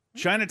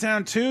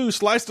Chinatown 2,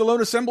 Sly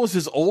Stallone assembles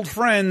his old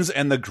friends,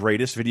 and the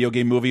greatest video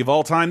game movie of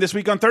all time this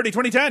week on 30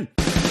 2010. 30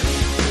 2010,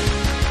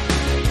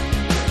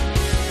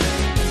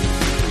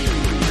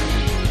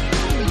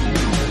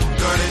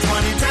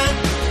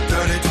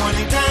 30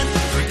 2010.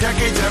 For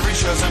decades, every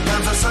show,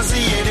 sometimes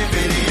associated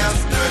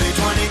videos. 30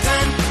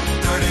 2010,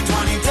 30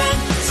 2010.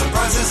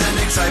 Surprises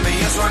and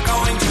excitement, yes, we're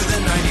going to the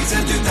 90s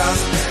and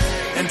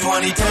 2000s and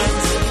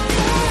 2010s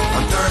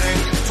on 30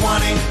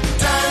 2010.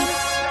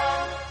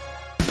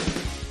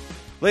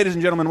 Ladies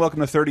and gentlemen, welcome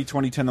to 30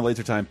 2010, the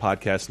Laser Time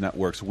Podcast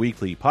Network's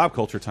weekly pop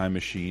culture time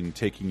machine,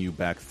 taking you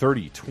back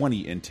 30,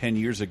 20, and 10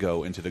 years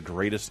ago into the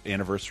greatest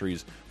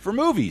anniversaries for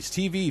movies,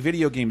 TV,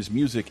 video games,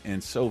 music,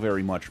 and so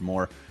very much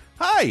more.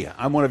 Hi,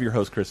 I'm one of your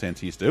hosts, Chris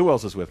Antista. Who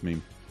else is with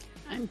me?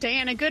 I'm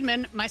Diana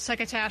Goodman, my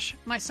succotash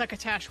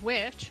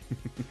witch.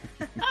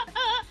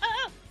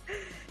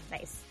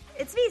 Nice.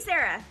 It's me,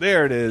 Sarah.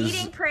 There it is.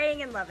 Eating,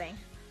 praying, and loving.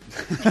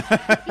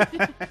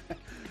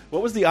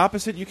 What was the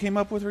opposite you came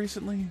up with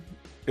recently?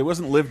 It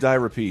wasn't live, die,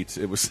 repeat.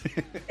 It was.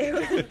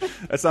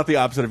 That's not the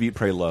opposite of eat,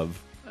 pray,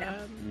 love.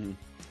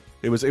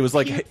 It was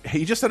like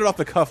he just said it off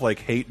the cuff, like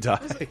hate,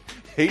 die,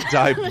 hate,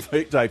 die,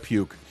 hate, die,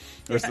 puke.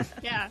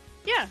 Yeah.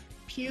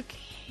 Puke,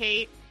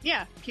 hate.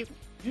 Yeah, puke.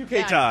 Puke,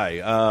 hate,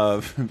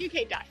 die. Puke,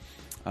 hate, die.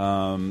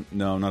 No,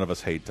 none of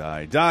us hate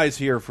die. Die's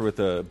here for with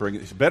the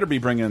bring. Better be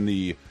bringing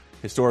the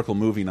historical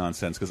movie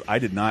nonsense, because I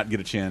did not get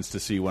a chance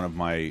to see one of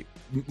my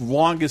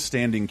longest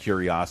standing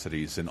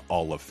curiosities in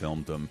all of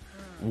filmdom.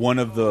 One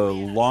of the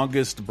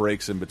longest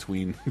breaks in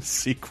between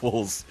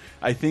sequels,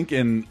 I think,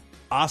 in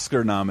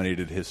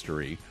Oscar-nominated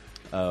history.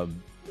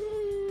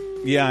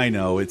 Yeah, I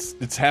know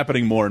it's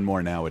happening more and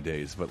more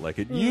nowadays, but like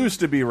it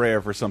used to be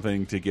rare for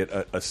something to get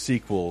a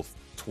sequel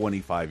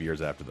 25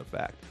 years after the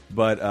fact.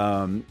 But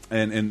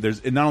and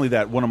there's not only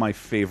that, one of my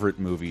favorite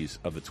movies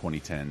of the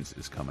 2010s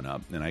is coming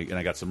up, and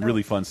I got some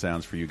really fun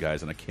sounds for you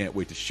guys, and I can't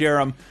wait to share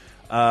them.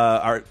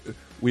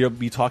 We'll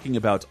be talking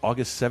about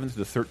August 7th to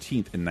the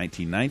 13th in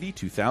 1990,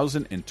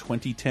 2000, and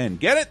 2010.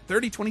 Get it?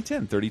 30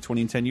 2010. 30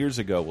 20 10 years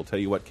ago. We'll tell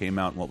you what came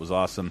out and what was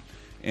awesome,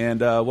 and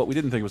what we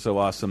didn't think was so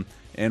awesome.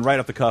 And right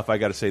off the cuff, I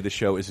got to say this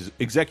show is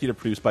executive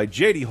produced by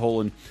J.D.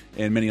 Holland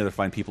and many other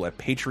fine people at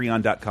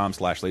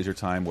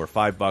patreon.com/lasertime, where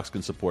 $5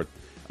 can support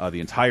the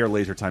entire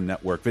Lasertime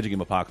network. Video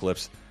Game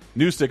Apocalypse.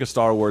 New stick of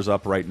Star Wars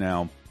up right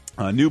now.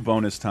 New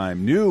bonus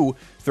time, new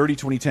 30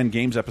 2010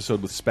 games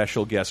episode with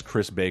special guest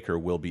Chris Baker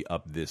will be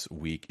up this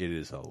week. It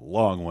is a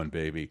long one,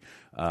 baby.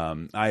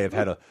 I have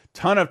had a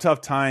ton of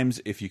tough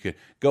times. If you could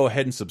go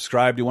ahead and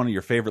subscribe to one of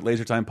your favorite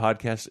Lasertime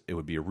podcasts, it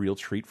would be a real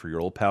treat for your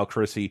old pal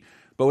Chrissy.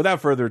 But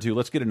without further ado,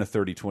 let's get into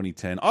 30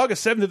 2010.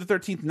 August 7th to the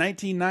 13th,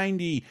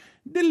 1990.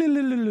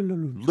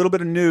 Little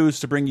bit of news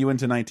to bring you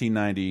into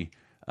 1990.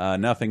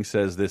 Nothing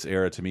says this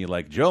era to me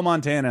like Joe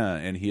Montana,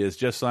 and he has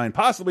just signed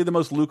possibly the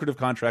most lucrative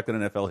contract in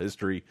NFL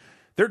history,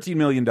 $13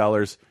 million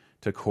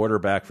to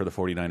quarterback for the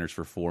 49ers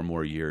for 4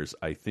 more years.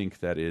 I think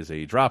that is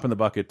a drop in the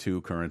bucket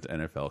to current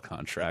NFL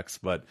contracts,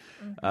 but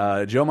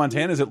Joe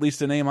Montana is at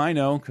least a name I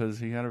know because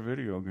he had a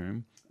video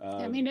game.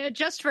 I mean,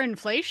 just for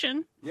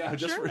inflation. Yeah,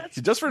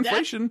 just for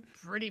inflation.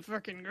 Pretty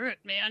fucking good,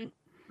 man.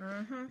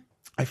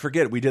 I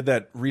forget, we did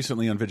that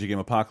recently on Video Game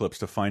Apocalypse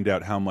to find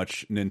out how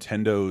much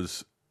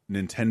Nintendo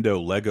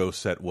Lego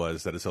set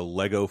was. That is a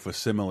Lego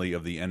facsimile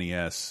of the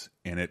NES,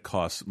 and it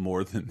costs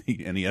more than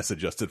the NES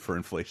adjusted for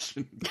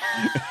inflation.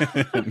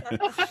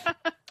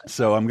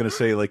 So I'm going to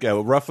say like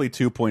roughly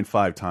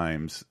 2.5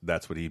 times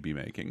that's what he'd be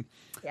making.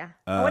 Yeah.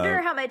 I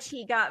wonder how much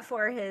he got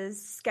for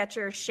his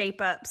Skechers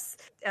Shape-Ups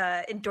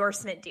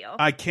endorsement deal.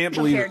 I can't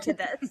believe compared to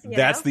this.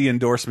 That's the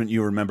endorsement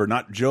you remember,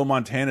 not Joe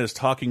Montana's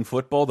Talking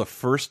Football, the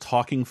first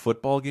Talking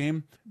Football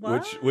game,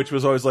 which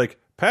was always like,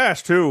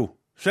 pass to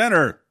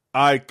center.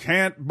 I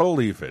can't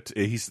believe it.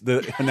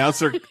 The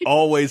announcer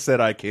always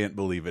said, I can't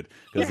believe it,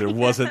 because there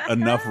wasn't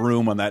enough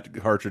room on that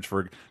cartridge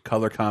for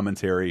color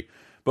commentary.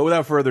 But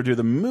without further ado,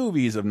 the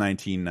movies of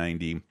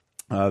 1990,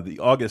 the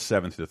August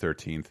 7th to the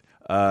 13th.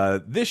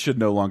 This should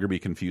no longer be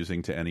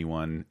confusing to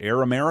anyone.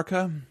 Air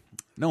America?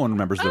 No one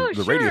remembers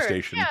the radio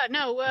station. Yeah,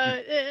 no,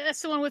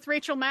 that's the one with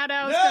Rachel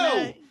Maddow.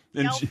 No!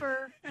 Yell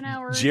for an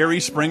hour. Jerry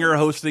Springer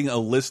hosting a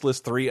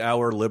listless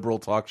 3-hour liberal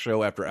talk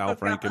show after Al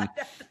Franken.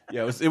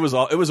 Yeah, it was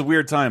a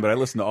weird time, but I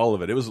listened to all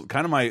of it. It was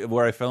kind of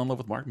where I fell in love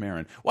with Mark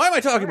Maron. Why am I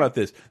talking about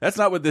this? That's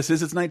not what this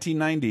is. It's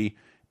 1990,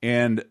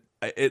 and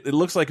it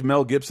looks like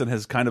Mel Gibson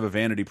has kind of a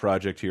vanity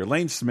project here.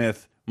 Lane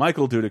Smith,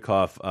 Michael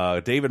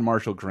Dudikoff, David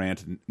Marshall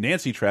Grant,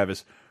 Nancy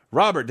Travis,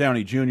 Robert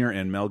Downey Jr.,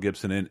 and Mel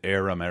Gibson in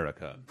Air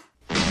America.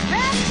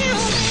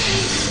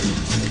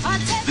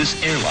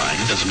 This airline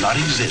does not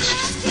exist.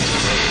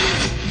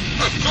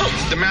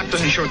 The map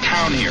doesn't show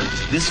town here.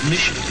 This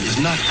mission is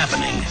not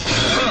happening.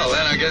 Well,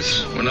 then I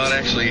guess we're not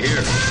actually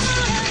here.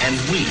 And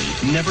we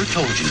never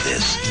told you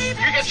this. You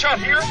get shot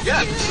here?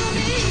 Yeah.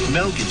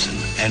 Mel Gibson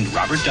and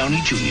Robert Downey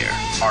Jr.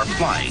 are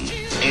flying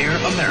Air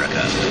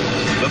America,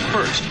 the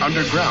first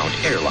underground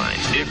airline.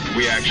 If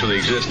we actually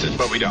existed,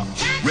 but we don't.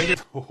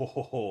 Rated.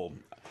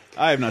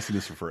 I have not seen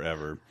this for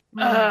forever.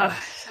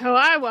 So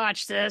I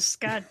watched this.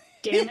 God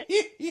damn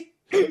it.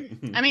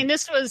 I mean,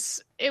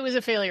 it was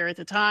a failure at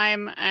the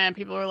time, and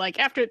people were like,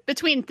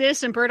 between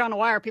this and Bird on a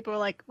Wire, people were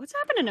like, what's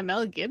happening to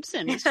Mel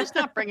Gibson? He's just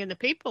not bringing the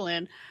people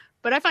in.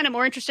 But I find it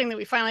more interesting that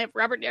we finally have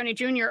Robert Downey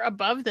Jr.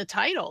 above the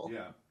title.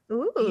 Yeah.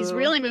 Ooh. He's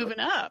really moving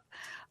up.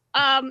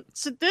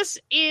 So this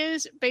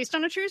is based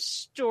on a true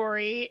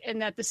story in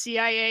that the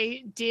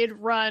CIA did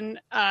run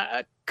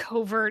a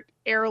covert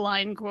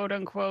airline, quote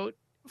unquote,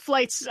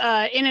 flights in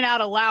and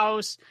out of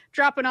Laos,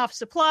 dropping off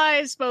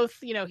supplies, both,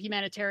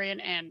 humanitarian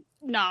and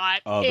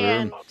not.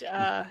 And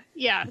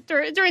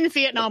during the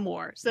Vietnam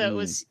War. So it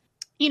was,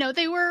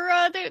 they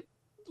were they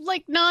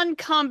like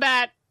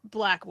non-combat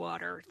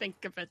Blackwater.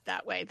 Think of it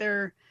that way.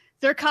 They're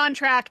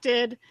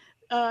contracted.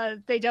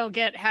 They don't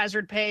get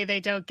hazard pay. They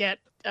don't get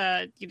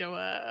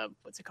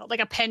what's it called? Like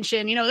a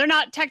pension. They're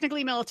not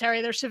technically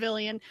military. They're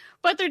civilian,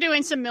 but they're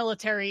doing some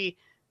military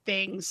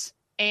things.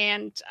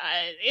 And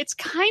it's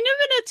kind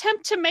of an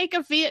attempt to make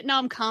a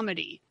Vietnam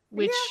comedy,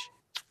 which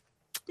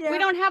we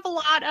don't have a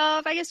lot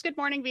of. I guess Good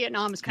Morning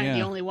Vietnam is kind of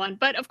the only one.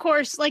 But of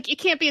course, it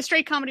can't be a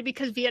straight comedy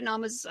because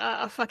Vietnam is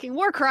a fucking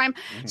war crime.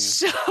 Mm-hmm.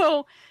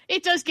 So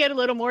it does get a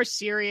little more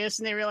serious.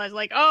 And they realize,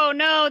 oh,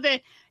 no,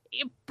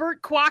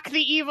 Burt Kwok,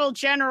 the evil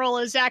general,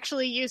 is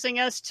actually using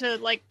us to,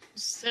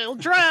 sell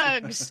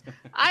drugs.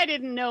 I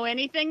didn't know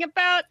anything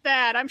about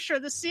that. I'm sure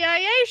the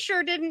CIA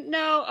sure didn't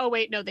know. Oh,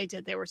 wait, no, they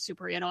did. They were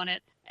super in on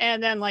it.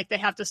 And then, they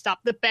have to stop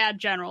the bad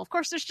general. Of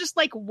course, there's just,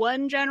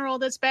 one general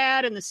that's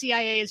bad, and the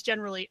CIA is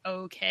generally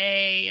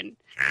okay. And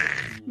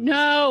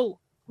no.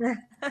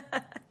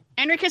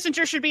 Henry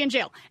Kissinger should be in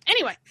jail.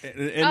 Anyway.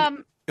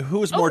 And who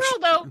was more...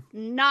 Overall, though,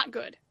 not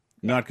good.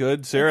 Not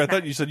good? Sarah, I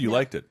thought you said you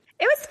liked it.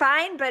 It was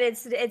fine, but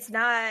it's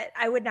not.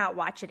 I would not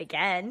watch it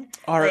again.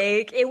 All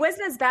right. It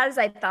wasn't as bad as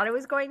I thought it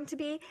was going to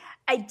be.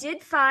 I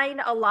did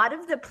find a lot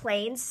of the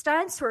plane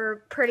stunts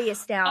were pretty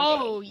astounding.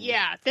 Oh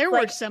yeah, there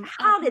were some.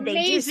 How did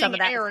they do some of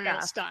that aerial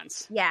stuff?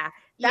 Stunts? Yeah,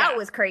 that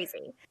was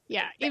crazy.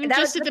 Yeah, even that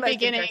just was at the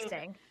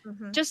beginning.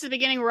 Mm-hmm. Just at the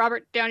beginning,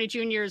 Robert Downey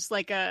Jr. is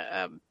like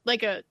a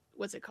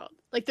what's it called?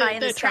 Like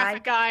the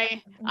traffic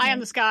guy, eye on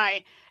the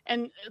sky.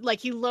 And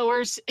he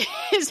lowers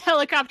his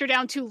helicopter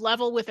down to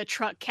level with a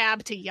truck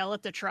cab to yell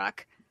at the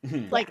truck.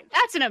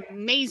 That's an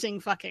amazing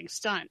fucking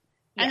stunt.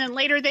 Yeah. And then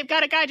later they've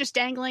got a guy just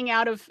dangling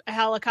out of a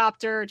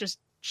helicopter, just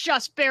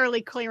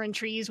barely clearing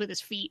trees with his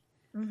feet.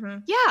 Mm-hmm.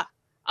 Yeah.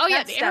 Oh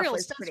yeah, the aerial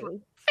stunts were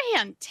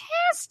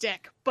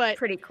fantastic, but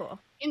pretty cool.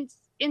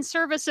 In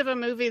service of a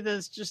movie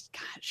that's just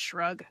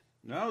shrug.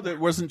 No, there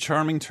wasn't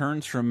charming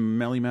turns from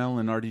Melly Mel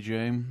and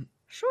RDJ.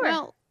 Sure.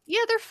 Well, yeah,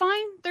 they're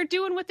fine. They're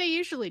doing what they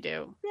usually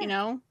do,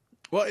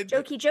 Well,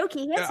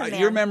 jokey, handsome man.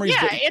 Your memory's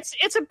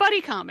it's a buddy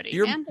comedy.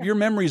 Your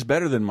memory's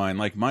better than mine.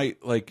 My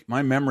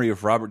memory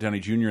of Robert Downey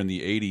Jr. in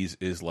the '80s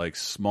is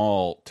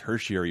small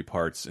tertiary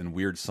parts and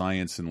Weird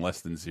Science and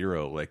Less Than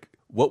Zero.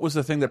 What was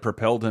the thing that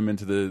propelled him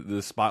into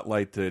the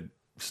spotlight to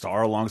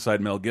star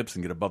alongside Mel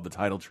Gibson, get above the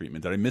title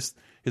treatment? Did I miss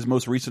his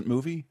most recent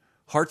movie,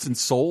 Hearts and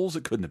Souls?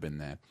 It couldn't have been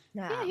that.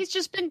 No. Yeah, he's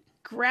just been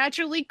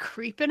gradually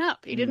creeping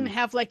up. He didn't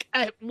have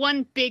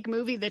one big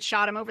movie that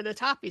shot him over the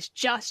top. He's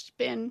just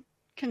been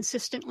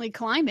consistently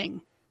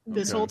climbing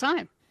this whole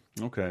time.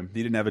 Okay.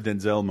 He didn't have a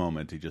Denzel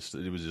moment. It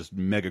was just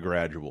mega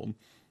gradual.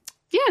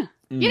 Yeah.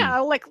 Yeah.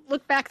 I'll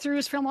look back through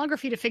his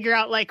filmography to figure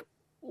out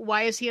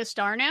why is he a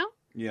star now?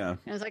 Yeah. And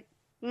I was like,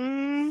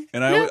 and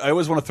I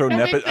always want to throw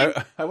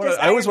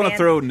I always want to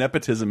throw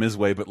nepotism his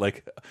way, but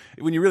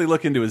when you really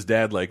look into his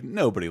dad,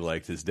 nobody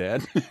liked his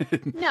dad.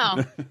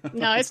 No,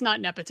 it's not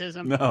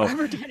nepotism. No.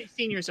 Robert Downey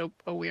Sr.'s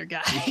a weird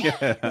guy.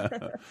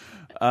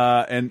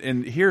 Yeah.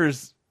 And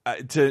here's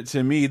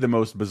to me the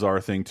most bizarre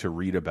thing to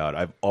read about.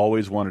 I've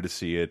always wanted to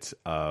see it.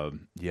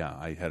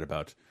 I had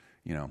about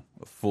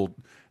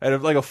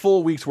a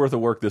full week's worth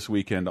of work this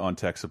weekend on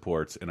tech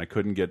support, and I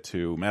couldn't get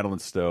to Madeline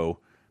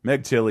Stowe,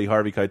 Meg Tilly,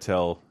 Harvey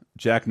Keitel,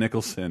 Jack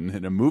Nicholson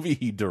in a movie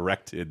he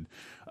directed,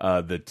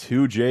 The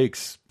Two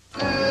Jakes.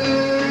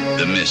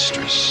 The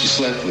Mistress. You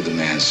slept with a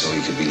man so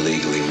he could be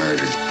legally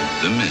murdered.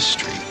 The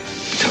Mystery.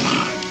 Come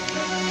on.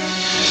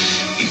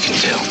 You can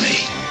tell me.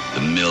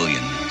 The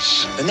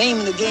Millions. The name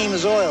of the game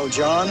is oil,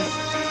 John.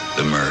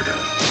 The Murder.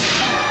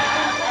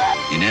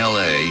 In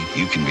L.A.,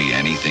 you can be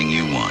anything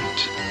you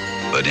want,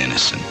 but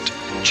innocent.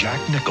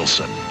 Jack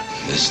Nicholson.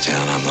 In this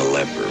town, I'm the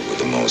leper with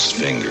the most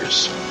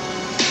fingers.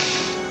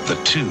 The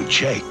Two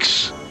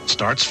Jakes.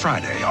 Starts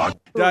Friday on...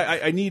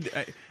 I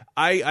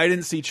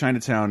didn't see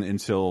Chinatown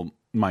until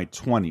my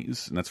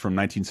 20s, and that's from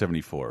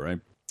 1974, right?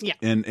 Yeah.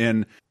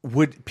 And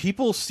would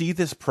people see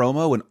this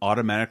promo and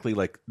automatically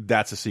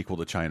that's a sequel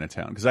to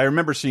Chinatown? Because I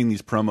remember seeing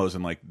these promos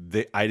and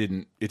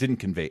it didn't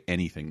convey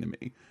anything to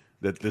me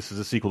that this is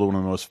a sequel to one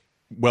of the most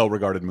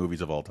well-regarded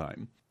movies of all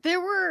time.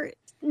 There were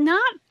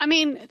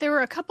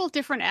a couple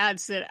different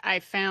ads that I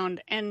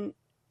found, and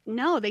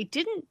no, they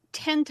didn't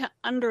tend to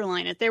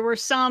underline it. There were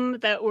some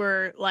that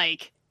were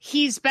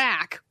he's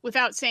back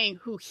without saying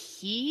who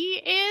he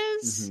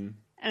is. Mm-hmm.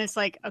 And it's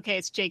okay,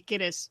 it's Jake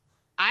Gittes.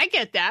 I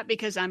get that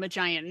because I'm a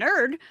giant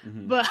nerd,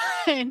 but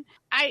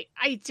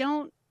I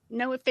don't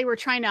know if they were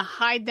trying to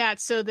hide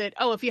that so that,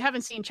 oh, if you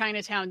haven't seen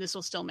Chinatown, this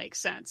will still make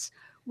sense.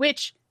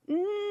 Which, no,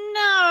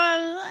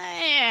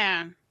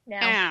 I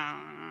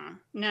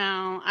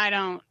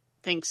don't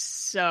think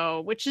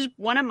so. Which is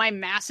one of my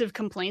massive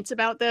complaints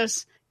about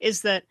this,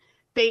 is that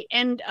they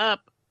end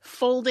up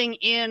folding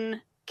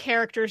in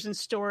characters and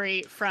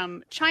story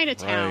from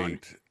Chinatown.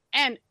 Right.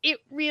 And it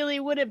really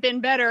would have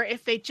been better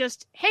if they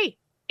just, hey,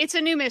 it's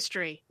a new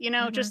mystery,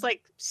 just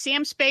like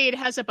Sam Spade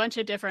has a bunch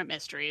of different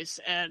mysteries,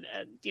 and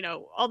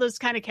all those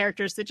kind of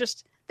characters that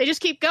they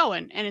just keep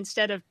going. And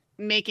instead of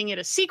making it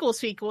a sequel,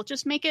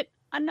 just make it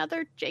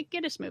another Jake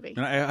Gittes movie.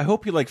 And I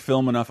hope you like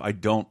film enough. I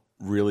don't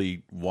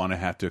really want to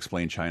have to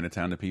explain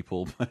Chinatown to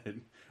people,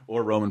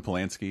 or Roman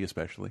Polanski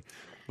especially.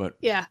 But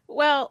yeah,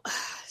 well,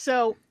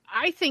 so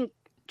I think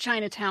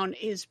Chinatown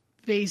is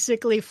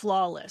basically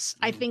flawless.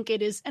 I think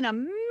it is an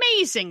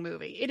amazing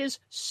movie. It is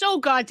so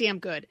goddamn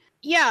good.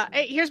 Yeah,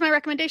 here's my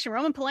recommendation.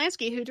 Roman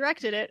Polanski, who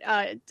directed it,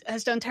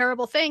 has done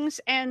terrible things,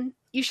 and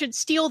you should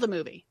steal the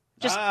movie.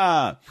 Just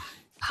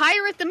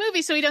pirate the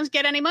movie so he doesn't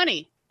get any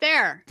money.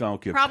 There.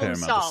 Don't give Problem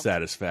Paramount solved. the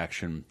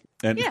satisfaction.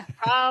 And Yeah,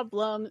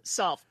 problem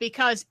solved.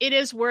 Because it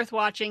is worth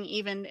watching,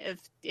 even if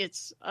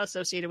it's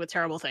associated with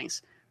terrible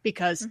things.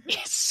 Because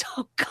it's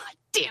so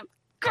goddamn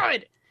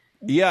good.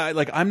 yeah,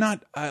 like I'm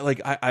not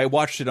I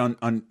watched it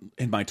on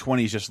in my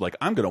 20s, just like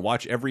I'm gonna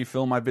watch every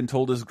film I've been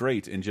told is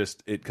great, and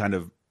just it kind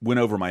of went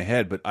over my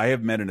head. But I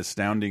have met an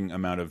astounding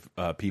amount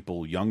of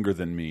people younger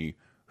than me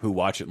who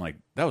watch it and like,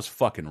 that was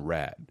fucking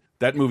rad.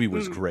 That movie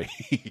was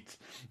great.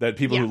 That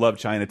people who love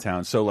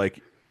Chinatown. So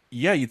like,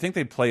 yeah, you'd think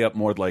they'd play up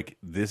more like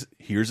this.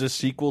 Here's a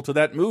sequel to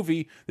that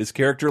movie. This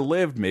character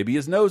lived. Maybe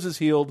his nose is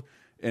healed.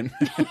 And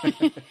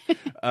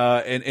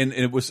and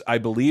it was, I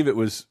believe it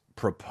was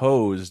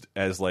proposed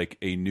as like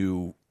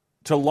to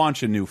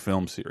launch a new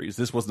film series.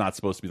 This was not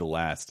supposed to be the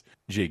last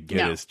Jake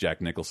Gittes,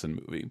 Jack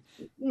Nicholson movie.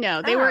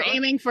 No, they were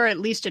aiming for at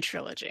least a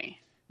trilogy.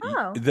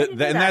 Oh, And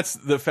that's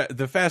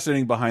the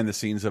fascinating behind the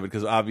scenes of it,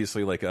 because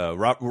obviously, like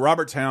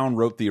Robert Towne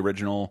wrote the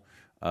original,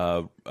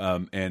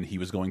 and he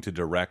was going to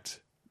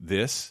direct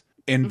this,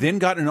 and then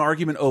got in an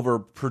argument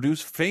over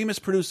famous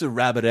producer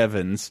Robert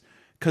Evans,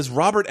 because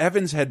Robert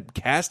Evans had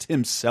cast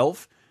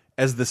himself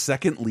as the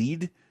second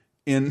lead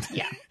in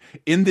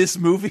this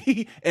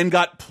movie and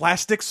got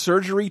plastic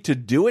surgery to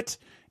do it.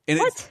 And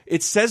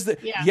it says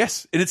that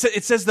yes, and it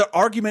says the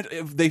argument,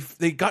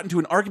 they got into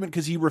an argument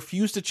because he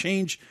refused to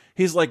change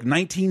his like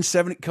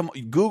 1970.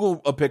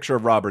 Google a picture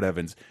of Robert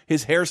Evans.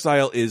 His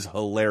hairstyle is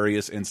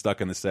hilarious and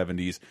stuck in the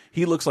 70s.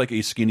 He looks like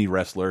a skinny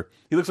wrestler.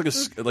 He looks like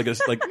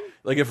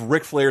like if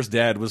Ric Flair's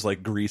dad was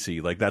like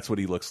greasy. Like that's what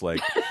he looks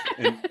like.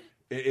 And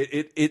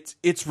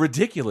it's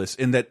ridiculous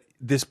in that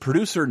this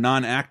producer,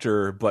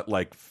 non-actor, but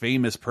like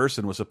famous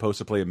person was supposed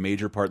to play a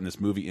major part in this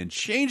movie and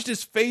changed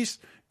his face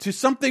to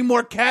something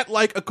more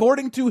cat-like,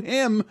 according to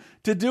him,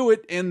 to do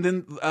it. And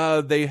then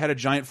they had a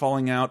giant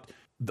falling out.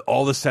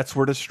 All the sets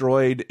were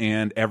destroyed,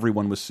 and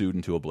everyone was sued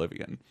into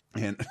oblivion.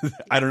 And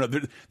I don't know.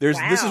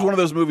 This is one of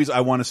those movies I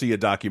want to see a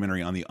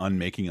documentary on the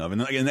unmaking of.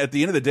 And at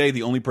the end of the day,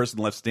 the only person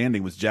left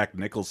standing was Jack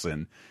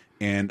Nicholson.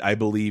 And I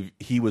believe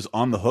he was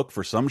on the hook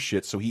for some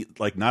shit. So he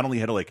like not only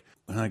had to like,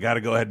 I got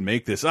to go ahead and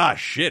make this,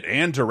 shit,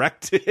 and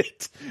direct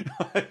it.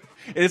 And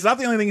it's not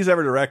the only thing he's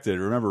ever directed.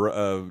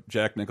 Remember,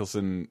 Jack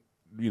Nicholson,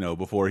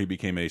 before he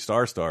became a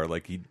star,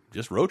 like he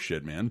just wrote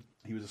shit, man.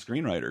 He was a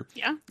screenwriter.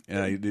 Yeah.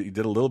 And he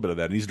did a little bit of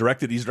that. And he's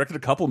directed a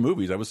couple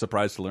movies. I was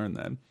surprised to learn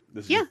that.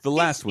 This is the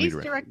last one he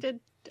directed.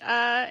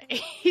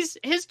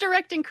 His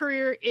directing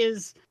career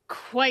is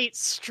quite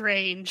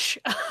strange.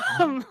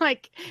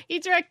 Like he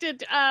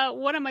directed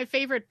one of my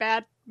favorite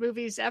bad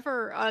movies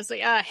ever.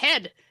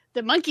 Head,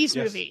 the Monkeys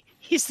movie.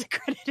 He's the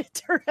credited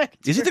director.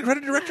 Is he the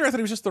credited director? I thought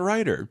he was just the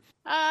writer.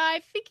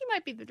 I think he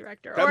might be the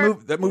director.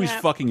 That movie's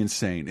fucking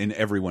insane, and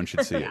everyone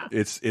should see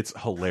it. It's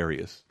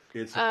hilarious.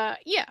 And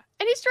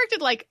he's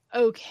directed like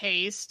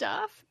okay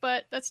stuff,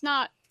 but that's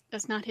not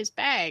his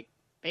bag,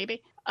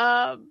 baby.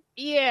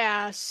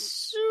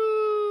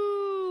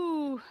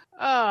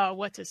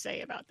 What to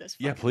say about this?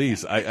 Yeah,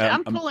 please.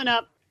 I'm pulling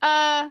up.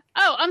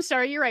 I'm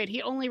sorry. You're right.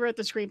 He only wrote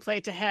the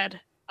screenplay to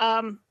Head.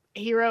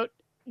 He wrote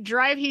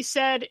Drive, he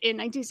said, in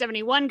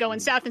 1971,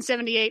 Going South in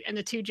 78, and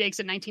The Two Jakes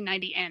in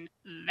 1990, and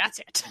that's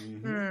it.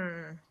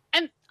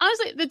 And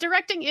honestly, the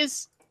directing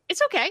it's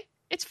okay.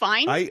 It's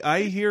fine.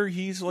 I hear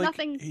he's like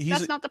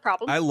that's not the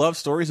problem. I love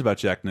stories about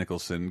Jack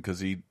Nicholson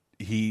because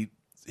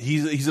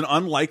he's an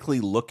unlikely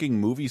looking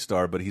movie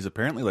star, but he's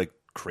apparently like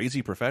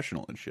crazy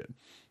professional and shit,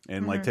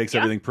 and like takes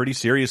everything pretty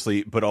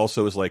seriously, but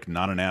also is like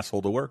not an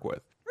asshole to work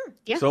with.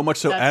 Yeah, so much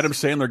so Adam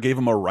Sandler gave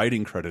him a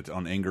writing credit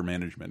on Anger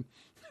Management.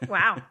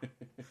 Wow.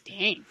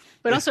 Dang.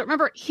 But also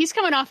remember, he's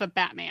coming off of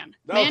Batman.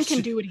 Man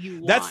can do what he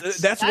wants.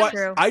 That's why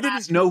true. I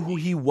didn't know who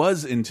he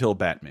was until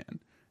Batman.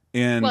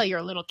 And well, you're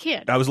a little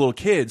kid. I was a little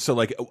kid, so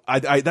like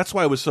I that's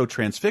why I was so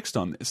transfixed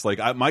on this. Like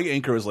my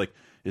anchor was like,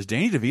 is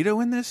Danny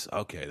DeVito in this?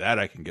 Okay, that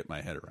I can get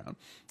my head around.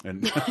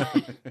 And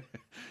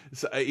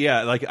so,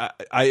 yeah, like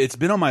it's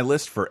been on my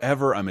list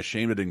forever. I'm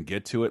ashamed I didn't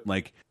get to it.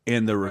 Like,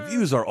 and the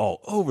reviews are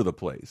all over the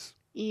place.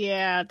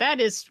 Yeah, that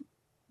is.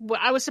 Well,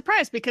 I was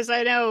surprised because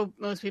I know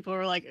most people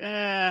were like,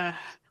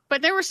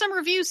 but there were some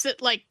reviews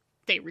that like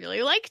they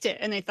really liked it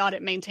and they thought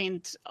it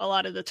maintained a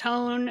lot of the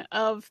tone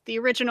of the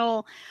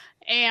original,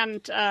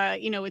 and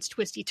it's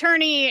twisty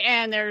turny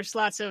and there's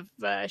lots of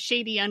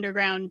shady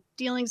underground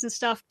dealings and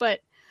stuff.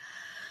 But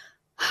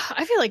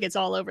I feel like it's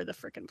all over the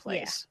freaking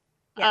place.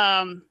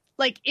 Yeah.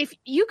 Like if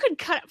you could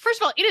cut,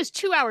 first of all, it is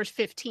 2 hours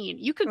 15.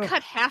 You could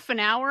cut half an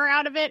hour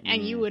out of it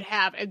and you would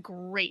have a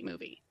great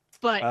movie.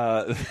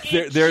 But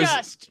there's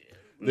just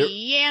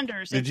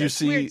meanders and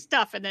weird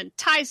stuff and then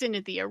ties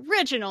into the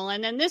original.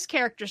 And then this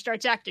character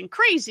starts acting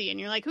crazy. And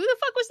you're like, who the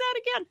fuck was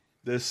that again?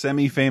 The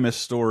semi-famous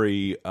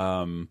story,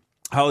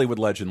 Hollywood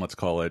legend, let's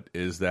call it,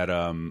 is that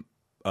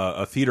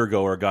a theater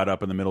goer got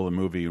up in the middle of the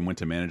movie and went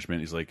to management.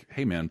 He's like,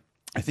 hey, man,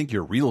 I think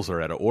your reels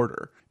are out of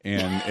order.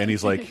 And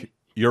he's like,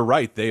 you're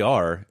right, they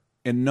are.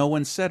 And no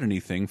one said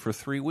anything for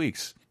 3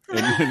 weeks.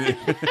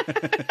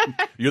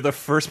 You're the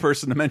first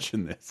person to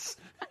mention this.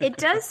 It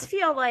does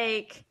feel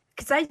like,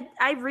 because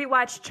I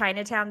rewatched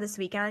Chinatown this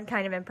weekend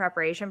kind of in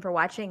preparation for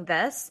watching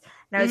this.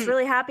 And I was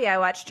really happy I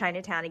watched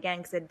Chinatown again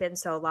because it had been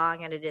so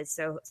long and it is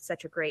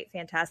such a great,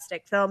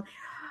 fantastic film.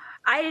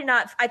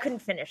 I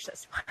couldn't finish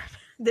this one,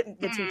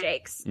 the two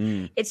Jakes.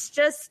 It's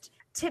just...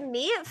 To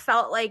me, it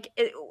felt like,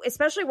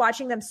 especially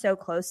watching them so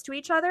close to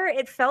each other,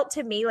 it felt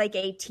to me like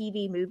a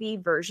TV movie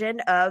version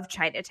of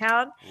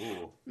Chinatown.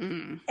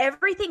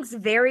 Everything's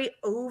very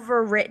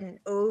overwritten,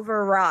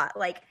 overwrought.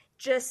 Like,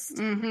 just,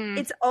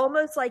 it's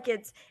almost like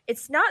it's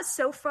not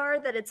so far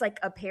that it's like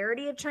a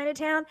parody of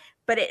Chinatown,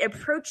 but it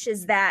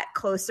approaches that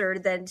closer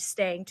than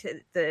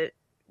than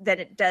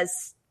it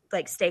does,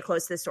 like, stay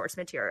close to the source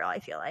material, I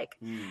feel like.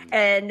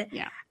 And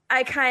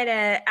I kind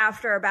of,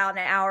 after about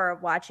an hour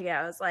of watching it,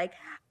 I was like,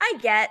 I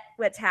get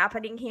what's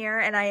happening here,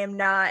 and I am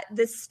not,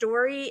 this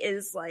story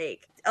is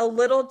like a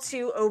little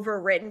too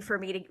overwritten for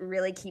me to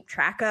really keep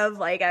track of.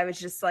 Like, I was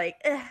just like,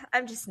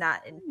 I'm just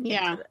not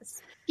into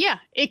this. Yeah,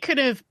 it could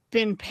have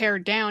been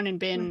pared down and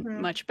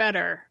been much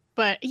better.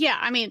 But yeah,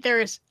 I mean, there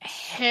is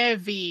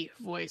heavy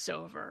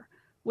voiceover,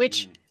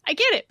 which I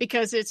get it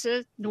because it's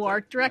a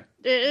noir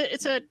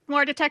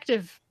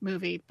detective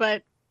movie,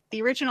 but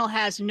the original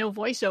has no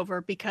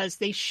voiceover because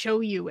they show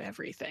you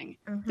everything.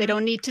 They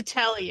don't need to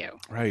tell you.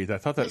 Right. I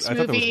thought that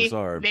was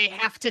bizarre. They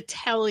have to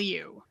tell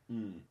you.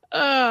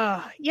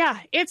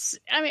 It's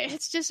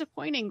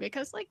disappointing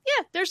because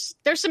there's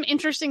some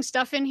interesting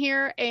stuff in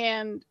here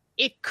and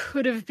it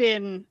could have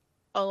been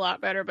a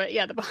lot better. But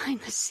yeah, the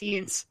behind the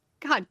scenes,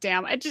 god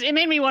damn, it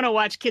made me want to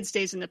watch Kid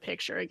Stays in the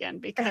Picture again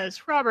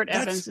because Robert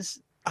Evans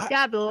is...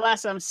 God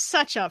bless him.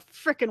 Such a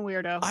freaking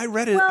weirdo. I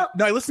read it.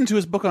 No, I listened to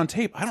his book on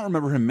tape. I don't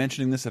remember him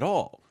mentioning this at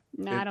all.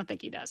 No, I don't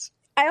think he does.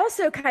 I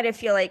also kind of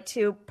feel like,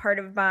 too, part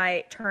of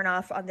my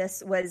turnoff on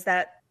this was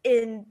that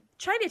in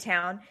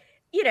Chinatown,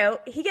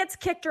 he gets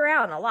kicked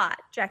around a lot.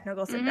 Jack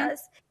Nicholson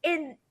does.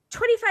 In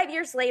 25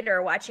 years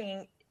later,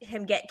 watching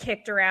him get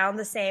kicked around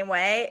the same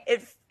way,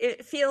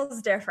 it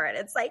feels different.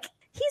 It's like,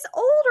 he's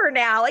older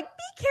now. Like,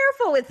 be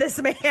careful with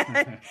this man. He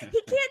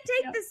can't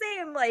take the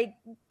same, like,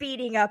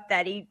 beating up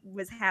that he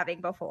was having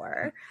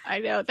before. I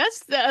know.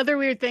 That's the other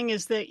weird thing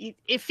is that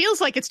it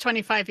feels like it's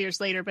 25 years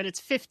later, but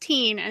it's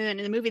 15. And then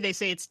in the movie, they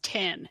say it's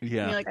 10.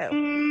 Yeah. And you're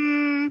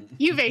like,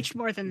 you've aged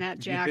more than that,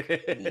 Jack.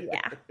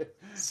 Yeah.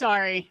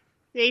 Sorry.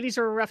 The 80s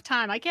were a rough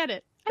time. I get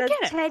it.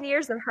 That's 10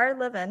 years of hard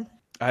living.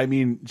 I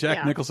mean,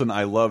 Jack Nicholson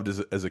I loved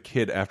as a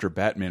kid after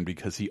Batman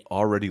because he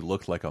already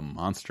looked like a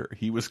monster.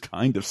 He was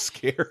kind of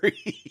scary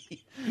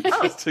he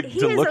is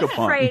a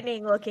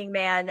frightening looking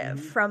man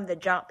from the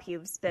jump.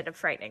 He's been a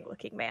frightening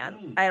looking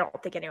man. I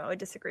don't think anyone would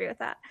disagree with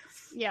that.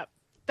 Yep.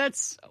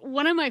 That's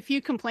one of my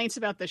few complaints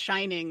about The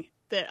Shining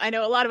that I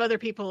know a lot of other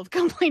people have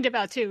complained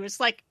about too. It's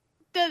like,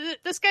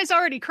 this guy's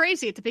already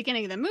crazy at the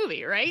beginning of the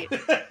movie, right?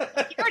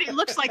 He already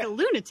looks like a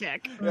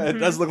lunatic. Yeah, it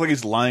does look like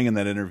he's lying in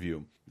that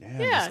interview. I'm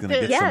just going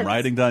to get some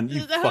writing done. You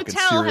the fucking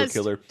hotel serial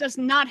killer. Does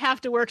not have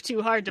to work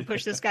too hard to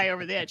push this guy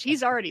over the edge.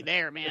 He's already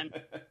there, man.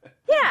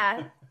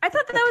 Yeah. I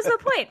thought that was the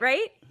point,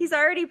 right? He's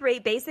already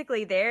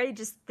basically there.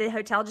 The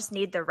hotel just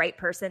need the right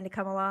person to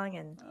come along.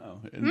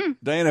 And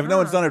Diana, if no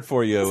one's done it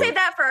for you... We'll save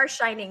that for our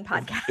Shining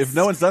podcast. If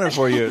no one's done it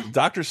for you,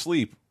 Dr.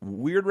 Sleep,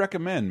 weird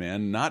recommend,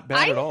 man. Not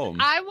bad at all.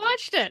 I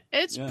watched it.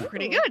 It's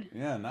pretty good.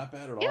 Yeah, not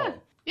bad at all.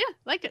 Yeah,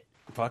 liked it.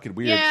 Fucking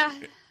weird. Yeah.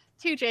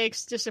 Two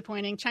Jakes,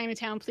 disappointing.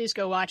 Chinatown, please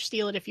go watch.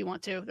 Steal it if you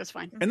want to. That's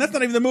fine. And that's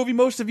not even the movie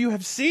most of you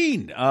have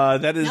seen.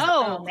 That is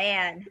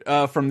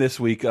from this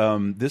week.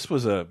 This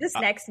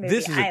next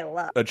movie I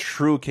love. A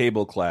true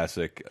cable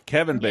classic.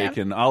 Kevin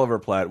Bacon, Oliver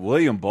Platt,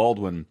 William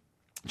Baldwin,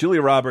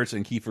 Julia Roberts,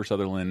 and Kiefer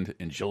Sutherland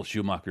in Joel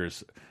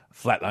Schumacher's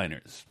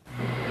Flatliners.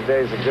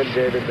 Today's a good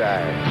day to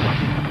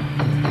die.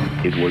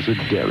 It was a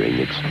daring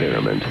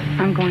experiment.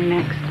 I'm going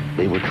next.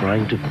 They were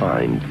trying to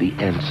find the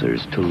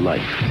answers to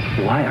life.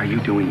 Why are you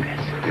doing this?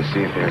 To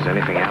see if there's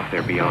anything out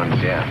there beyond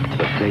death.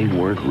 But they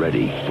weren't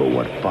ready for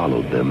what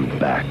followed them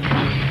back.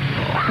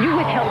 You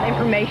withheld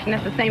information.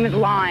 That's the same as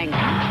lying.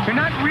 You're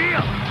not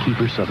real.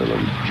 Kiefer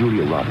Sutherland,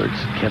 Julia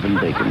Roberts, Kevin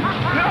Bacon. No!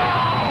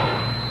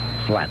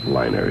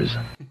 Flatliners.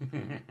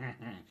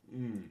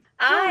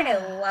 I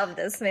love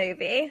this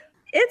movie.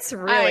 It's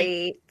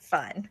really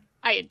fun.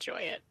 I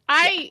enjoy it.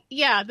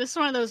 This is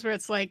one of those where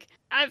it's like,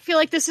 I feel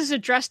like this is a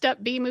dressed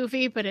up B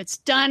movie, but it's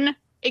done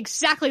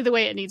exactly the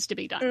way it needs to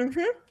be done.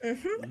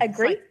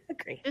 Agree.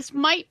 This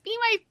might be,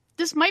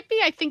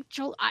 I think,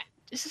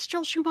 is this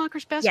Joel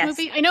Schumacher's best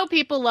movie? I know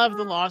people love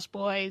The Lost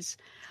Boys.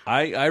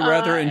 I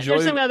rather enjoy.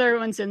 There's some other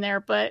ones in there,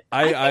 but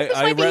I think this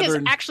might be his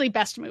actually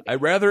best movie. I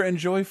rather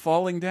enjoy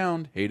Falling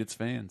Down. Hate its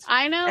fans.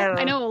 I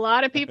know a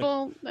lot of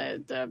people.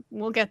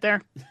 We'll get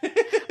there.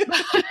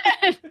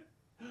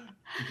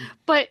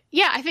 But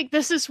yeah, I think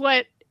this is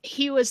what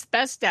he was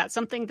best at.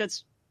 Something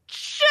that's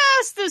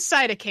just this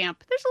side of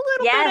camp. There's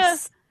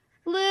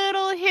a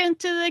little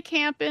hint of the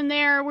camp in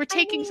there. We're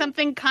taking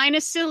something kind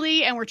of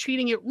silly and we're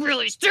treating it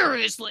really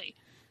seriously.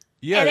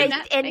 Yeah, and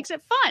that makes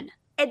it fun.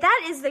 And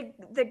that is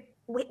the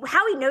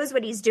how he knows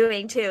what he's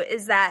doing too,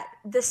 is that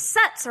the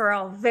sets are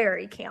all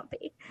very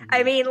campy.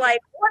 I mean, like,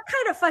 what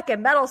kind of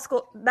fucking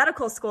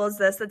medical school is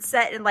this that's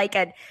set in like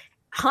a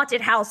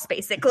haunted house,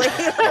 basically?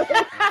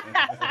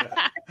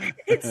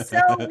 It's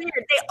so weird.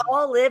 They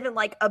all live in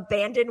like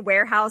abandoned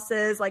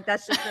warehouses. Like,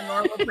 that's just a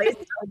normal place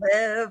to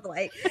live.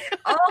 Like,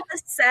 all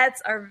the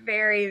sets are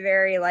very,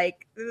 very,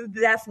 like,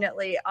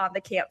 definitely on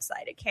the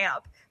campsite of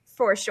camp.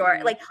 For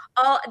sure. Like,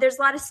 there's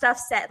a lot of stuff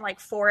set in like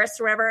forests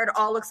or whatever. It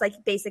all looks like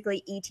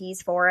basically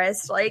E.T.'s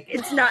forest. Like,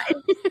 it's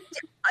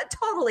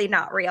totally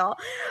not real,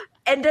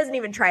 and doesn't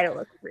even try to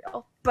look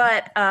real.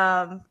 But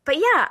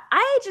yeah,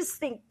 I just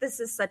think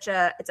this is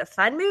it's a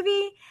fun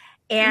movie.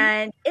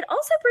 And it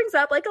also brings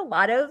up like a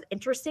lot of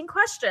interesting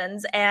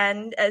questions.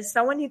 And as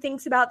someone who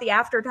thinks about the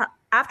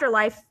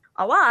afterlife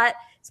a lot,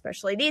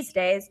 especially these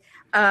days,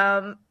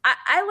 I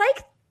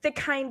like the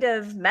kind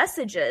of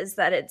messages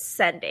that it's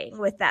sending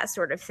with that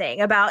sort of thing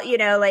about,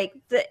 like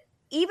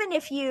even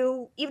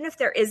if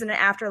there isn't an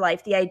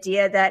afterlife, the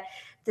idea that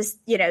this,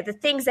 the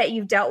things that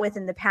you've dealt with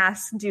in the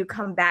past do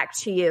come back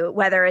to you,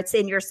 whether it's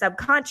in your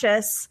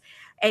subconscious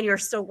and you're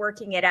still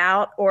working it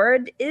out, or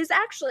it is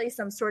actually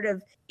some sort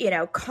of,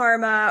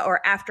 karma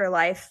or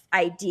afterlife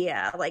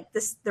idea. Like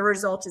this, the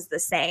result is the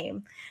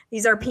same.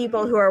 These are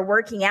people who are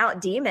working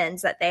out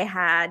demons that they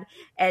had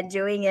and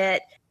doing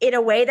it in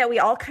a way that we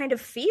all kind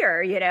of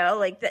fear,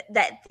 like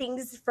that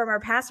things from our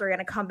past are going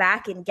to come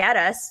back and get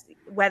us,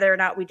 whether or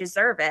not we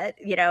deserve it.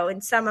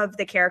 And some of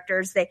the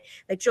characters, like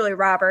Julia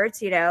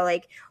Roberts,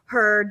 like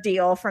her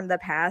deal from the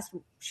past,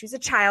 she's a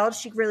child.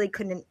 She really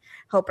couldn't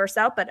help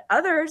herself, but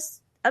other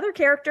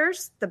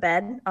characters, the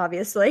Ben,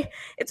 obviously,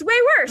 it's way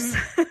worse.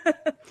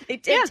 They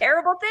did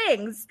terrible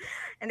things,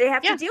 and they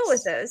have to deal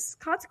with those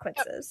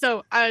consequences.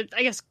 So, I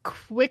guess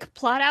quick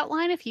plot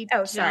outline if you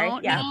don't know.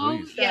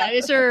 Yeah,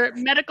 these are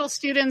medical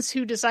students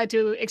who decide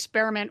to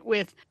experiment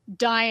with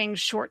dying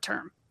short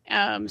term.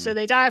 So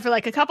they die for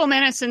like a couple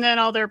minutes, and then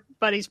all their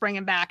buddies bring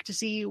them back to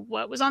see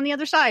what was on the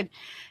other side.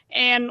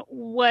 And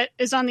what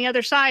is on the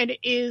other side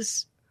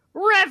is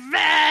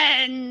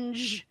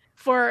revenge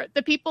for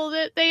the people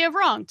that they have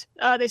wronged.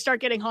 They start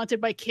getting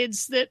haunted by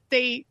kids that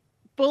they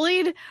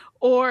bullied,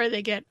 or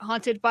they get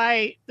haunted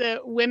by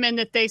the women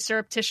that they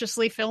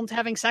surreptitiously filmed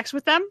having sex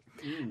with them.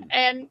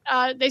 And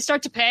they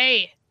start to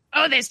pay.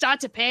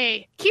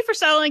 Kiefer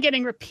Sutherland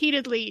getting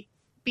repeatedly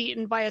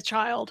beaten by a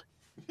child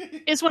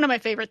is one of my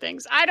favorite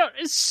things.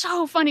 It's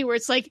so funny where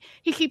it's like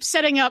he keeps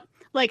setting up,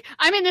 like,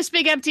 I'm in this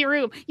big empty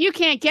room. You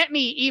can't get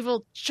me,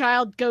 evil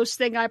child ghost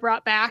thing I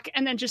brought back.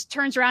 And then just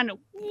turns around and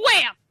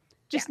wham!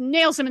 Just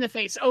nails him in the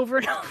face over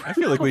and over. I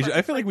feel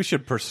like we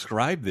should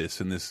prescribe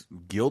this in this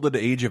gilded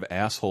age of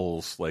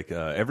assholes. Like,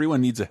 everyone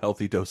needs a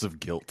healthy dose of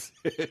guilt.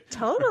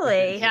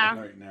 Totally. Yeah.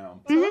 Right now.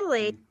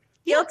 Totally.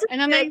 Guilt is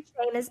and then good,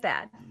 shame is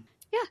bad.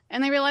 Yeah,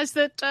 and they realize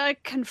that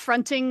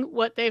confronting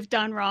what they've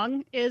done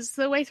wrong is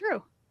the way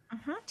through.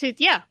 To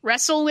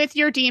wrestle with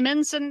your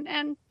demons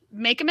and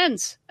make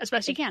amends as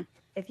best you can.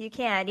 If you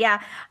can,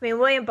 yeah. I mean,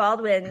 William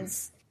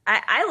Baldwin's.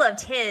 I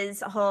loved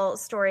his whole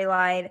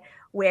storyline,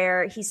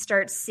 where he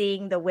starts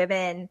seeing the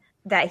women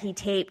that he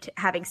taped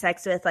having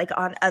sex with, like,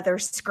 on other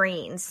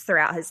screens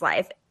throughout his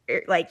life,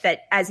 like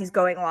that as he's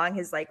going along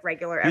his like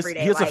regular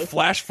everyday life. He has a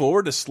flash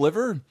forward to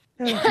Sliver.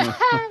 Yep,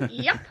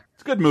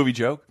 it's a good movie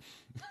joke.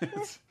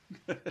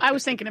 I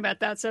was thinking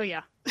about that, so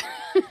yeah.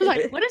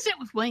 Like, what is it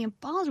with William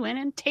Baldwin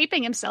and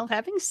taping himself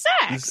having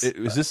sex?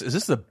 Is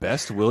this the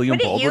best William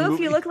Baldwin movie? If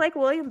you look like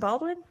William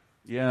Baldwin?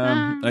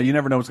 Yeah, you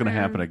never know what's going to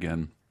happen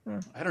again.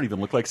 I don't even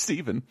look like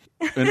Steven.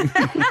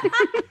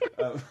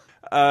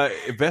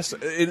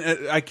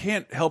 I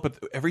can't help it.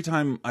 Every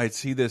time I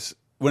see this,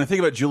 when I think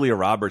about Julia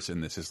Roberts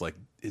in this, is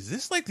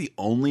this like the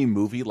only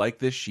movie like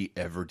this she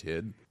ever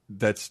did?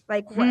 That's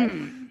like what?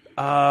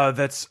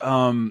 That's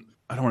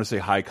I don't want to say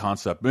high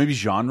concept, maybe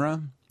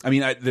genre. I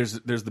mean, there's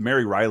the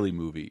Mary Riley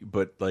movie,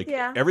 but like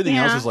everything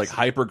else is like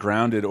hyper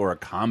grounded or a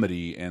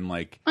comedy, and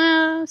like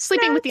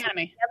Sleeping with the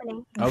Enemy.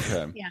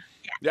 Okay, yeah.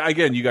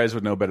 Again, you guys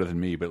would know better than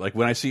me, but like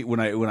when I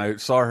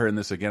saw her in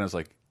this again, I was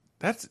like,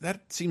 that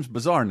seems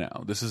bizarre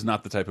now. This is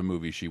not the type of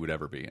movie she would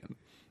ever be in.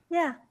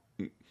 Yeah.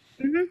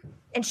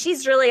 And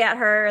she's really at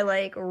her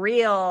like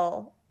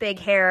real big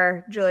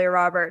hair Julia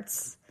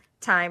Roberts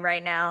time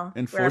right now.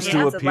 And forced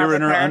to appear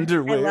in her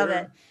underwear. I love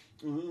it.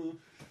 Mm-hmm.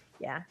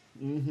 Yeah.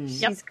 Mm-hmm.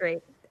 She's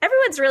great.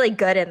 Everyone's really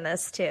good in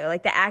this too.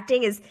 Like the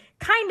acting is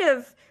kind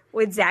of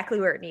exactly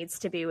where it needs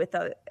to be with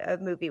a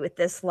movie with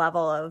this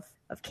level of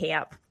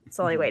camp. It's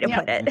the only way to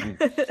put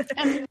it.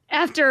 And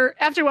after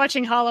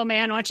watching Hollow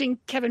Man, watching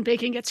Kevin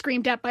Bacon get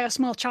screamed at by a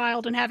small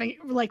child and having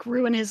like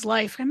ruin his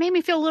life, it made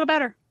me feel a little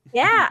better.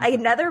 Yeah,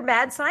 another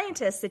mad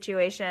scientist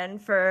situation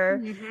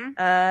for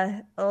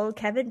old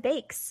Kevin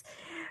Bakes.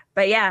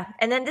 But yeah,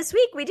 and then this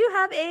week we do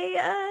have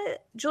a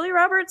Julia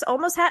Roberts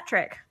almost hat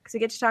trick because we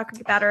get to talk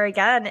about her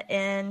again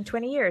in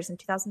 20 years in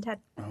 2010.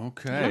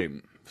 Okay.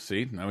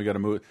 See, now we got to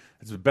move.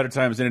 It's a better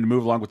time than to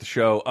move along with the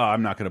show. Oh,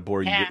 I'm not going to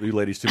bore you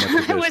ladies too much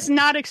with this. I was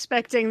not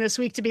expecting this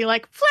week to be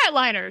like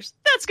Flatliners.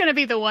 That's going to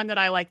be the one that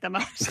I like the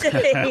most.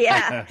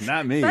 Yeah.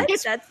 Not me. But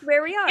that's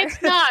where we are. It's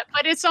not,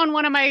 but it's on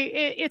one of my,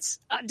 it's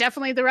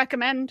definitely the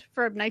recommend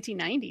for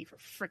 1990 for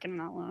freaking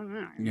not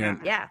long.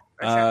 Yeah.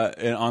 For sure.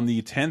 And on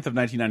the 10th of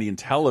 1990 in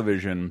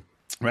television,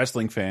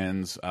 wrestling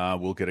fans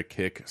will get a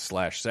kick /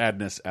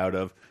 sadness out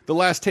of the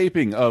last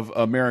taping of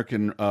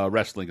American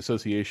Wrestling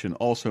Association,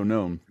 also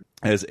known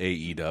as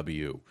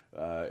AEW.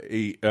 AWE,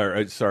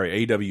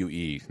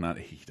 not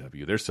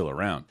AEW. They're still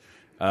around.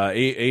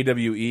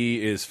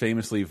 AWE is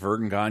famously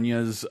Verne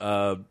Gagne's.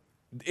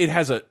 It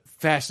has a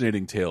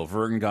fascinating tale.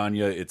 Verne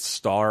Gagne, its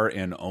star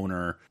and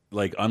owner,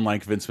 like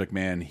unlike Vince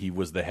McMahon, he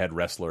was the head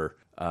wrestler.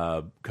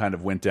 Kind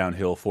of went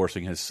downhill,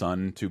 forcing his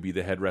son to be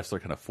the head wrestler,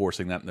 kind of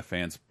forcing that in the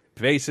fans'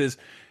 faces.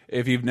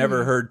 If you've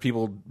never heard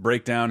people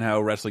break down how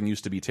wrestling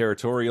used to be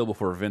territorial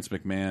before Vince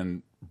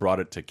McMahon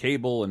brought it to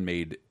cable and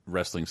made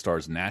wrestling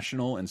stars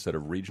national instead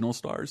of regional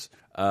stars,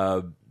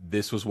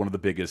 this was one of the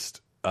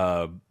biggest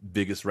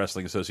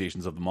wrestling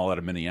associations of them all out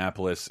of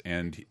Minneapolis,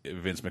 and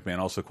Vince McMahon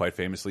also quite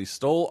famously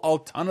stole a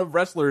ton of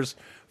wrestlers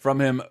from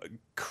him,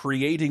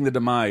 creating the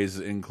demise,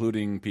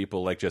 including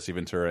people like Jesse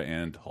Ventura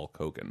and Hulk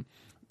Hogan.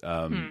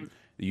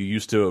 You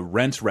used to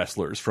rent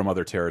wrestlers from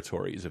other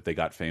territories if they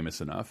got famous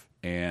enough.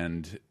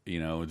 And,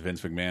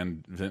 Vince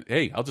McMahon,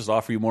 hey, I'll just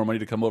offer you more money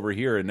to come over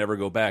here and never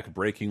go back,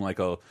 breaking like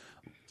a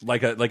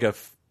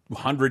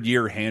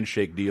 100-year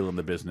handshake deal in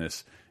the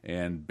business,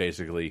 and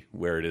basically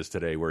where it is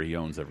today, where he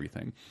owns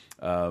everything.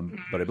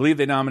 But I believe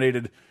they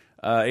nominated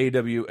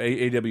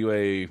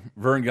AWA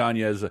Verne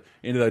Gagne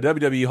into the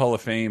WWE Hall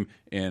of Fame.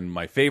 And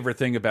my favorite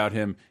thing about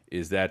him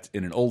is that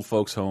in an old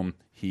folks' home,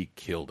 he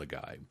killed a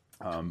guy.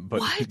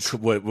 But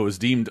what was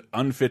deemed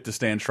unfit to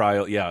stand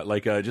trial,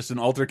 just an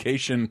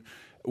altercation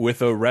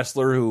with a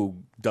wrestler who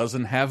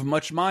doesn't have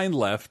much mind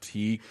left.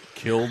 He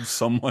killed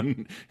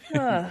someone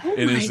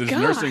in his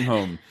nursing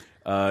home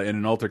in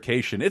an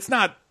altercation. It's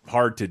not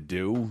hard to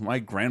do. My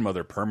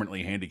grandmother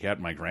permanently handicapped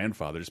my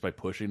grandfather just by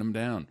pushing him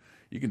down.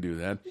 You can do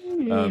that.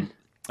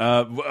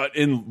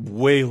 In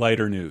way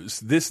lighter news,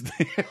 this...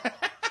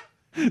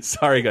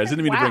 Sorry, guys,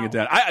 didn't mean to bring it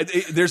down.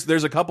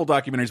 There's a couple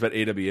documentaries about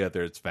AWA out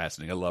there. It's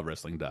fascinating. I love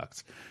wrestling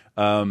docs.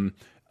 A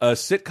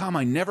sitcom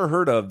I never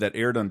heard of that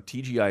aired on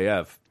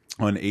TGIF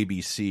on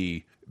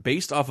ABC,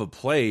 based off a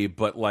play,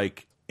 but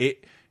like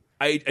it,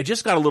 I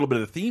just got a little bit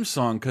of the theme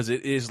song because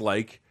it is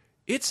like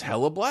it's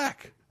hella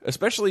black,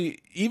 especially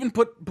even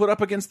put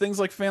up against things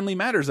like Family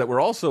Matters that were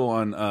also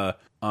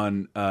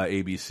on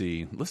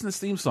ABC. Listen to this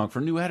theme song for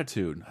New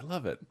Attitude. I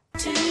love it.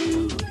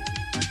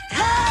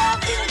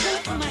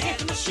 From my head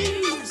to my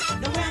shoes,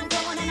 know where I'm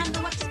going and I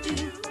know what to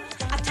do.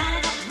 I tied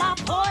it up from my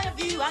point of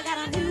view. I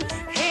got a new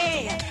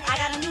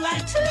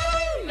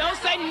attitude. Don't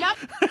say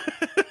nothing.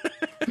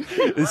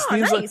 This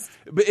seems nice.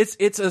 But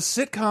it's a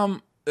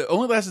sitcom. It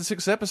only lasted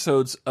 6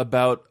 episodes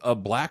about a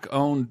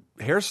black-owned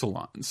hair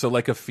salon. So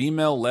like a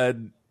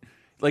female-led.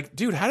 Like,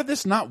 dude, how did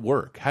this not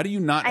work? How do you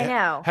not? I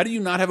know. How do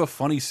you not have a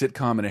funny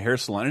sitcom in a hair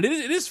salon? And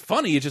it is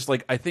funny. It's just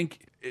like I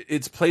think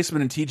its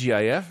placement in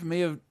TGIF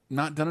may have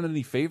not done it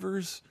any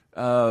favors.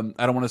 I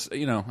don't want to,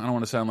 I don't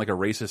want to sound like a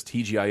racist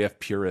TGIF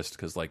purist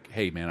because, like,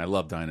 hey, man, I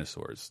love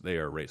dinosaurs; they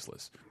are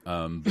raceless.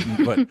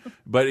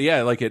 But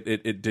yeah, like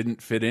it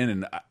didn't fit in,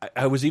 and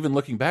I was even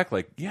looking back,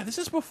 like, yeah, this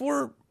is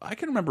before I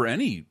can remember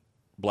any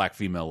black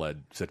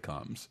female-led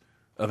sitcoms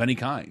of any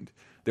kind.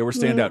 There were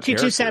standout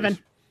characters. 227.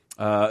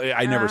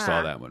 I never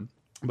saw that one,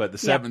 but the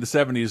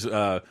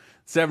 70s.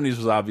 70s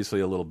was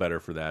obviously a little better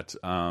for that.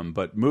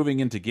 But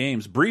moving into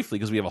games briefly,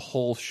 because we have a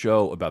whole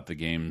show about the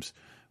games.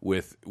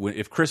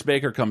 If Chris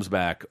Baker comes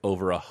back,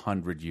 over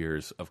 100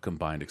 years of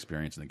combined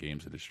experience in the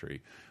games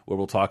industry, where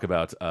we'll talk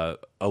about a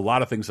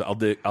lot of things.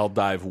 I'll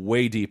dive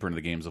way deeper into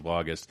the games of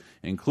August,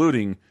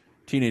 including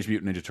Teenage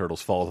Mutant Ninja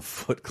Turtles: Fall of the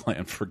Foot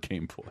Clan for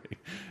Game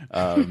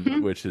Boy,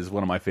 which is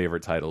one of my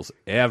favorite titles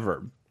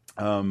ever.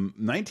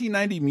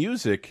 1990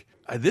 music.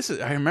 I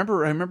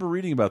remember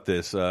reading about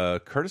this.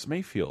 Curtis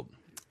Mayfield,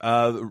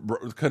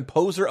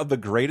 composer of the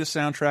greatest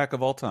soundtrack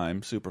of all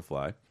time,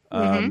 Superfly.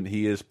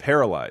 He is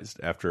paralyzed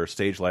after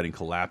stage lighting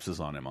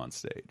collapses on him on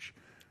stage.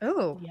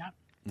 Oh,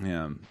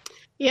 yeah.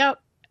 Yep.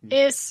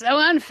 It's so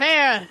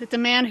unfair that the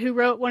man who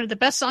wrote one of the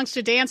best songs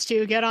to dance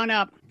to, Get On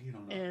Up,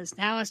 is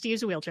now has to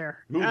use a wheelchair.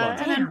 Move on.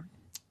 And then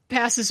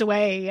passes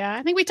away.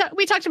 I think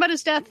we talked about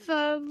his death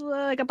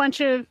like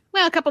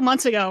a couple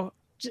months ago,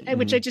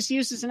 which I just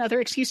used as another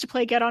excuse to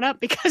play Get On Up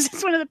because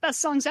it's one of the best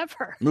songs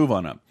ever. Move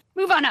on up.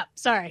 Move on up.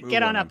 Sorry,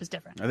 Get On Up is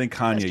different. I think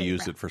Kanye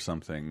used it for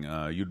something.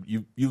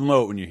 You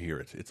know it when you hear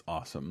it. It's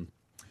awesome.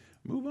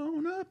 Move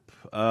on up.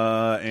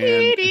 And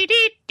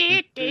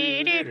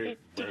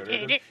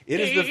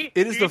it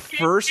is the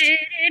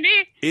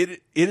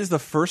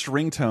first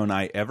ringtone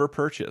I ever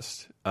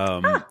purchased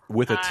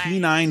with a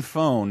T9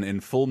 phone in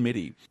full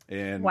MIDI.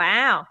 And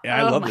wow.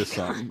 I love this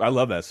song. I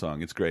love that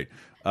song. It's great.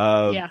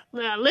 Listen to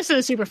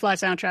the Superfly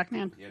soundtrack,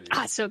 man.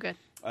 It's so good.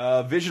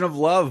 Vision of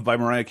Love by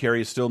Mariah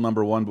Carey is still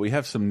 #1, but we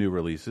have some new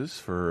releases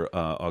for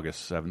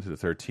August 7th to the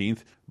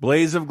 13th.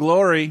 Blaze of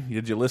Glory.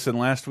 Did you listen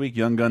last week?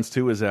 Young Guns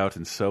 2 is out,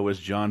 and so is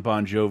John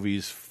Bon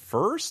Jovi's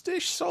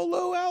first-ish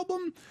solo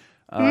album.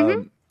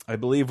 I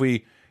believe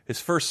his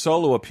first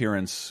solo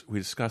appearance we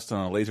discussed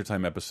on a Laser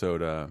Time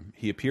episode.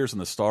 He appears on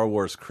the Star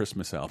Wars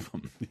Christmas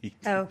album.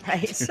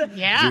 Nice.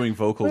 Doing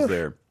vocals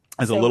there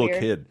as a little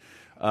kid.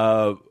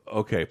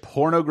 Okay,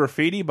 Porno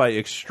Graffiti by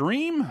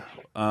Extreme.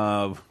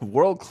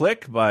 World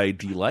Click by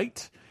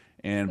Delight,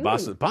 and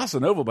Bossa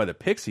Nova by the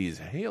Pixies.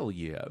 Hell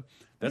yeah.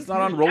 That's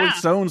not on Rolling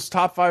Stone's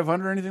Top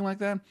 500 or anything like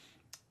that?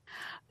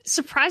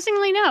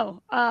 Surprisingly,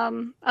 no.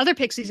 Other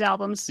Pixies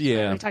albums.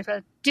 Yeah. We talked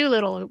about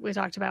Doolittle, we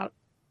talked about.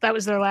 That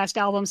was their last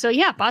album. So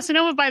yeah, Bossa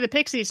Nova by the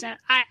Pixies.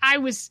 I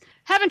was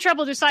having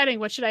trouble deciding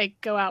what should I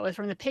go out with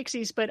from the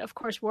Pixies, but of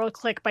course World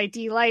Click by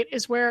Delight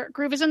is where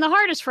Groove is in the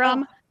Heart is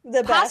from.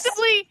 The best.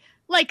 Possibly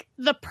like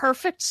the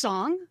perfect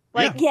song.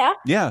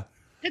 Yeah.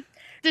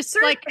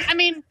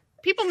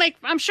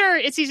 I'm sure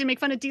it's easy to make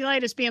fun of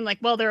Delight as being like,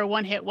 well, they're a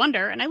one-hit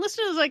wonder. And I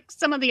listened to like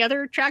some of the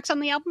other tracks on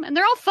the album, and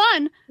they're all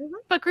fun,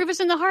 but Groove is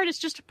in the Heart is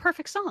just a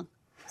perfect song.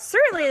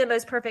 Certainly the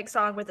most perfect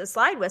song with a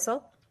slide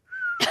whistle.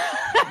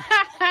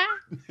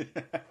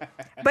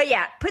 But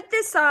yeah, put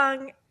this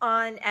song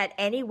on at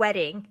any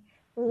wedding.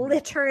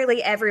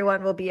 Literally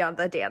everyone will be on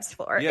the dance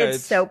floor. Yeah,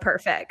 it's so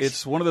perfect.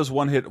 It's one of those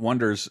one-hit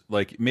wonders.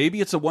 Like maybe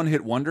it's a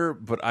one-hit wonder,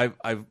 but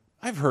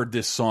I've heard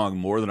this song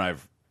more than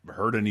I've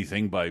heard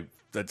anything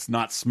that's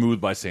not Smooth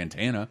by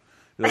Santana.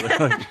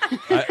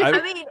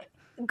 I mean,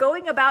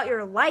 going about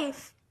your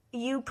life,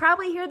 you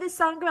probably hear this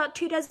song about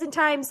 24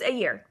 times a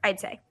year, I'd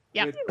say.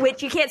 Yeah.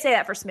 Which you can't say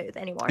that for Smooth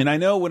anymore. And I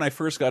know when I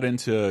first got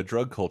into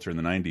drug culture in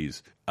the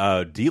 90s,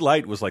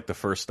 D-Light was like the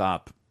first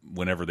stop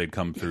whenever they'd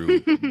come through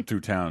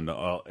town.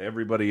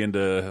 Everybody into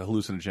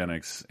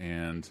hallucinogenics,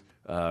 and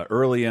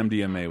early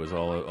MDMA was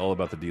all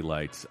about the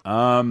D-Light.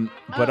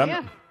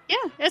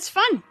 Yeah, it's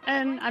fun.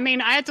 And I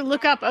mean, I had to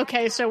look up,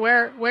 okay, so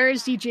where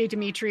is DJ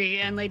Dimitri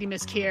and Lady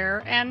Miss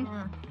Kier? And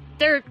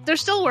they're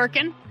still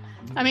working.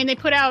 I mean, they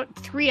put out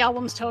 3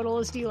 albums total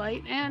as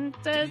Delight, and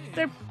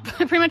they're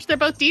pretty much they're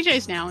both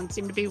DJs now and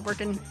seem to be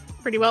working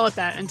pretty well at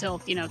that until,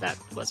 that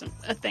wasn't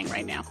a thing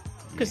right now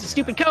because of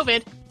stupid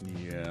COVID.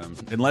 Yeah,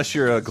 unless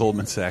you're a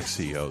Goldman Sachs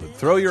CEO,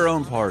 throw your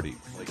own party.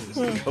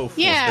 Go for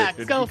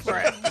it. Go for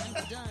it.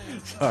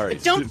 Sorry.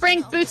 Don't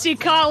bring Bootsy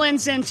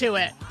Collins into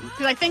it.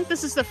 Because I think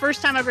this is the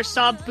first time I ever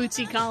saw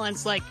Bootsy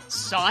Collins,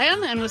 saw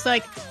him and was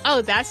like,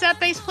 oh, that's that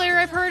bass player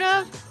I've heard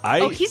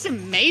of? He's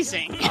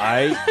amazing.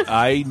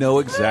 I know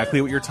exactly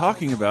what you're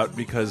talking about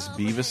because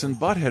Beavis and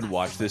Butthead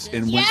watched this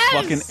and went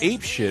fucking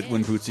apeshit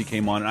when Bootsy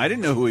came on. And I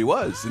didn't know who he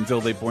was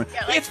until they pointed.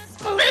 Yeah, it's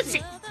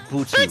Bootsy.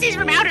 Bootsy's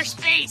from outer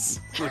space.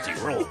 Bootsy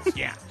rules,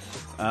 yeah.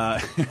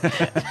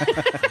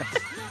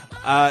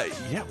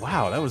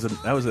 Wow, that was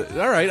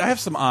all right. I have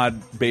some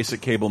odd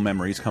basic cable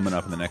memories coming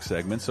up in the next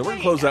segment, so we're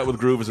gonna close out with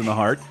Groove is in the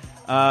Heart,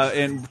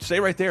 and stay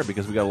right there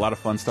because we got a lot of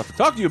fun stuff to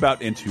talk to you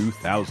about in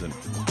 2000.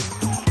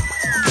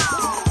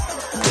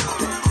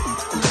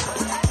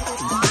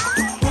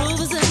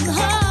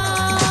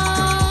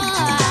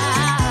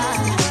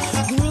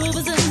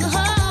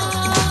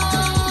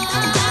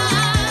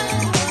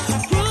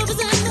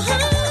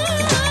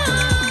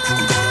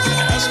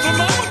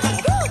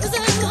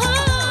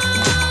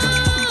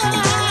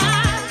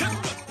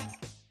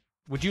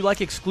 Would you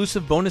like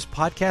exclusive bonus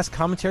podcast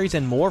commentaries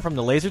and more from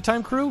the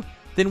LaserTime crew?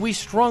 Then we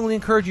strongly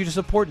encourage you to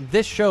support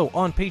this show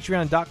on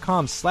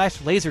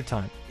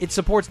patreon.com/lasertime. It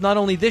supports not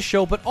only this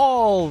show, but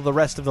all the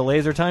rest of the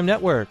LaserTime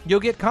network.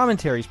 You'll get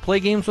commentaries, play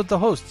games with the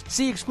hosts,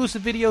 see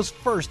exclusive videos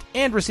first,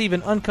 and receive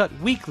an uncut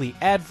weekly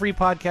ad-free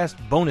podcast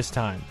bonus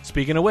time.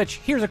 Speaking of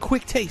which, here's a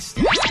quick taste.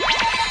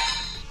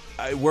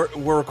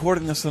 We're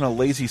recording this on a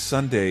lazy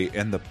Sunday,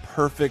 and the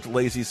perfect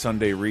lazy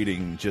Sunday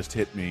reading just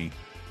hit me.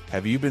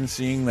 Have you been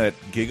seeing that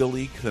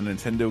Gigaleak, the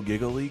Nintendo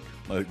Gigaleak?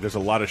 There's a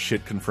lot of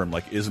shit confirmed.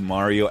 Is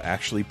Mario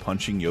actually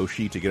punching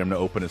Yoshi to get him to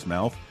open his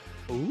mouth?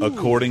 Ooh.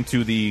 According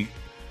to the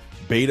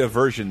beta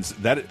versions,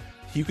 that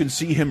you can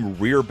see him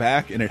rear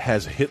back, and it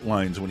has hit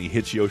lines when he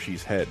hits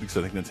Yoshi's head. Because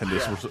I think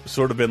Nintendo's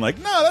sort of been like,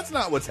 no, that's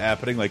not what's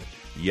happening.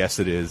 Yes,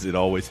 it is. It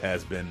always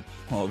has been.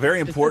 Well,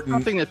 very important. Is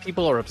this something that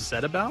people are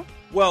upset about?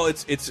 Well,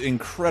 it's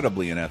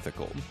incredibly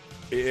unethical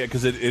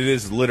because it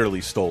is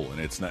literally stolen.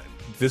 It's not.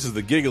 this is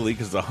the giggly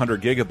because it's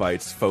 100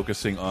 gigabytes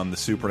focusing on the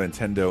Super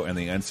Nintendo and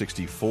the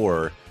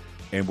N64,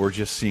 and we're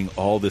just seeing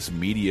all this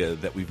media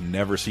that we've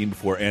never seen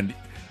before. And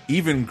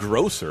even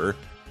grosser,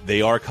 they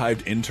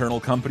archived internal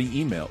company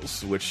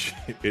emails, which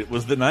it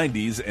was the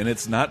 90s, and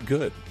it's not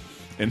good.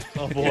 And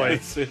oh boy,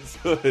 it's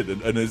good.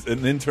 And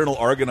an internal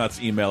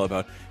Argonauts email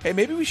about, hey,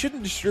 maybe we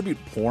shouldn't distribute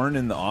porn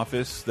in the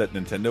office that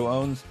Nintendo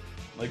owns.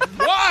 Like,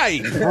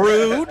 why,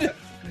 rude?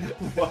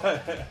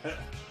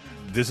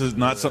 This is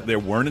not something, they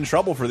weren't in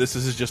trouble for this.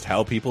 This is just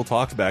how people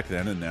talked back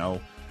then, and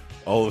now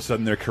all of a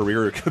sudden their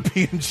career could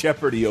be in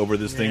jeopardy over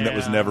this thing that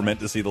was never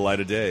meant to see the light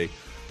of day.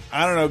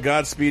 I don't know.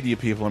 Godspeed to you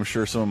people. I'm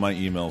sure some of my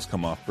emails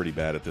come off pretty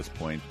bad at this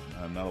point.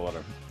 Not a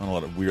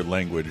lot of weird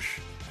language.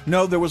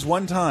 No, there was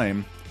one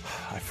time,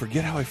 I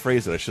forget how I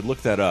phrased it. I should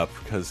look that up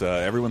because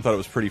everyone thought it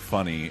was pretty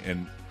funny.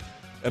 And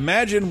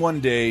imagine one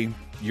day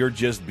you're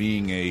just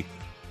being a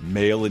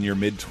male in your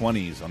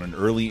mid-20s on an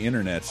early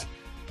internet,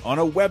 on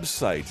a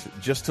website,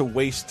 just to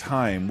waste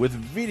time with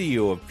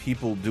video of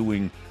people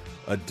doing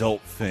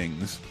adult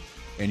things,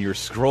 and you're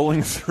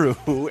scrolling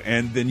through,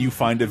 and then you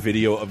find a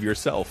video of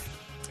yourself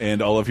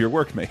and all of your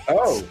workmates.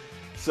 Oh.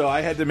 So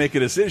I had to make a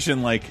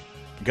decision, like,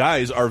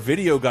 guys, our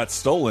video got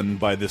stolen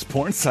by this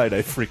porn site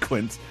I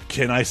frequent.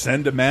 Can I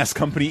send a mass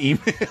company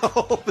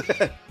email?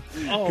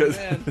 Oh,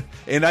 man.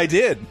 And I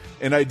did.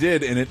 And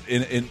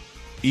it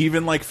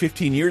even like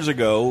 15 years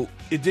ago,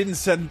 it didn't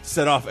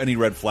set off any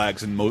red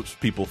flags, and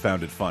most people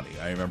found it funny.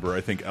 I remember,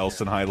 I think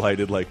Elson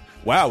highlighted, like,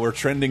 wow, we're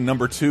trending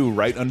 #2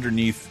 right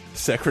underneath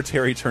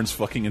secretary turns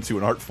fucking into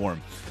an art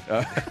form.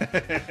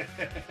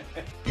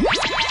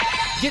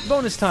 Get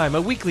Bonus Time,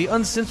 a weekly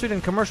uncensored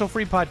and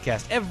commercial-free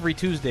podcast every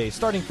Tuesday,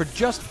 starting for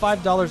just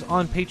 $5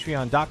 on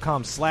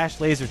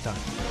patreon.com/lasertime.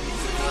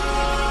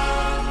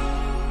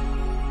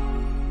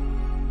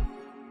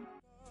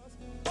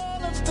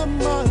 All of the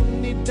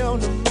money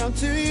don't amount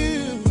to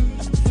you,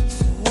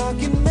 so I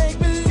can make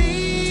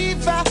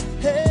believe I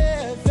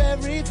have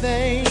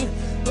everything,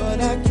 but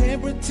I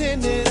can't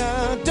pretend that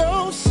I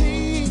don't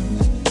see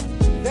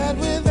that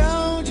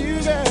without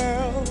you,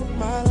 girl,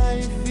 my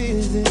life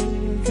is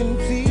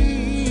incomplete.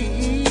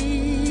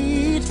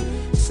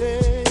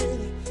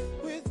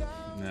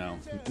 No,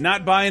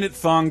 not buying it,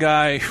 Thong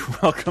Guy.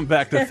 Welcome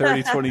back to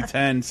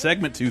 30-2010,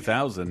 segment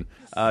 2000.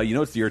 You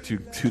know it's the year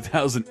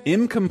 2000.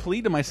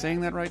 Incomplete, am I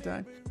saying that right,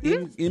 Di?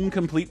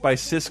 Incomplete by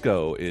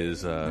Cisco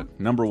is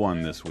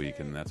 #1 this week,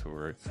 and that's what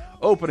we're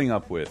opening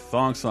up with.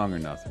 Thong Song or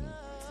Nothing.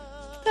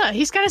 Yeah,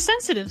 he's got a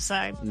sensitive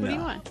side. What do you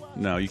want?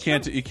 No, you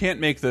can't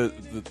make the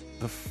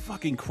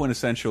fucking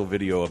quintessential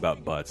video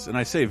about butts. And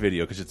I say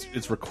video because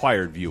it's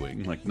required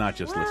viewing, like not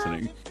just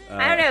listening.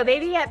 I don't know.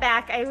 Baby Get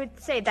Back, I would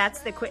say that's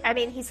the I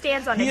mean, he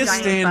stands on a giant butt. He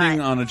is standing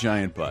on a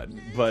giant butt,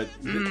 but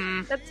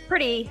that's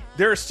pretty.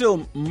 There are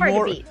still hard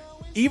more. To beat.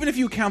 Even if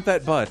you count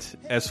that butt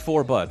as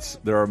 4 butts,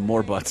 there are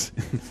more butts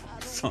in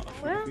the song.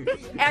 Well, are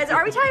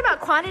we talking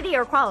about quantity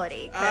or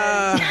quality?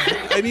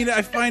 I mean,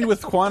 I find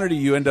with quantity,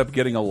 you end up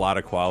getting a lot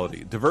of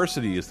quality.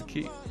 Diversity is the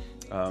key.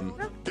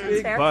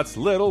 Big fair. butts,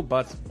 little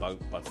butts,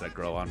 butts that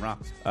grow on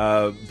rocks.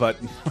 But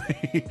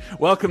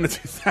welcome to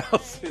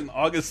 2000,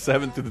 August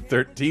 7th to the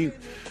 13th.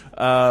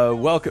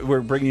 Welcome.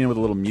 We're bringing in with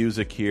a little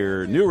music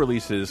here. New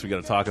releases. We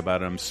got to talk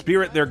about them.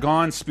 Spirit, They're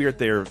Gone. Spirit,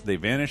 They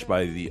Vanished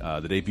by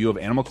the debut of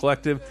Animal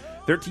Collective.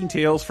 13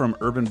 Tales from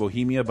Urban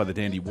Bohemia by the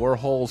Dandy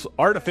Warhols.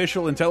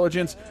 Artificial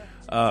Intelligence,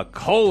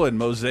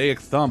 Mosaic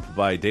Thump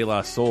by De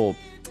La Soul.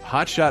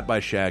 Hot Shot by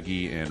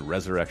Shaggy and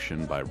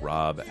Resurrection by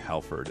Rob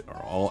Halford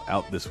are all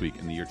out this week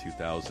in the year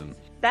 2000.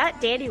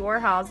 That Dandy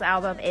Warhols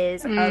album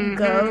is a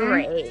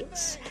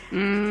great.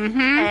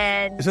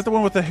 And Is that the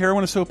one with the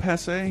heroin is so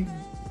passe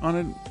on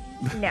it?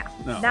 No,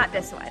 No. not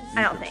this one.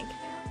 I don't think.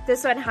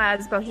 This one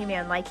has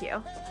Bohemian Like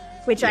You,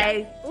 which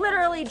I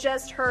literally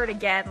just heard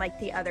again like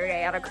the other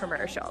day on a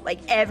commercial. Like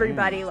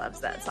everybody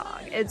loves that song.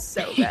 It's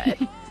so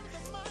good.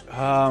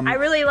 I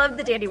really love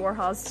the Dandy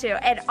Warhols too.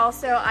 And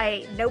also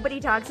nobody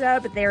talks about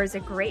it, but there is a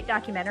great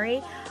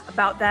documentary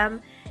about them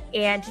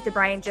and the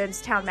Brian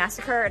Jonestown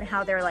Massacre and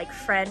how they're like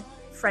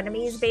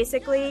frenemies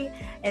basically.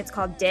 And it's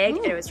called Dig,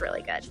 and it was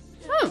really good.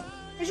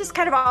 It's just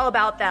kind of all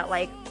about that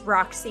like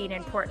rock scene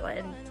in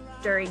Portland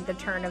during the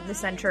turn of the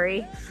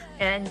century.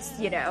 And,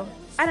 you know,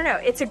 I don't know.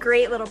 It's a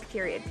great little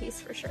period piece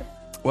for sure.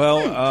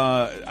 Well,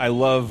 I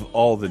love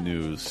all the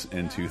news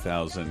in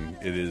 2000.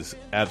 It is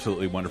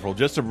absolutely wonderful.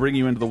 Just to bring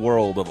you into the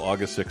world of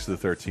August 6th to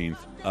the 13th,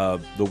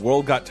 the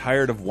world got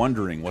tired of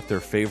wondering what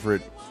their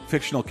favorite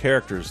fictional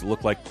characters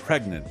look like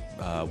pregnant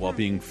while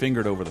being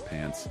fingered over the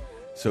pants.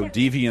 So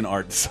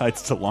DeviantArt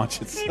decides to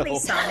launch itself. Mainly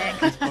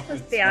Sonic.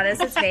 Let's be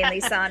honest, it's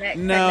mainly Sonic.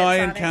 No, I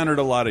encountered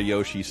a lot of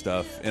Yoshi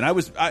stuff, and I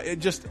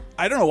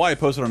don't know why I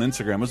posted on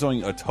Instagram. I was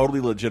doing a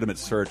totally legitimate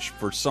search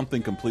for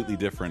something completely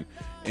different,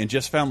 and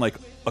just found like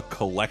a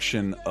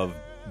collection of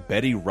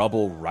Betty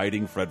Rubble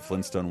riding Fred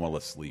Flintstone while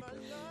asleep.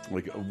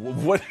 Like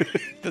what?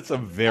 That's a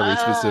very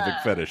specific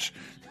fetish.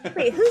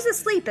 Wait, who's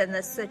asleep in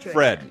this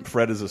situation?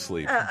 Fred is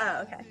asleep.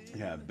 Oh, okay.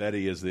 Yeah,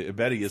 Betty is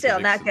still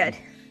not good.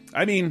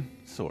 I mean,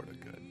 sort of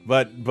good,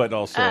 but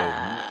also.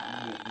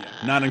 Yeah.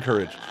 Not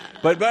encouraged.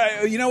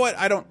 But you know what?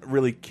 I don't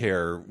really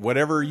care.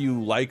 Whatever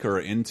you like or are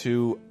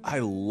into, I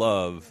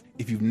love.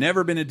 If you've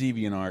never been to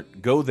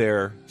DeviantArt, go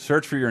there,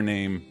 search for your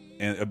name,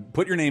 and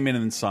put your name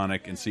in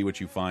Sonic and see what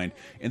you find.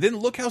 And then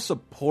look how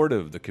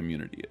supportive the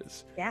community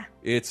is. Yeah.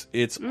 It's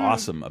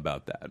awesome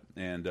about that.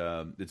 And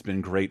it's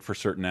been great for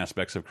certain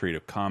aspects of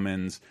Creative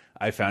Commons.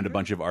 I found a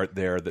bunch of art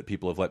there that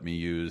people have let me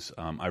use.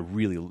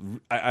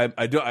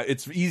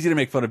 It's easy to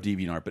make fun of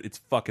DeviantArt, but it's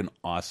fucking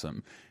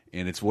awesome.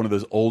 And it's one of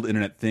those old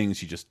internet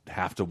things you just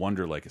have to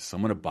wonder, like, is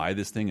someone to buy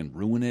this thing and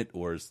ruin it?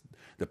 Or is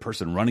the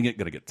person running it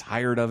going to get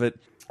tired of it?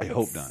 I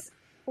hope not.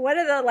 One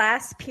of the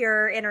last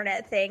pure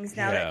internet things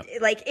now that,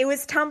 like, it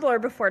was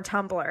Tumblr before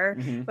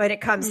Tumblr when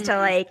it comes to,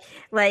 like,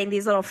 letting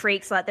these little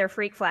freaks let their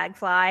freak flag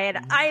fly.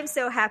 And I am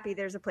so happy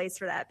there's a place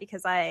for that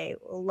because I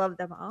love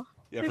them all.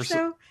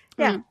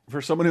 Yeah,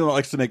 for someone who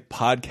likes to make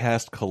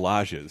podcast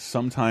collages,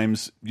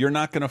 sometimes you're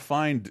not going to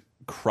find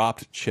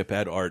cropped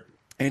chip-ed art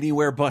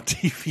anywhere but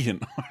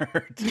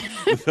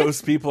DeviantArt.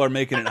 Those people are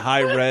making it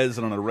high res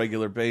and on a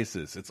regular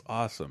basis. It's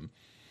awesome.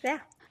 Yeah.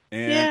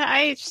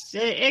 And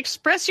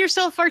express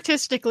yourself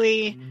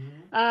artistically.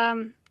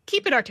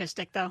 Keep it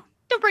artistic, though.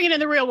 Don't bring it in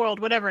the real world,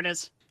 whatever it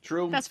is.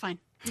 True. That's fine.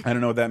 I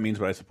don't know what that means,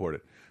 but I support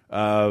it.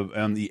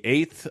 On the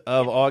 8th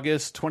of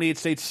August, 28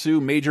 states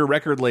sue major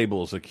record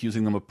labels,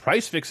 accusing them of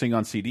price fixing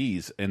on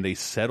CDs, and they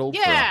settled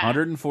for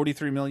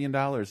 $143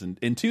 million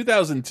in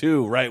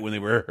 2002, right when they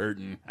were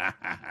hurting.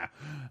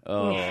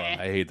 I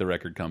hate the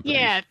record companies.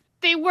 Yeah,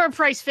 they were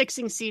price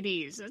fixing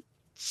CDs.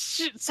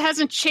 It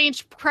hasn't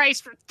changed price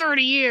for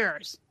 30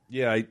 years.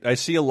 Yeah, I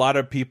see a lot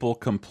of people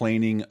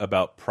complaining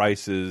about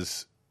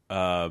prices.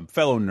 Fellow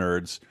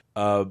nerds,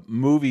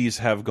 movies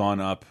have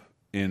gone up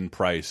in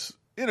price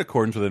in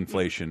accordance with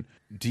inflation.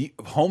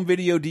 Home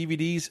video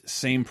DVDs,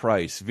 same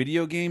price.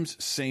 Video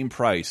games, same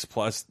price,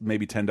 plus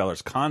maybe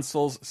 $10.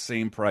 Consoles,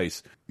 same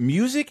price.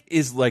 Music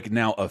is like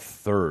now a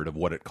third of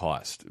what it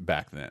cost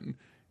back then.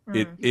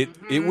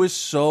 It was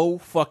so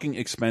fucking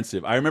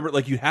expensive. I remember,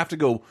 like, you have to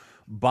go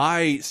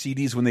buy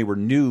CDs when they were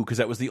new because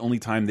that was the only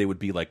time they would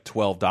be like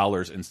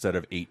 $12 instead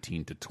of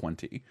 $18 to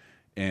 $20.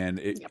 And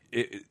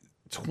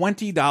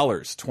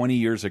 $20 20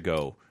 years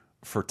ago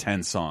for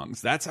 10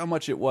 songs. That's how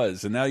much it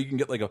was. And now you can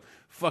get like a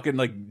fucking,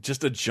 like,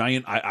 just a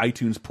giant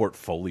iTunes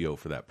portfolio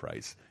for that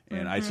price.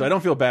 And so I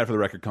don't feel bad for the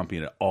record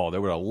company at all. There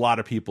were a lot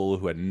of people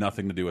who had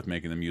nothing to do with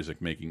making the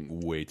music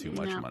making way too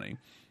much money.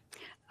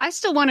 I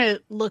still want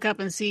to look up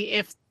and see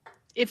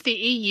if the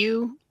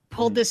EU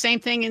pulled the same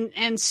thing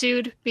and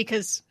sued,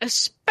 because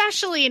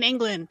especially in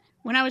England,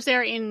 when I was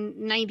there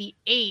in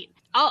 98,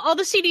 all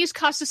the CDs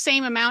cost the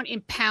same amount in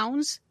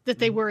pounds that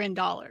they were in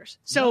dollars.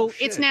 So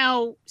it's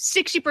now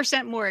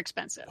 60% more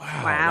expensive.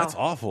 Wow, that's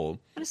awful.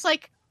 And it's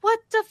like, what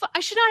the fuck? I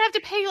should not have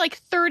to pay like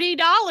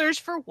 $30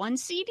 for one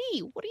CD.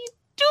 What are you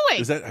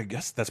doing? Is that? I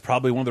guess that's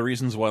probably one of the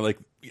reasons why. Like,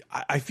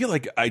 I feel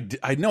like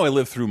I know I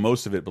lived through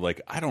most of it, but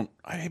like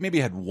I maybe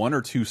had one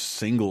or two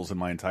singles in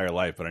my entire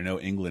life, but I know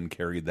England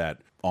carried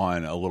that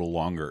on a little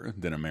longer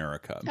than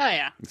America. Oh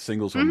yeah,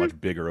 singles were much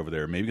bigger over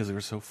there, maybe because they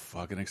were so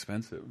fucking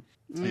expensive.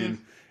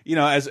 And you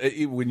know,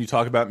 when you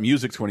talk about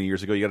music 20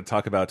 years ago, you got to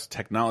talk about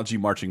technology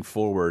marching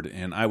forward.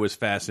 And I was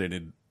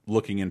fascinated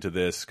looking into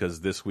this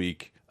because this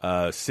week,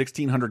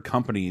 1,600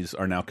 companies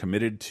are now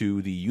committed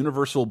to the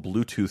universal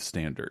Bluetooth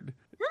standard.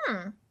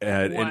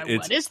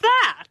 What is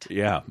that?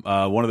 Yeah,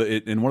 one of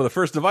the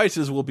first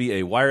devices will be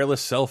a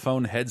wireless cell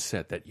phone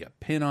headset that you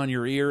pin on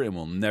your ear and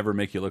will never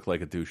make you look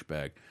like a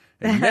douchebag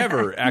and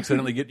never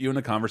accidentally get you in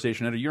a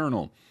conversation at a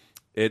urinal.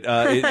 But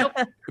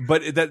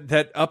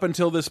that up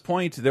until this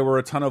point, there were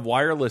a ton of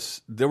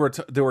wireless. There were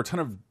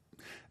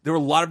a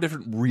lot of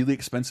different really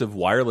expensive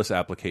wireless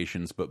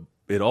applications, but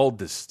it all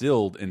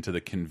distilled into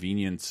the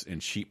convenience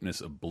and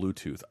cheapness of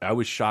Bluetooth. I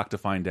was shocked to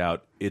find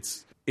out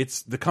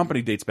the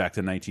company dates back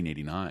to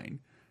 1989.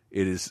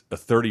 It is a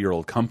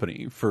 30-year-old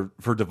company for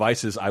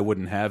devices I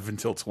wouldn't have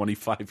until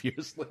 25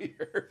 years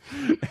later.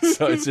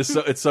 So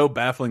it's so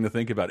baffling to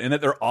think about, and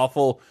that they're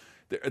awful.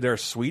 They're a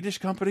Swedish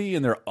company,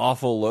 and their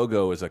awful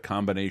logo is a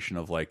combination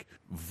of like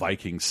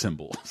Viking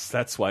symbols.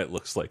 That's why it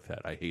looks like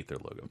that. I hate their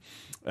logo.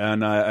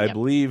 And I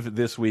believe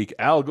this week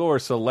Al Gore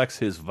selects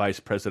his vice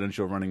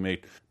presidential running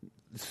mate,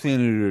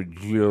 Senator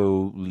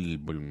Joe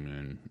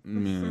Lieberman,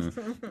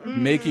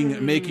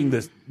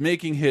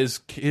 making his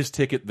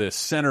ticket the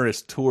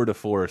centrist tour de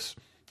force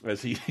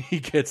as he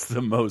gets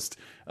the most.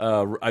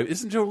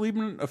 Isn't Joe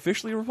Lieberman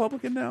officially a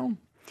Republican now?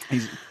 I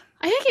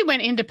think he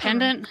went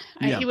independent.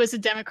 He was a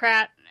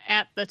Democrat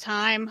at the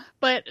time,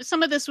 but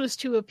some of this was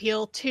to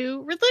appeal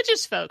to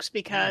religious folks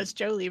because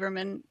Joe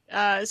Lieberman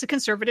is a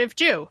conservative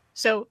Jew.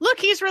 So look,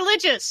 he's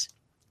religious.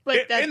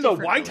 But in the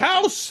White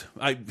House,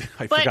 I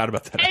forgot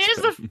about that.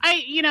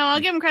 I'll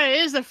give him credit.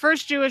 It is the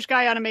first Jewish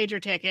guy on a major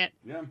ticket.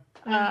 Yeah.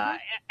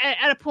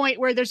 At a point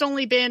where there's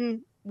only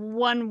been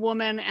one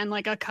woman and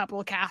like a couple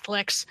of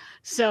Catholics,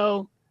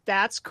 so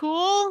that's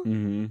cool.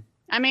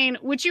 I mean,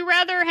 would you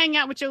rather hang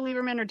out with Joe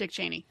Lieberman or Dick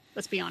Cheney?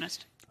 Let's be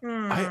honest.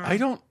 I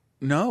don't.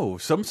 No,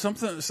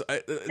 something.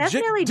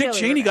 Definitely Dick Joe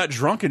Cheney Lieberman. got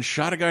drunk and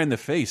shot a guy in the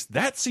face.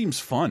 That seems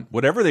fun,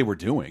 whatever they were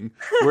doing.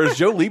 Whereas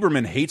Joe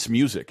Lieberman hates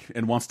music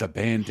and wants to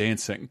ban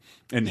dancing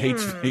and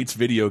hates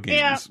video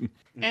games.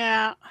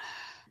 Yeah.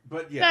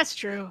 But yeah, that's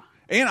true.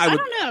 And I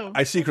don't know.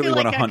 I secretly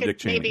want to hunt Dick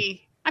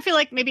Cheney. I feel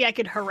like maybe I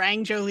could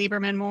harangue Joe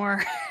Lieberman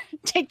more.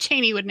 Dick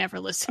Cheney would never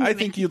listen to I me.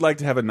 think you'd like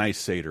to have a nice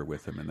Seder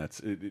with him,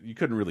 and you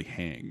couldn't really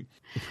hang.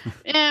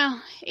 Yeah,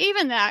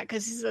 even that,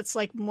 because that's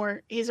like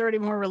more. He's already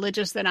more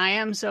religious than I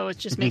am, so it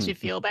just makes you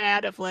feel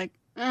bad. Of like,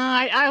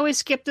 I always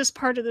skip this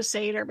part of the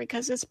Seder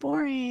because it's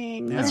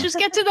boring. Yeah. Let's just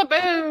get to the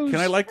booze. Can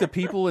I like the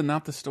people and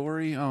not the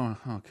story? Oh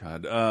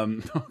God.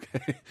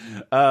 Okay.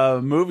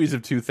 Movies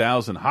of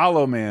 2000.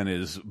 Hollow Man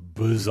is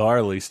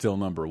bizarrely still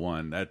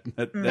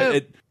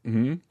 #1.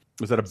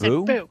 Was that a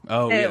boo? Boo.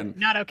 Oh, boo. yeah.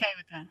 Not okay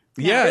with that.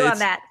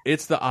 Yeah,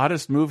 it's the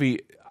oddest movie.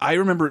 I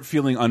remember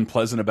feeling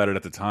unpleasant about it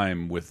at the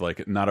time with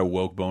like not a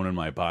woke bone in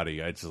my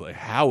body. I just like,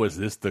 how is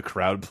this the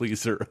crowd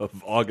pleaser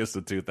of August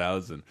of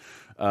 2000?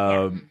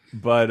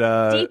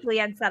 But deeply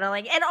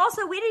unsettling. And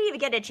also, we didn't even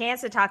get a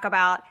chance to talk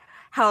about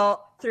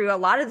how through a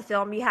lot of the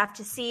film you have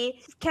to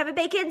see Kevin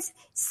Bacon's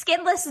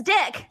skinless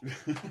dick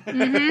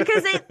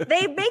because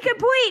they make a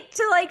point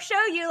to like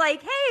show you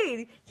like,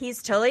 hey,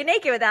 he's totally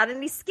naked without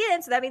any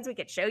skin, so that means we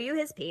could show you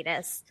his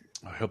penis.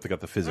 I hope they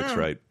got the physics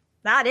right.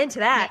 Not into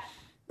that.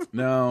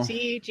 No.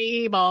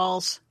 CG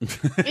balls.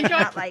 Enjoy.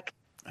 Not like.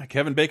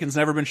 Kevin Bacon's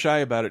never been shy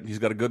about it. He's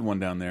got a good one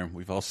down there.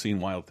 We've all seen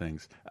wild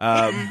things.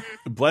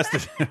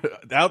 Blessed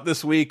out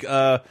this week.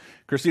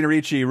 Christina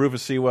Ricci,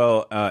 Rufus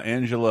Sewell,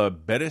 Angela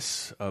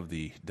Bettis of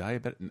the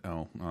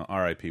Diabetic.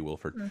 R.I.P.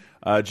 Wilford.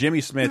 Jimmy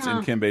Smits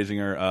and Kim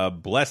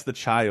Basinger. Bless the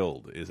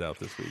Child is out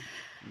this week.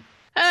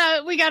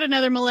 We got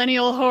another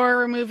millennial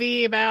horror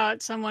movie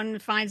about someone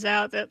finds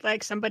out that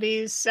like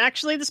somebody's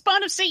actually the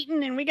spawn of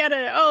Satan, and we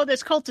gotta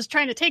this cult is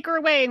trying to take her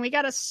away, and we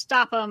gotta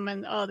stop them.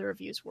 And the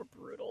reviews were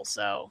brutal.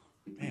 So.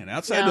 Man,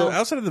 outside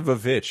of the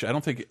Vavitch, I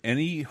don't think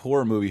any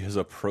horror movie has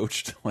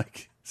approached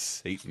like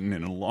Satan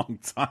in a long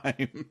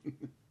time.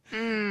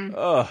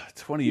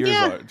 20 years.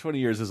 Yeah. 20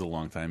 years is a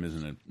long time,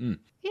 isn't it?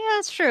 Yeah,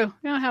 that's true.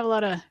 We don't have a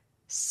lot of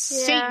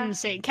Satan,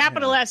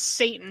 capital S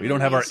Satan. We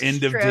don't have our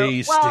end of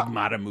day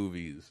stigmata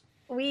movies.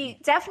 We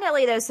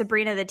definitely, though,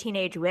 Sabrina the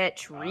Teenage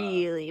Witch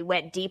really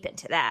went deep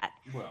into that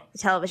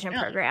television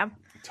program.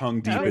 Tongue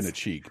deep in a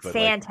cheek, but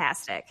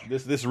fantastic.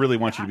 Like, this really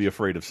wants you to be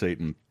afraid of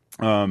Satan.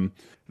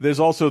 There's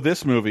also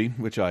this movie,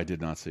 which I did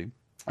not see.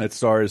 It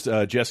stars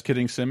Jess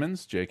Kidding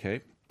Simmons,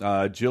 J.K.,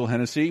 Jill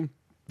Hennessy,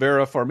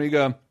 Vera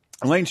Farmiga,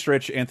 Elaine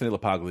Stritch, Anthony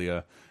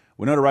LaPaglia,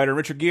 Winona Ryder, and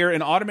Richard Gere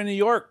in Autumn in New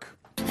York.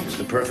 It's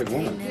the perfect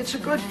woman. It's a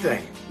good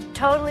thing.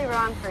 Totally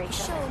wrong for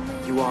each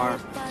other. You are?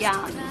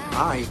 Young.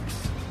 I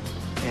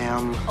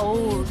am...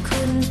 Oh,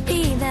 couldn't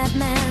be that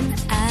man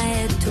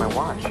I adore. My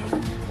watch.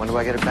 When do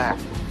I get it back?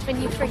 When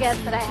you forget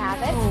that I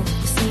have it. Oh,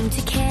 seem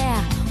to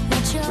care.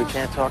 We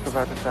can't talk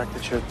about the fact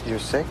that you're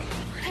sick?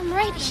 I'm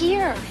right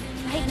here.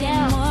 Right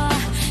now.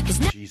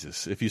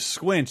 Jesus. If you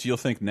squint, you'll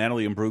think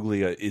Natalie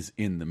Imbruglia is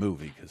in the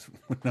movie because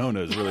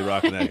Winona is really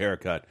rocking that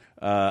haircut.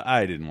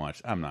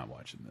 I'm not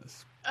watching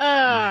this.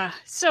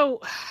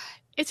 So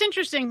it's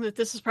interesting that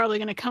this is probably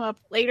going to come up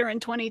later in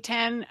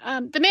 2010.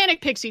 The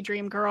Manic Pixie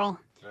Dream Girl.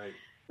 Right.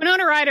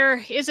 Winona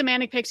Ryder is a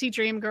Manic Pixie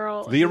Dream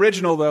Girl. The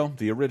original, though.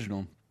 The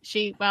original.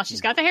 She's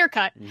got the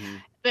haircut.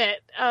 That,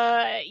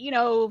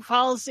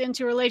 falls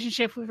into a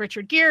relationship with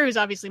Richard Gere, who's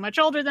obviously much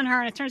older than her.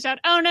 And it turns out,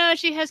 oh no,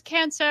 she has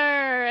cancer.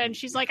 And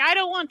she's like, I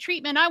don't want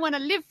treatment. I want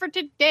to live for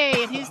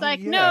today. And he's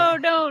like, no,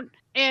 don't.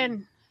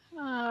 And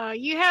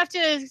you have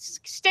to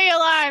stay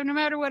alive no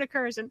matter what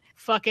occurs. And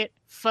fuck it.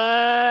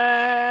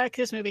 Fuck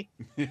this movie.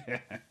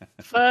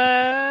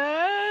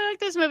 Fuck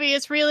this movie.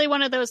 It's really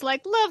one of those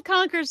like love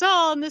conquers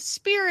all and the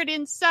spirit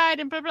inside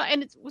and blah, blah.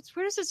 And what's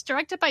weird is it's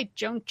directed by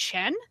Joan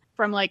Chen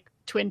from like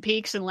Twin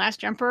Peaks and Last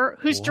Jumper,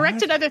 who's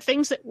directed other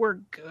things that were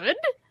good.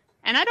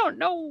 And I don't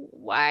know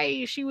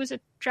why she was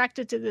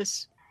attracted to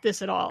this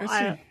at all.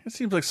 It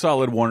seems like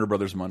solid Warner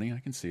Brothers money. I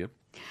can see it.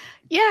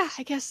 Yeah,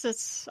 I guess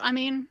that's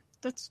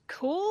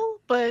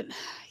cool. But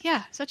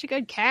yeah, such a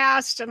good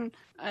cast. And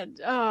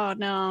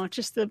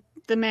just the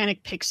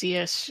manic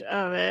pixie-ish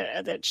of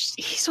it. That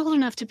he's old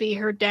enough to be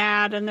her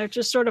dad. And they're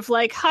just sort of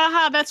like,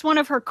 haha, that's one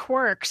of her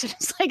quirks. And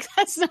it's like,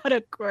 that's not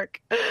a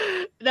quirk.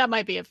 That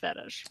might be a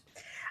fetish.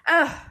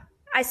 Oh,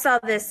 I saw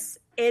this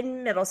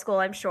in middle school,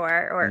 I'm sure,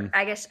 or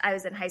I guess I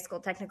was in high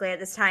school technically at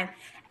this time.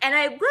 And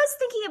I was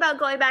thinking about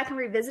going back and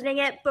revisiting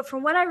it, but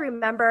from what I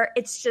remember,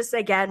 it's just,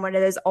 again, one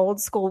of those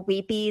old school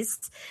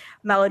weepies,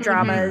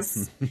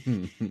 melodramas.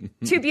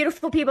 Two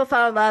beautiful people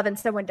fall in love and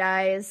someone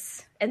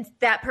dies. And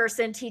that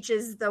person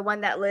teaches the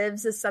one that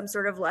lives is some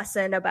sort of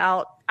lesson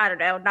about, I don't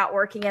know, not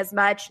working as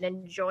much and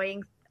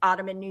enjoying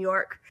autumn in New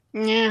York.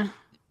 Yeah.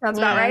 Sounds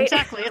about right.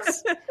 Exactly.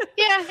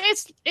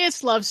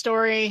 It's love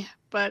story,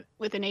 but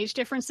with an age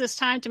difference this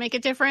time to make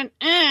it different.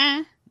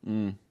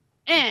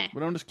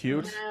 Winona's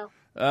cute.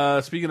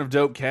 Speaking of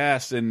dope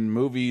cast and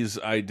movies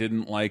I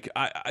didn't like,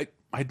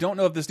 I don't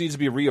know if this needs to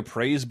be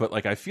reappraised, but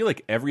like I feel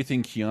like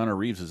everything Keanu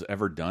Reeves has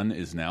ever done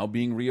is now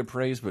being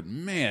reappraised. But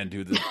man,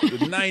 dude, the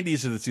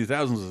 90s to the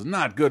 2000s is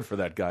not good for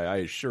that guy, I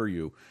assure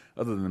you,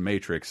 other than The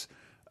Matrix.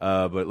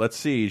 But let's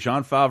see.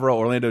 Jon Favreau,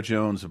 Orlando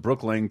Jones,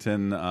 Brooke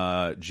Langton,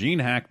 Gene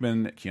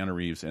Hackman, Keanu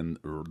Reeves, and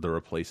The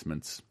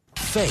Replacements.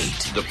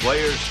 Fate. The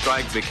players'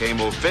 strike became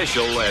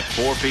official at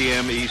 4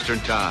 p.m. Eastern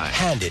Time.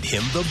 Handed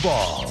him the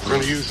ball. We're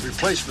going to use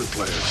replacement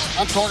players.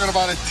 I'm talking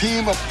about a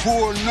team of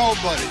poor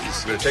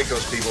nobodies. We're going to take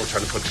those people and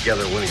try to put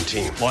together a winning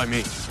team. Why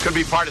me? Could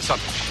be part of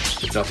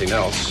something. If nothing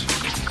else,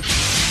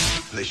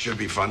 they should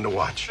be fun to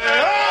watch.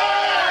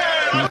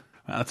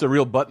 That's a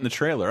real butt in the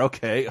trailer.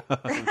 Okay.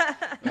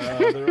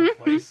 The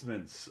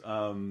Replacements.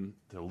 The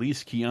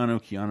least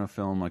Keanu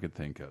film I could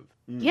think of.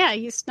 Yeah,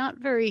 he's not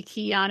very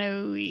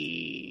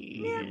Keanu-y.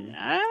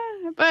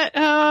 But,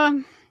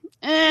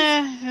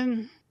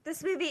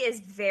 This movie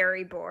is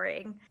very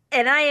boring.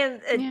 And I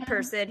am a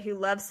person who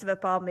loves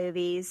football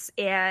movies,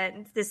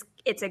 and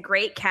it's a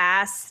great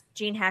cast.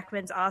 Gene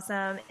Hackman's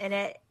awesome in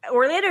it.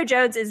 Orlando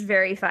Jones is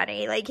very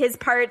funny. Like, his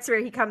parts where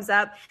he comes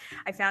up,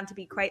 I found to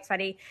be quite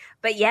funny.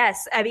 But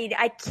yes, I mean,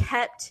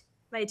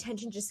 my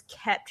attention just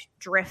kept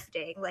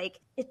drifting.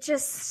 Like, I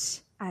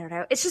don't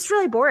know. It's just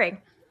really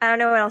boring. I don't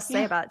know what else to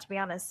say about it, to be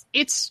honest.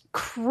 It's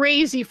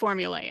crazy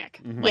formulaic.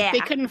 Like, they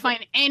couldn't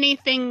find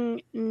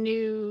anything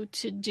new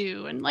to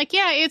do. And like,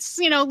 it's,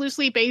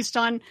 loosely based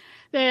on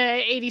the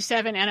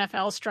 87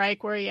 NFL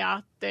strike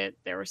where,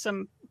 there were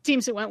some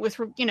teams that went with,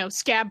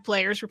 scab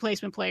players,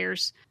 replacement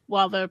players,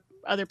 while the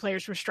other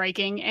players were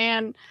striking.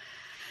 And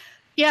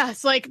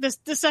it's like the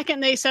second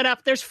they set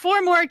up, there's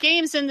 4 more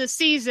games in the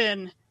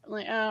season.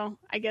 Like, oh,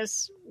 I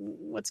guess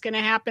what's going to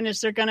happen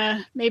is they're going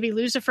to maybe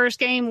lose the first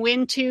game,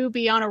 win 2,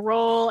 be on a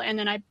roll, and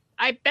then I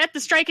bet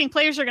the striking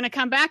players are going to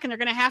come back and they're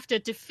going to have to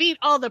defeat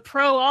all the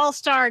pro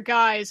all-star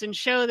guys and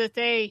show that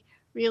they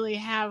really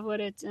have what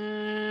it's...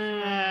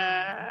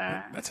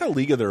 That's how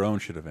League of Their Own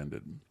should have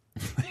ended.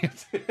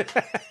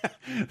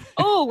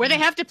 Oh, where they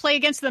have to play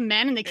against the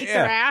men and they kick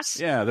their ass?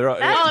 Yeah.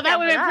 That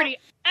would be pretty...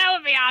 That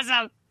would be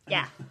awesome.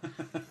 Yeah.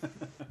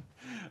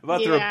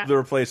 About the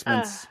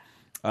Replacements...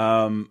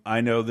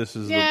 I know this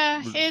is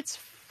it's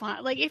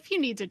fun. Like, if you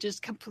need to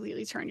just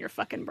completely turn your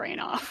fucking brain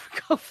off,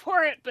 go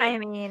for it. But I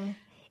mean,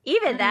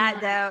 even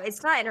that though,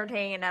 it's not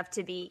entertaining enough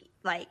to be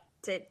like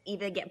to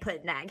even get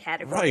put in that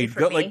category.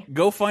 Right.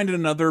 Go find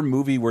another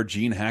movie where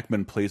Gene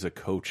Hackman plays a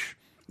coach.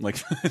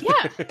 Like,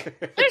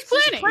 there's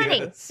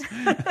plenty.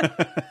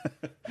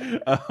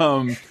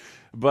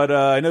 But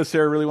I know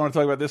Sarah really want to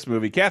talk about this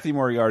movie. Kathy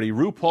Moriarty,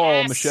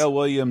 RuPaul, Michelle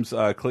Williams,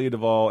 Clea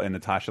Duvall, and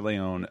Natasha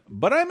Lyonne.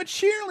 But I'm a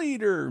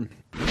cheerleader.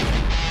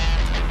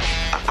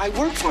 I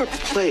work for a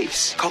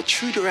place called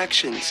True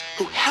Directions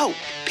who help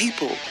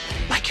people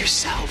like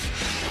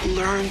yourself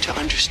learn to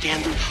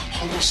understand their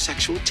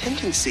homosexual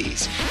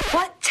tendencies.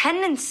 What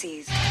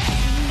tendencies?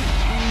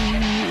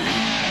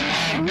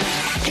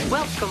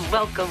 Welcome.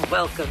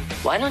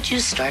 Why don't you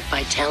start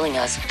by telling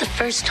us the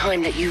first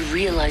time that you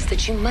realized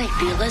that you might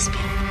be a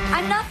lesbian?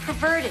 I'm not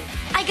perverted.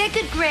 I get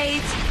good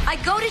grades. I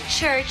go to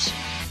church.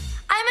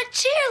 I'm a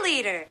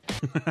cheerleader.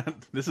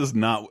 This is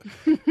not...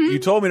 You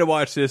told me to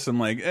watch this, and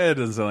like, it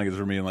doesn't sound like it's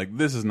for me. And like,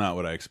 this is not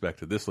what I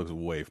expected. This looks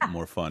way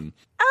more fun.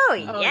 Oh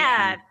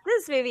yeah.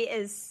 This movie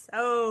is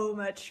so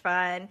much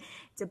fun.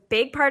 It's a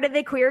big part of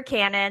the queer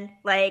canon.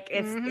 Like,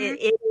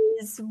 it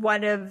is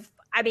one of...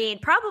 I mean,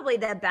 probably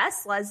the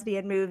best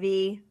lesbian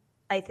movie,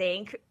 I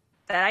think,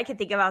 that I can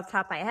think of off the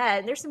top of my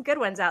head. There's some good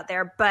ones out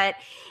there, but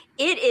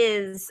it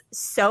is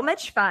so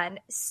much fun,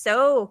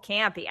 so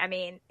campy. I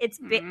mean, it's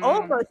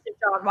almost a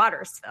John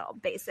Waters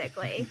film,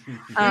 basically.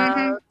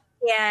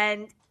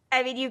 And,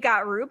 I mean, you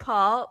got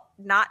RuPaul,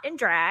 not in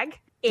drag,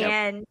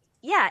 and...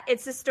 Yeah,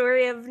 it's the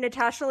story of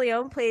Natasha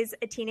Lyonne plays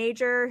a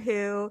teenager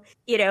who,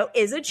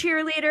 is a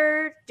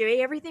cheerleader,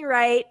 doing everything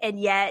right, and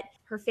yet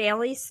her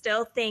family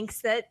still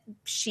thinks that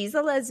she's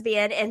a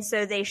lesbian, and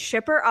so they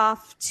ship her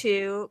off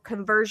to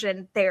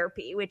conversion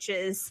therapy, which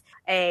is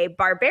a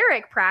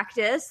barbaric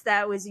practice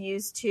that was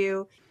used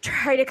to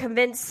try to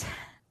convince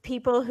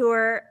people who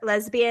are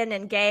lesbian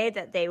and gay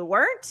that they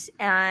weren't,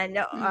 and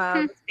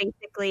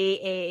basically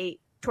a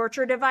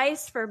torture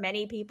device for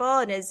many people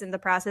and is in the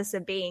process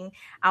of being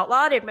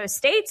outlawed in most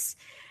states.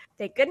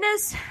 Thank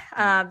goodness.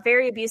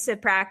 Very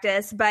abusive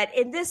practice. But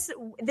in this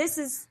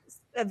is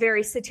a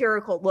very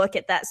satirical look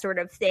at that sort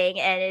of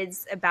thing. And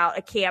it's about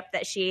a camp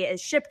that she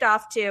is shipped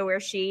off to where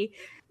she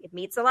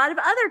meets a lot of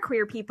other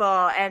queer people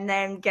and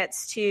then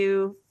gets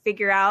to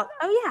figure out,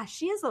 oh yeah,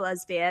 she is a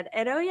lesbian.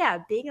 And oh yeah,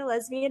 being a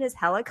lesbian is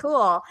hella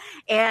cool.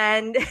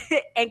 And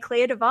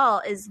Clea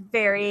Duvall is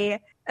very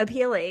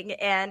appealing,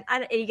 and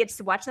you get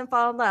to watch them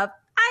fall in love.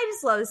 I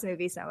just love this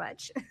movie so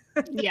much.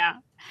 Yeah,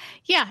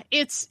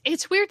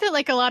 it's weird that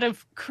like a lot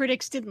of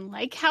critics didn't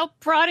like how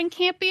broad and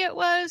campy it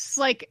was.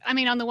 Like, I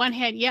mean, on the one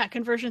hand,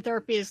 conversion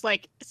therapy is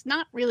like, it's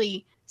not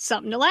really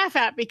something to laugh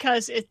at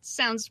because it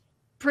sounds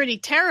pretty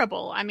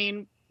terrible. I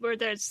mean, where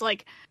there's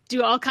like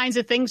do all kinds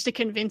of things to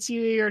convince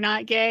you you're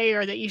not gay,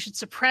 or that you should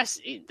suppress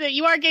that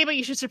you are gay, but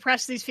you should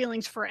suppress these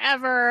feelings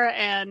forever.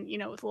 And, you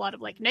know, with a lot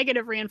of like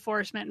negative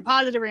reinforcement and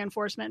positive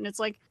reinforcement. And it's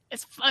like,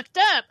 it's fucked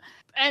up.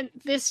 And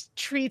this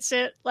treats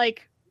it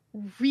like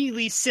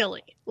really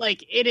silly.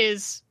 Like, it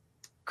is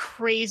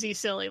crazy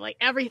silly. Like,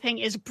 everything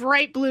is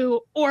bright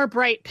blue or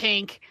bright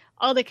pink.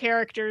 All the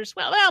characters,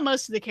 well,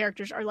 most of the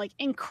characters are like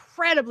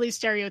incredibly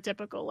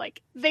stereotypical.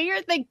 Like, they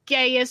are the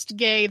gayest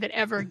gay that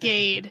ever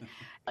gayed.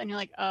 And you're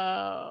like,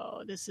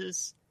 oh, this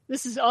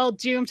is all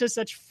doomed to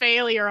such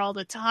failure all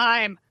the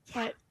time.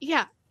 But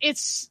yeah,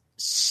 it's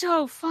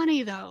so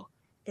funny though.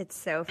 It's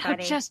so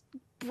funny. How just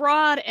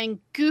broad and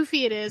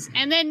goofy it is.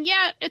 And then,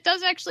 yeah, it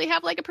does actually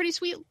have like a pretty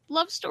sweet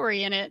love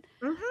story in it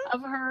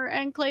of her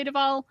and Clay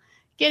Duvall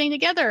getting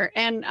together.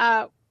 And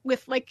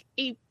with like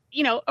a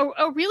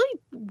really,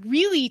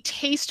 really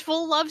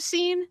tasteful love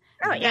scene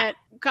that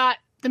got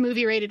the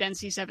movie rated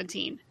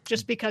NC-17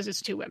 just because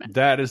it's two women.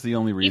 That is the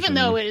only reason. Even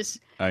though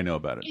I know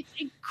about it. It's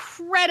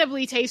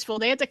incredibly tasteful.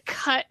 They had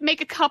to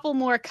make a couple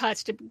more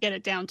cuts to get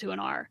it down to an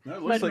R.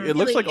 It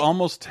looks like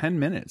almost 10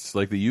 minutes.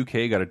 Like, the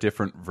UK got a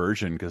different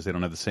version because they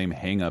don't have the same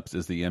hangups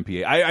as the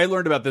MPA. I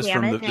learned about this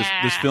from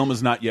this film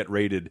is not yet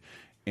rated,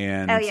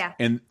 and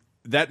and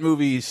that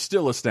movie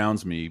still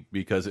astounds me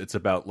because it's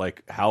about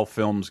like how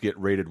films get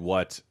rated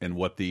what and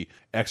what the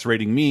X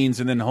rating means.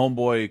 And then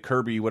homeboy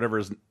Kirby,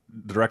 whatever the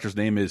director's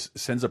name is,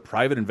 sends a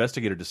private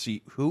investigator to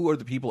see who are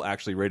the people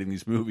actually rating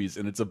these movies.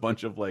 And it's a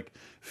bunch of like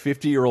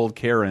 50-year-old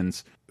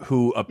Karens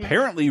who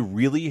apparently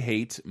really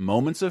hate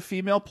moments of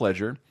female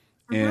pleasure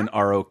and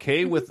are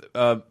okay with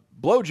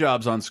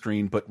blowjobs on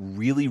screen, but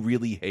really,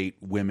 really hate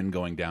women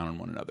going down on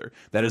one another.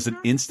 That is an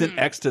instant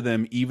X to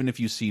them, even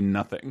if you see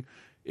nothing.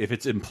 If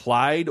it's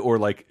implied or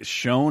like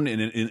shown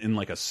in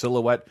like a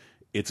silhouette,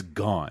 it's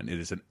gone. It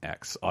is an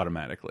X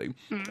automatically.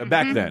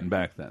 Back then.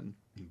 But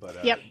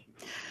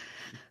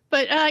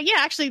But yeah,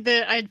 actually,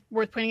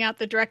 worth pointing out,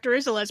 the director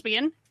is a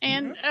lesbian,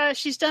 and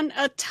she's done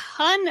a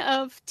ton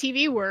of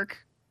TV work.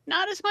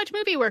 Not as much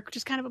movie work, which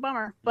is kind of a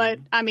bummer. But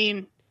I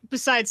mean,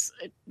 besides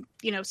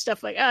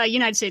stuff like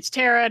United States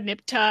Terror,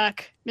 Nip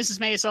Tuck, Mrs.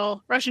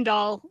 Maisel, Russian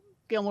Doll,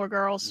 Gilmore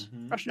Girls,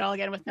 Russian Doll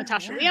again with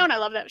Natasha Lyonne. I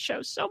love that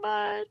show so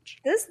much.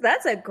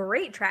 That's a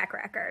great track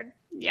record.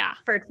 Yeah,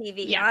 for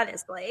TV,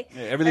 honestly.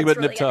 Yeah, everything but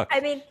Nip Tuck. I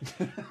mean,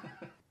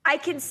 I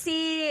can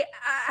see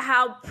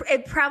how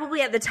it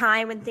probably at the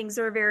time when things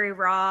were very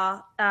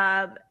raw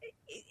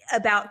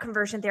about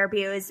conversion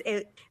therapy, it's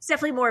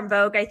definitely more in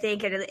vogue, I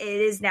think, and it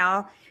is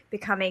now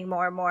becoming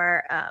more and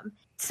more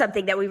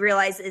something that we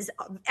realize is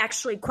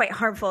actually quite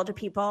harmful to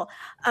people.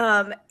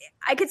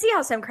 I could see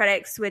how some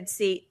critics would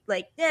see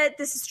like,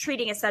 this is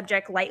treating a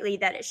subject lightly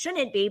that it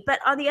shouldn't be. But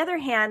on the other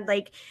hand,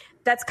 like,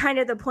 that's kind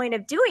of the point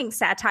of doing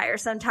satire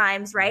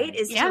sometimes, right?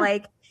 Is to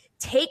like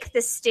take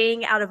the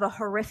sting out of a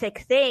horrific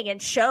thing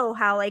and show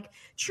how like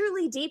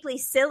truly deeply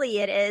silly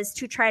it is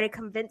to try to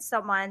convince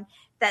someone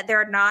that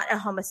they're not a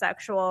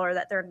homosexual or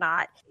that they're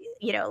not,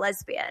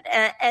 lesbian.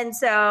 And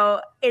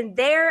so in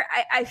there,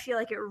 I feel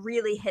like it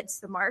really hits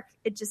the mark.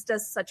 It just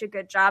does such a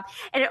good job.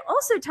 And it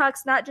also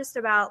talks not just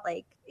about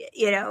like,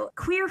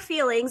 queer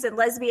feelings and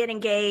lesbian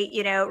and gay,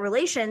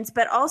 relations,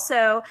 but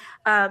also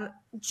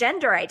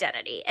gender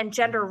identity and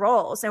gender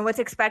roles and what's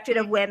expected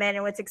of women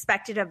and what's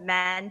expected of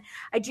men.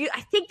 I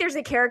think there's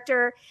a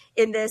character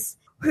in this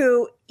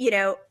who,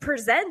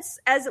 presents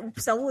as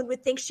someone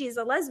would think she's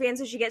a lesbian.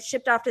 So she gets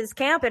shipped off to this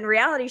camp. In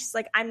reality, she's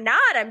like, I'm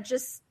not. I'm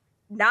just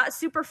not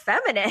super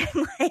feminine.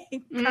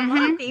 Like, come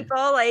on, people.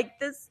 Like,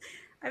 this,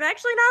 I'm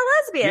actually not a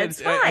lesbian. Yeah,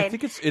 it's fine. I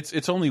think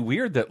it's only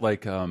weird that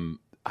like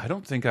I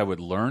don't think I would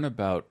learn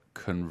about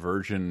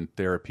conversion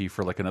therapy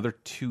for like another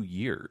 2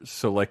 years.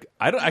 So like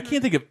I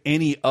can't think of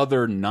any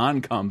other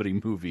non-comedy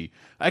movie.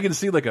 I can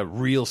see like a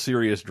real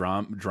serious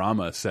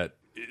drama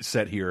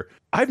set here.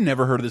 I've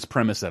never heard of this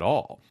premise at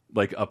all,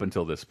 like up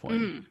until this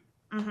point.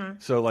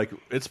 So like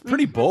it's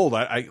pretty bold.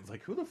 I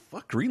like, who the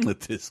fuck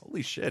greenlit this?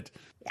 Holy shit.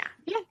 Yeah.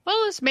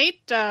 Well, it was made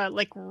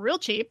like real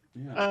cheap.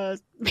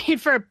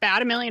 Made for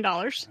about $1 million.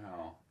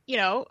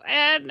 Wow.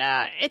 And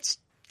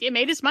it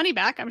made its money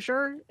back, I'm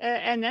sure,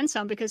 and then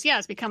some, because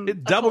it's become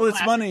doubled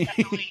its money.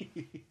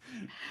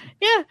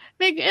 Yeah,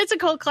 it's a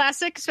cult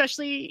classic,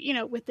 especially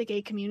with the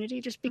gay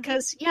community. Just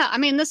because, I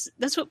mean,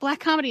 that's what black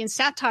comedy and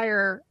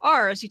satire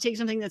are. Is you take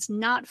something that's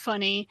not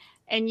funny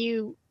and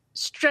you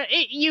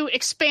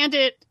expand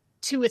it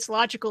to its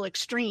logical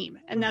extreme,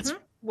 and that's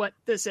what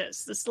this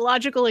is. This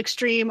logical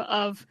extreme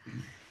of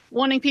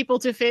wanting people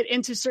to fit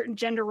into certain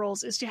gender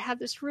roles is to have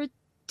this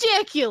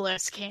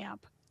ridiculous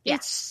camp. Yeah.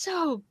 It's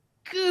so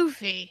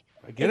goofy.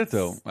 I get it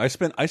though. I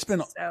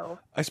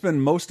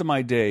spend most of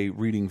my day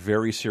reading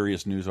very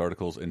serious news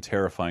articles and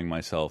terrifying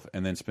myself,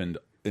 and then spend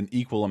an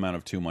equal amount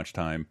of too much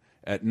time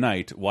at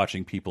night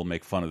watching people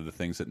make fun of the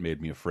things that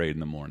made me afraid in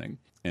the morning.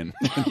 And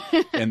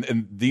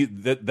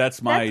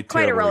that's my that's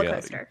quite a roller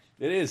reality. Coaster.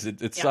 It is.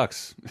 It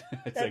sucks.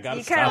 You kind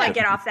of like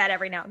get off that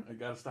every now and then. I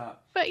gotta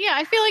stop. But yeah,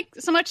 I feel like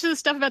so much of the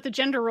stuff about the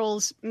gender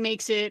roles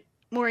makes it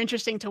more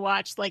interesting to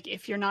watch. Like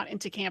if you're not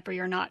into camp or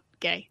you're not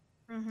gay.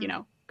 you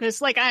know,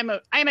 because like I'm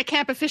a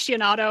camp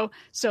aficionado,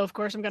 so of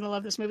course I'm gonna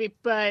love this movie.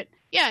 But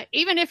yeah,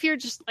 even if you're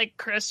just like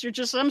Chris, you're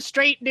just some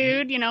straight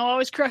dude, you know,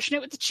 always crushing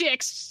it with the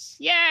chicks.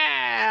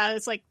 Yeah,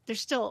 it's like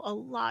there's still a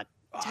lot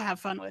to have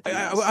fun with.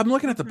 I'm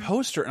looking at the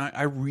poster, and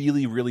I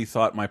really, really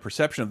thought my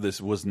perception of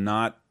this was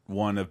not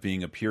one of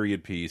being a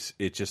period piece.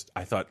 It just,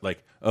 I thought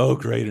like, oh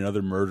great,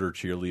 another murder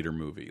cheerleader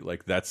movie.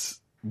 Like that's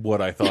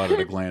what I thought at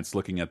a glance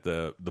looking at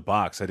the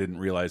box. I didn't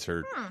realize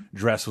her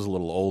dress was a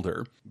little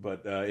older,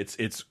 but it's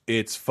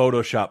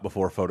Photoshop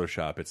before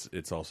Photoshop.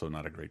 It's also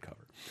not a great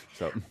cover.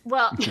 So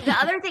well, the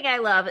other thing I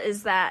love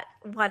is that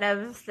one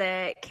of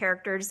the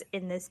characters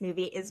in this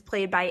movie is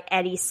played by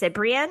Eddie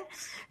Cibrian,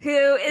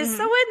 who is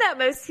someone that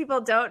most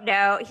people don't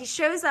know. He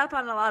shows up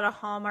on a lot of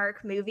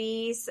Hallmark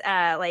movies,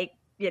 like,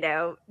 you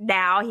know,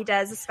 now he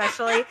does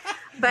especially.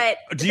 But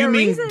do you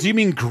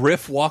mean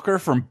Griff Walker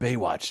from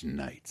Baywatch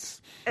Nights?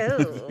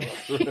 Oh,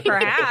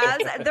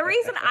 perhaps. The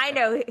reason I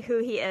know who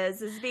he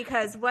is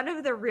because one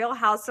of the Real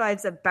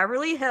Housewives of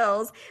Beverly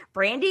Hills,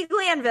 Brandi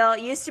Glanville,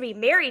 used to be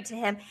married to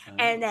him,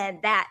 and then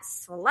that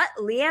slut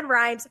Leanne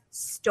Rimes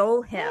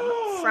stole him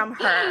from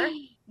her.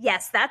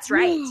 Yes, that's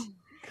right.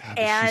 God,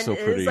 and so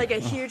it's like a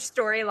huge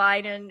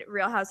storyline in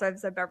Real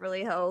Housewives of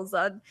Beverly Hills.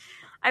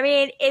 I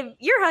mean, if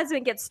your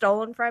husband gets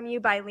stolen from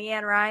you by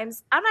Leanne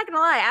Rimes, I'm not going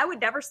to lie, I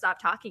would never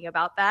stop talking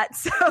about that.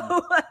 So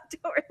I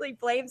don't really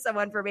blame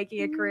someone for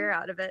making a career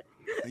out of it.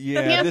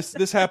 Yeah,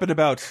 this happened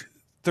about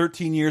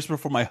 13 years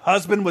before my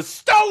husband was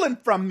stolen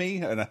from me.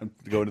 And I'm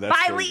going to that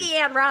by story.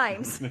 Leanne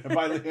Rimes.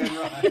 By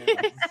Leanne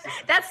Rimes.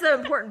 That's the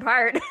important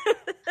part.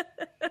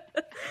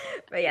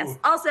 But yes,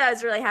 also I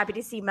was really happy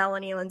to see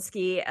Melanie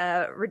Linsky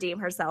redeem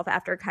herself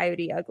after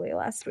Coyote Ugly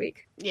last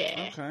week.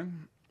 Yeah. Okay.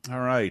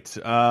 All right.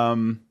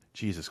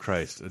 Jesus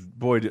Christ.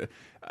 Boy,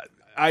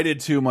 I did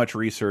too much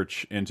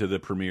research into the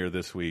premiere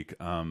this week.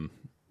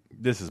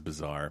 This is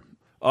bizarre.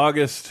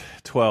 August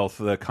 12th,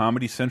 the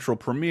Comedy Central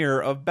premiere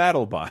of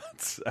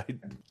BattleBots.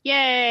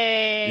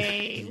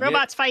 Yay!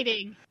 Robots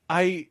fighting.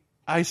 I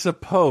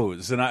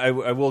suppose, and I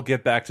will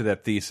get back to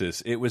that thesis.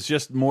 It was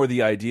just more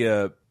the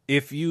idea,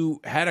 if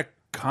you had a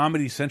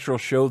Comedy Central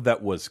show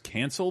that was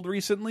canceled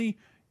recently,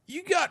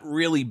 you got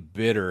really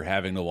bitter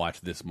having to watch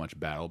this much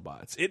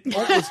BattleBots.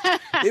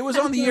 It was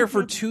on the air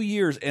for 2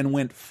 years and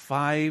went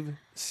 5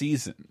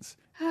 seasons.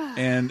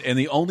 And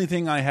the only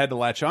thing I had to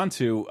latch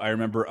onto, I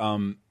remember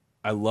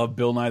I love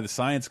Bill Nye the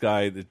Science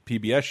Guy, the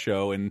PBS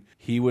show, and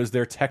he was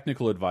their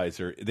technical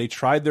advisor. They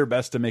tried their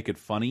best to make it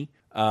funny,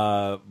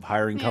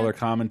 hiring color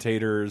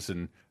commentators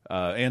and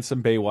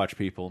some Baywatch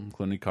people,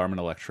 including Carmen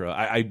Electra.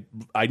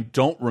 I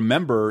don't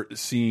remember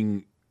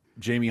seeing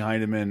Jamie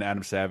Hyneman,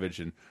 Adam Savage,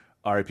 and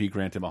R.I.P.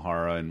 Grant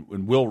Imahara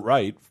and Will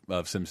Wright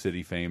of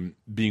SimCity fame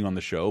being on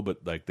the show, but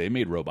like they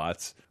made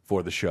robots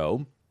for the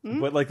show.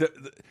 But like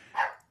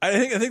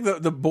I think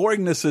the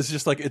boringness is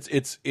just like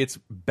it's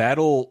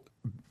battle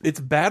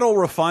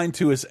refined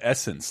to its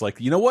essence. Like,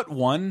 you know what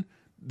won?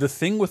 The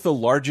thing with the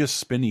largest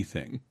spinny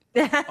thing.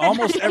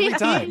 Almost every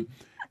time.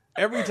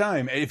 Every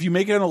time. If you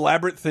make it an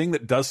elaborate thing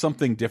that does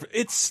something different,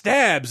 it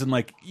stabs and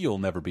like you'll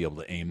never be able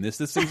to aim this.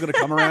 This thing's gonna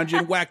come around you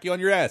and whack you on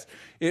your ass.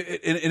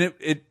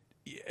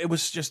 It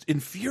was just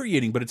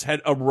infuriating, but it's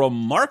had a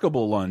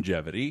remarkable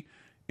longevity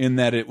in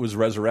that it was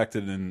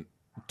resurrected in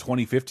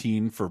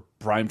 2015 for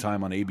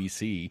primetime on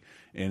ABC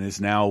and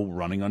is now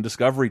running on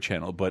Discovery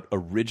Channel, but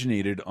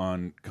originated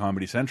on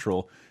Comedy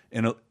Central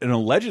and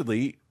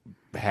allegedly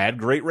had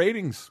great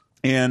ratings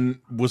and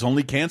was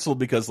only canceled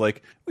because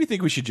like we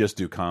think we should just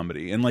do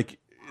comedy. And like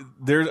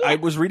I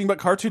was reading about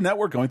Cartoon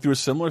Network going through a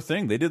similar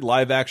thing. They did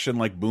live action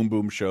like Boom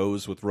Boom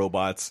shows with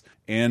robots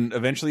and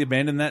eventually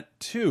abandoned that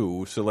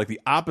too. So like the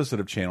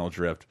opposite of Channel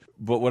Drift.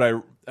 But what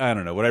I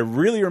don't know, what I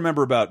really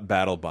remember about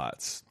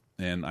BattleBots,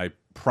 and I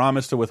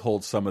promise to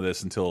withhold some of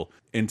this until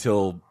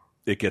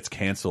it gets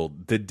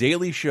canceled. The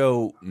Daily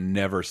Show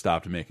never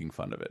stopped making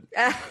fun of it.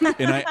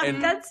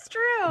 And that's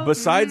true.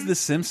 Besides The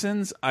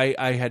Simpsons,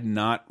 I had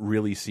not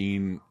really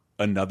seen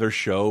another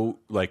show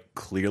like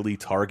clearly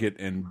target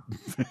and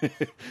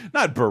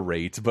not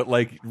berate, but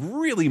like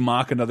really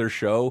mock another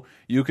show.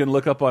 You can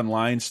look up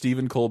online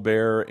Stephen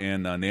Colbert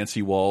and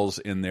Nancy Walls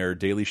in their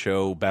Daily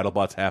Show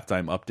BattleBots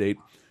halftime update,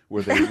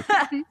 where they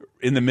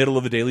in the middle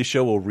of the Daily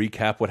Show will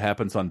recap what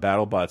happens on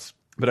BattleBots.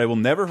 But I will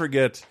never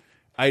forget,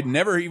 I'd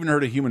never even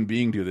heard a human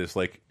being do this.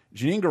 Like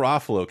Janine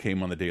Garofalo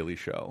came on the Daily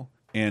Show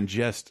and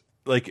just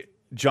like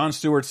Jon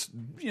Stewart's,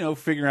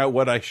 figuring out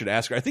what I should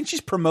ask her. I think she's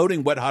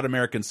promoting Wet Hot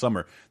American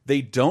Summer.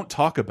 They don't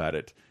talk about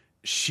it.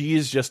 She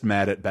is just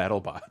mad at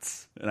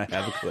BattleBots, and I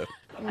have a clip.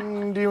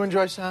 Do you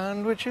enjoy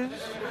sandwiches?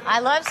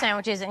 I love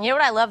sandwiches, and you know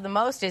what I love the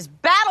most is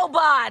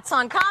BattleBots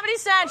on Comedy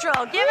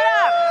Central. Give it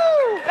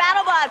up.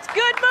 BattleBots.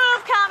 Good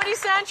move, Comedy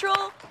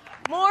Central.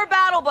 More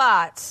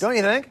BattleBots. Don't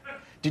you think?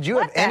 Did you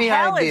have any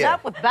idea? What the hell is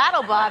up with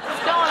BattleBots?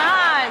 What's going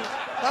on?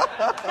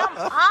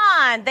 Come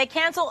on. They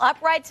cancel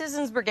Upright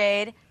Citizens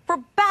Brigade for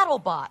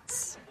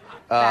BattleBots.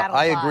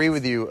 I agree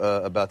with you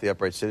about the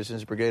Upright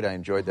Citizens Brigade. I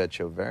enjoyed that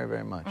show very,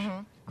 very much.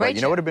 Mm-hmm. But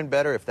you know what would have been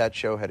better if that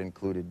show had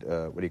included,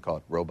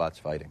 robots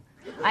fighting.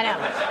 I know.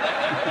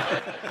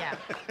 Yeah.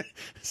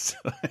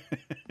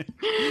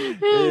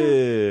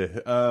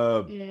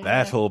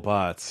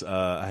 BattleBots.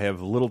 I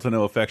have little to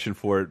no affection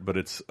for it, but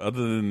it's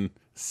other than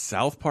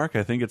South Park,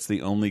 I think it's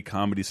the only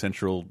Comedy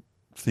Central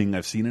thing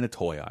I've seen in a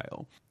toy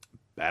aisle.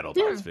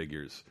 BattleBots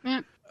figures.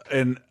 Yeah.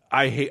 And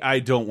I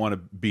don't want to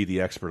be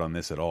the expert on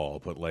this at all,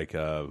 but like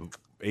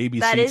ABC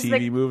that is TV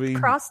the movie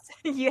cross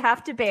you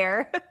have to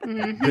bear.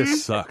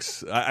 This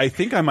sucks. I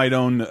think I might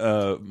own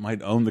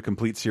the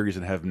complete series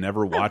and have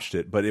never watched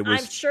it, but it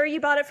was. I'm sure you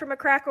bought it from a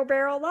Cracker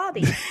Barrel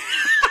lobby.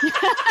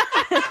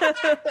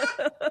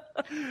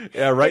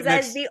 Yeah, right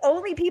next. As the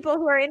only people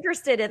who are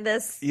interested in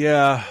this.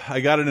 Yeah,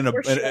 I got it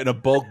in a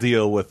bulk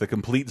deal with the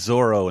complete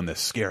Zorro and the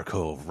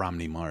Scarecrow of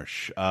Romney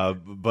Marsh.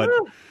 But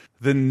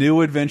the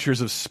New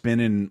Adventures of Spin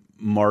and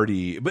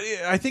Marty. But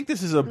I think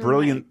this is a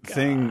brilliant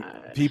thing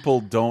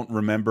people don't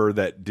remember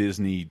that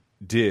Disney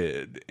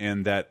did,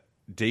 and that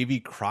Davy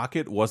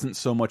Crockett wasn't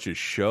so much a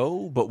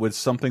show, but was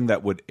something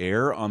that would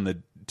air on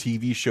the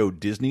TV show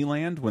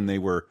Disneyland when they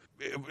were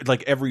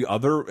like every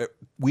other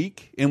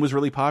week and was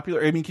really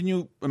popular. I mean, can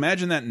you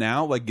imagine that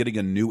now, like getting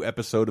a new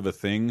episode of a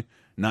thing,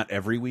 not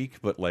every week,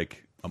 but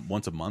like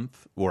once a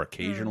month or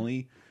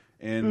occasionally?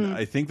 And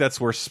I think that's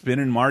where Spin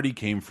and Marty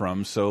came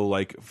from. So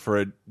like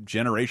for a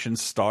generation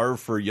starved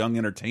for young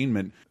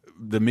entertainment,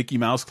 the Mickey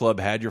Mouse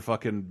Club had your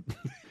fucking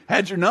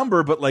had your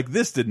number, but like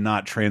this did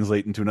not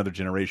translate into another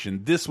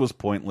generation. This was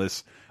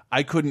pointless.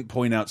 I couldn't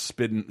point out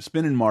Spin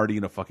and Marty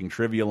in a fucking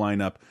trivia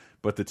lineup,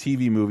 but the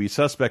TV movie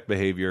Suspect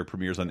Behavior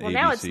premieres on ABC.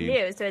 Now it's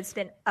new, so it's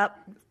been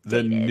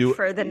updated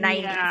for the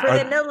 90s, for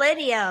the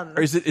millennium.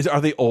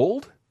 Are they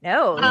old?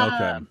 No.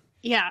 Okay.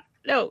 Yeah.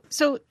 No.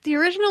 So the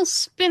original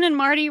Spin and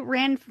Marty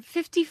ran from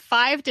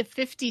 55 to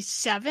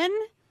 57.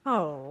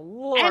 Oh,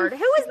 Lord.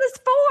 Who is this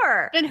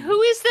for? And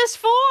who is this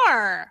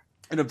for?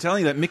 And I'm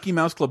telling you that Mickey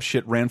Mouse Club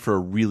shit ran for a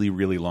really,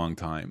 really long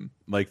time.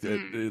 Like,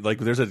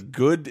 there's a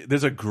great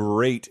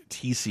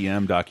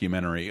TCM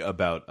documentary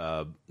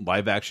about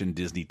live action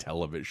Disney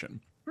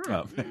television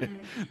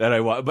that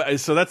I watch. But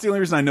so that's the only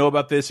reason I know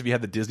about this. If you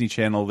had the Disney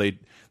Channel, they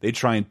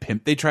try and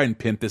pimp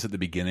this at the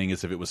beginning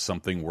as if it was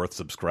something worth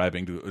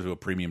subscribing to a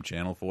premium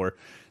channel for.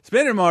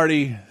 Spin and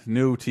Marty,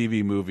 new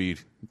TV movie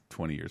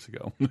 20 years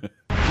ago.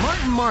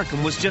 Martin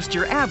Markham was just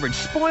your average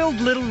spoiled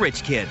little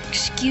rich kid.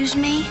 Excuse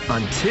me?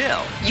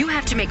 Until you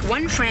have to make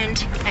one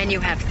friend, and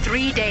you have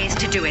 3 days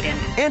to do it in.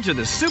 Enter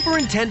the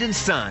superintendent's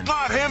son.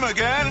 Not him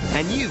again.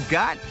 And you've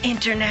got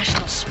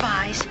international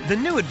spies. The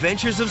New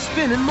Adventures of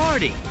Spin and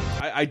Marty.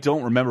 I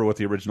don't remember what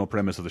the original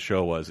premise of the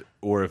show was,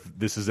 or if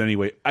this is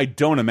anyway. I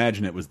don't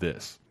imagine it was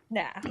this.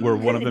 Nah. Where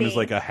one of them is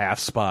like a half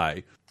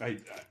spy.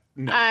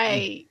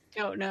 I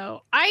don't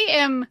know. I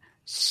am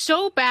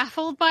so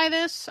baffled by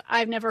this.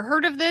 I've never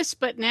heard of this,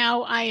 but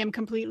now I am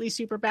completely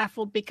super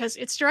baffled because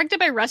it's directed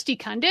by Rusty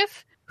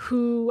Cundiff,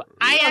 who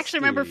I actually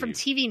remember from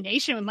TV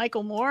Nation with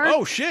Michael Moore.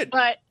 Oh, shit.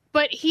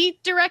 But he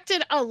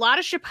directed a lot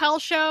of Chappelle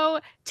Show,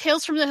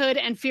 Tales from the Hood,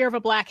 and Fear of a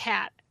Black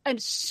Hat. A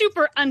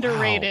super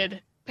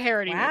underrated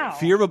parody. Wow.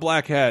 Fear of a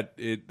Black Hat,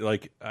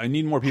 I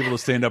need more people to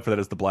stand up for that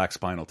as the Black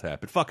Spinal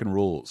Tap. It fucking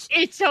rules.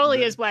 It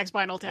totally is Black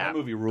Spinal Tap. That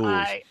movie rules.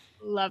 I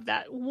love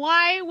that.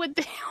 Why would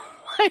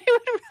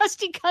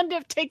Rusty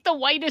Cundiff take the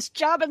whitest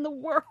job in the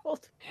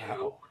world?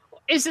 Wow.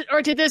 Is it,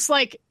 or did this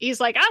he's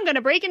like, I'm going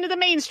to break into the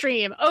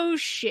mainstream. Oh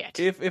shit.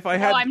 If I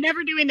had, I'm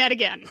never doing that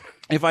again.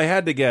 If I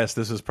had to guess,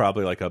 this is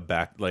probably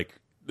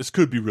this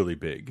could be really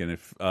big, and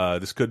if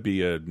this could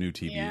be a new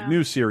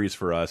new series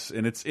for us,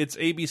 and it's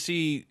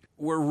ABC.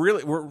 We're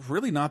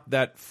really not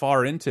that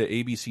far into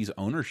ABC's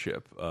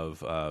ownership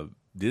of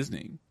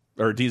Disney,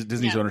 or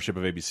Disney's ownership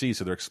of ABC,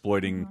 so they're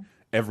exploiting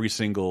every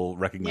single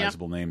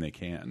recognizable name they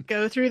can.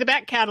 Go through the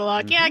back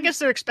catalog. Yeah, I guess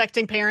they're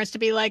expecting parents to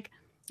be like,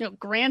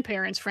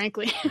 grandparents,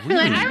 frankly.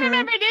 Like, I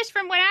remember this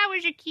from when I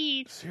was a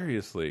kid.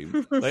 Seriously.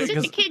 Sit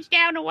the kids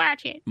down to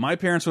watch it. My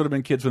parents would have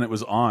been kids when it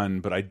was on,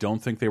 but I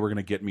don't think they were going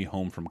to get me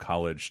home from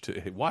college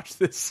to watch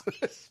this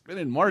Spin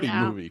and Marty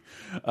movie.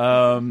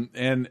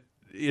 And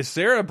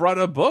Sarah brought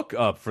a book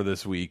up for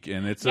this week,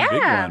 and it's a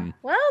big one.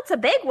 Well, it's a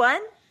big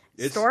one.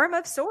 Storm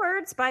of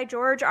Swords by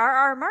George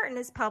R.R. Martin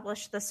is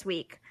published this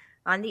week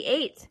on the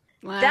 8th.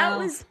 Wow. That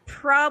was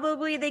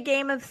probably the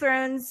Game of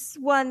Thrones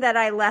one that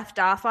I left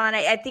off on.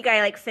 I think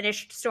I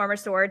finished Storm of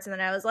Swords, and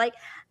then I was like,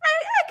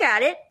 I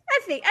got it. I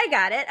think I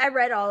got it. I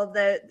read all of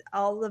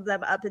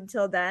them up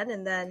until then,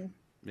 and then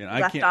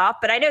left off.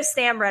 But I know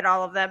Sam read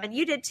all of them, and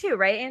you did too,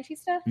 right,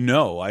 Antista?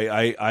 No,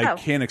 I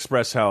can't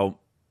express how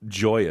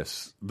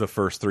joyous the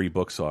first 3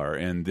 books are,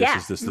 and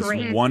this is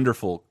this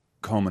wonderful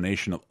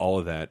culmination of all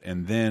of that.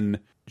 And then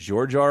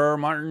George R.R.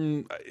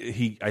 Martin,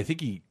 I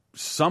think he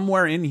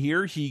somewhere in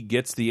here he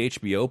gets the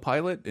HBO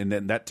pilot, and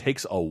then that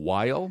takes a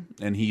while,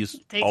 and he's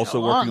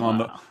also working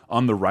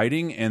on the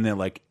writing, and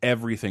then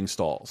everything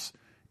stalls.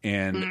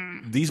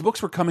 And these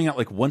books were coming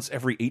out once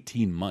every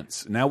 18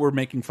 months. Now we're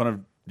making fun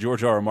of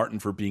George R.R. Martin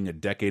for being a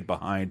decade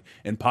behind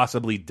and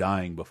possibly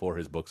dying before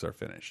his books are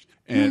finished.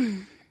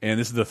 And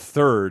this is the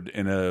third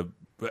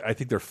I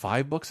think there are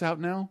 5 books out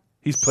now.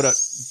 He's put out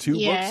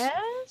 2 books.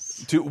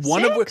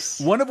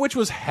 One of which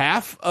was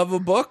half of a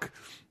book.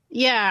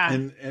 Yeah,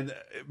 and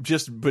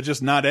just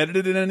not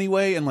edited in any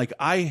way. And like,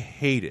 I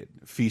hated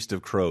Feast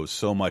of Crows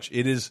so much.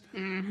 It is.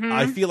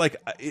 I feel like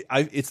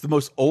it's the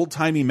most old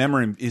timey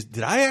memory.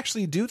 Did I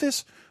actually do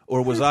this,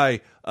 or was I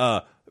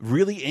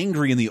really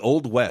angry in the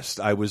Old West?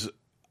 I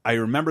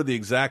remember the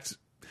exact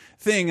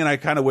thing, and I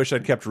kind of wish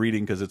I'd kept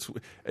reading because it's.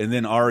 And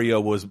then Arya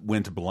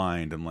went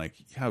blind, and like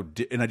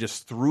and I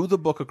just threw the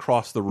book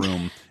across the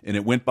room, and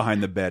it went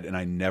behind the bed, and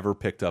I never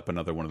picked up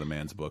another one of the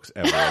man's books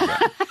ever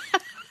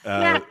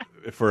again.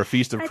 For A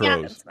Feast of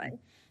Crows.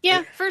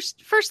 Yeah,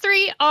 first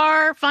three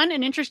are fun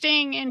and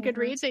interesting and good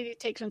reads. They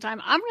take some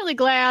time. I'm really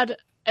glad,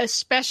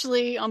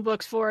 especially on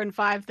books 4 and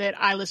 5, that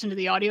I listened to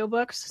the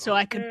audiobooks so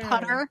I could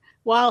putter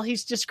while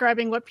he's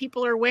describing what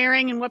people are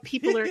wearing and what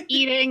people are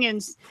eating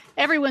and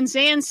everyone's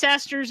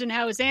ancestors and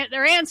how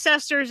their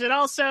ancestors had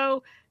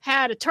also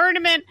had a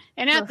tournament,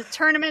 and at the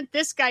tournament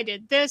this guy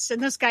did this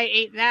and this guy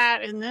ate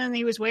that, and then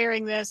he was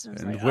wearing this, and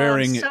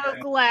I'm so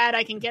glad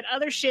I can get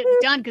other shit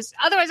done, because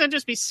otherwise I'd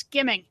just be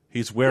skimming.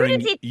 He's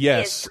wearing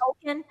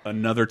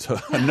another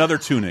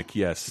tunic.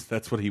 Yes,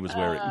 that's what he was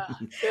wearing.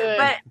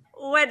 But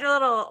one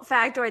little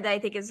factoid that I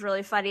think is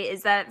really funny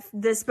is that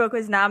this book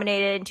was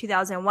nominated in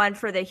 2001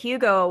 for the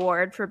Hugo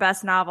Award for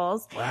Best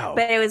Novels. Wow.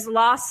 But it was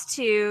lost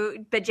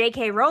but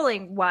J.K.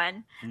 Rowling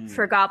won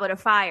for Goblet of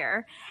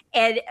Fire.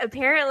 And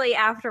apparently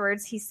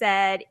afterwards he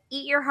said,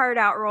 "Eat your heart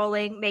out,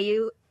 Rowling.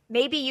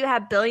 Maybe you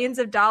have billions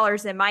of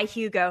dollars in my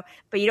Hugo,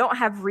 but you don't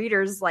have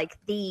readers like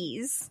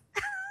these."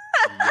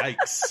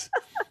 Yikes.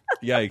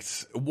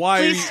 Yikes.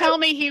 Why? Please tell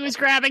me he was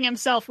grabbing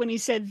himself when he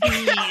said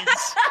these.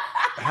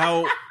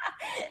 How?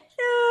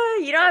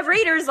 You don't have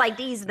readers like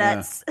these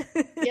nuts.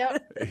 Yeah.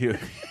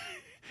 Yep.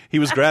 He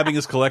was grabbing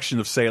his collection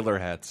of sailor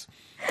hats.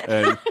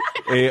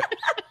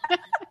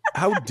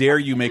 How dare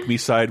you make me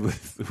side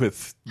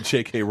with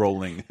J.K.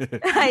 Rowling?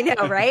 I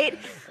know, right?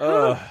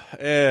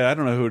 I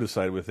don't know who to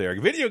side with there.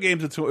 Video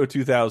games of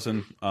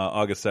 2000,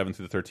 August 7th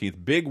through the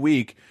 13th. Big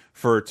week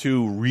for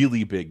 2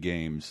 really big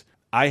games.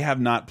 I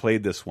have not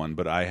played this one,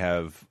 but I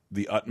have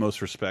the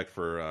utmost respect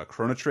for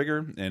Chrono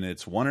Trigger and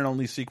its one and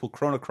only sequel,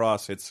 Chrono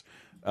Cross. It's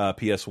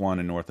PS1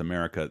 in North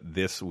America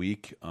this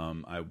week.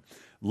 I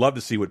love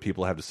to see what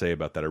people have to say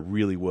about that. I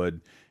really would.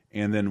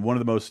 And then one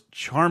of the most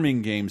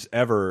charming games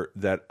ever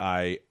that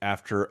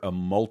after a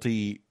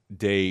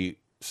multi-day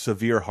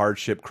severe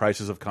hardship,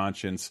 crisis of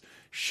conscience,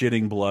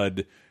 shitting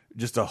blood,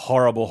 just a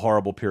horrible,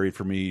 horrible period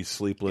for me,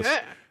 sleepless,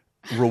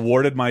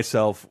 rewarded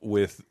myself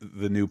with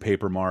the new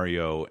Paper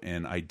Mario,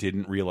 and I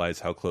didn't realize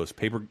how close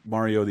Paper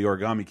Mario the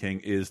Origami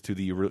King is to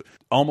the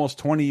almost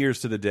 20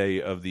 years to the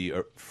day of the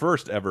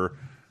first ever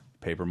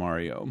Paper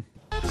Mario.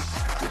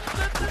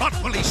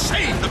 But will he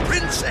save the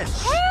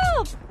princess?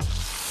 Help!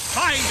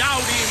 Find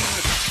out in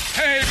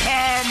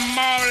Paper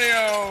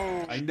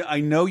Mario! I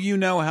know you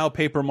know how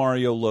Paper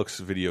Mario looks,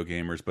 video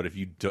gamers, but if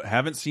you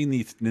haven't seen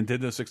the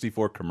Nintendo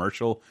 64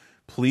 commercial,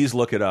 please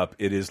look it up.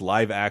 It is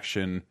live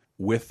action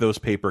with those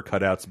paper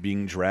cutouts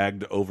being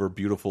dragged over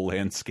beautiful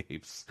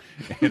landscapes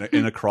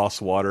in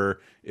across water.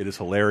 It is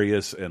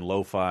hilarious and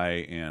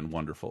lo-fi and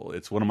wonderful.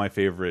 It's one of my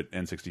favorite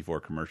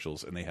N64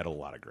 commercials, and they had a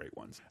lot of great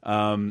ones.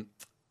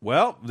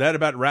 Well, that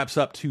about wraps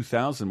up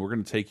 2000. We're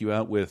going to take you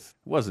out with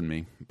Wasn't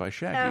Me by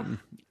Shaggy.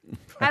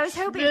 I was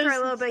hoping for a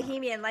little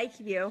bohemian like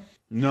you.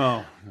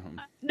 No,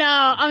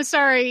 I'm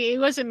sorry. It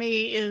Wasn't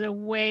Me is a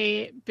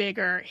way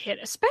bigger hit,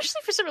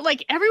 especially for some,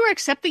 like, everywhere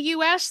except the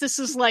U.S. This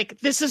is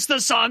the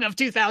song of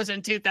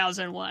 2000,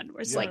 2001.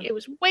 Where it's like, it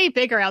was way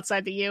bigger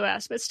outside the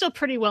U.S., but it's still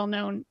pretty well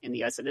known in the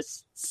U.S. And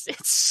it's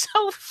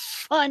so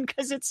fun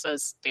because it's so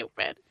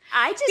stupid.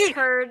 I just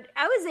heard,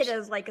 I was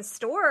at a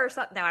store or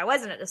something. No, I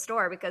wasn't at a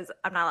store because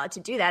I'm not allowed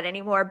to do that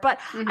anymore. But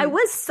I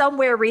was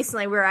somewhere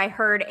recently where I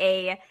heard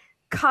a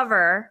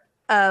cover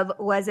of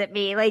Wasn't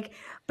Me.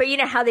 But you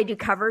know how they do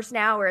covers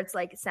now where it's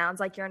like, it sounds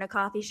like you're in a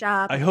coffee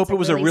shop. I hope it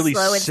was really a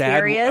really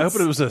sad one. I hope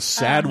it was a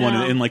sad one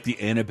in like the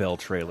Annabelle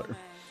trailer.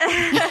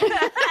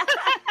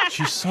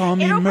 She saw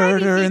me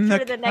murder in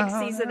the next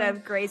season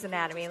of Grey's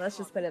Anatomy. Let's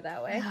just put it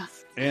that way.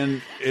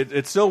 And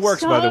it still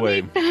works, by the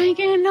way. Saw me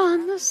banging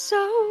on the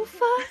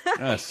sofa.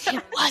 Yes.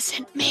 It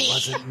wasn't me. It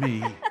wasn't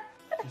me.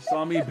 You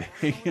saw me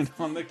banging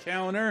on the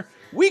counter.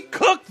 We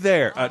cooked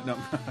there. No.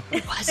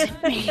 It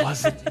wasn't me. It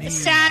wasn't me.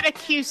 Sad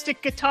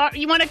acoustic guitar.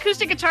 You want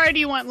acoustic guitar, or do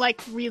you want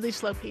like really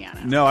slow piano?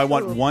 No, I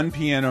want one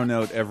piano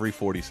note every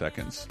 40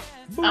 seconds.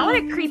 I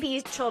want a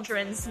creepy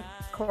children's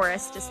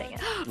chorus to sing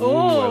it. Ooh,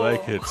 I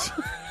like it.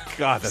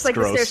 God, that's like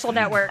gross. The Social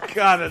Network.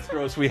 God, that's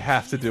gross. We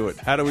have to do it.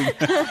 How do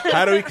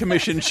we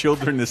commission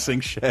children to sing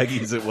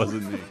Shaggy's It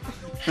Wasn't Me?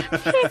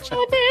 Picture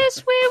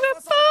this, we were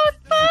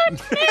both butt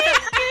naked,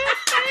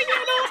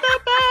 hanging on the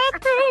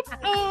bathroom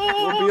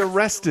floor. We'll be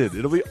arrested.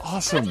 It'll be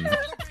awesome.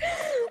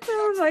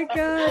 Oh my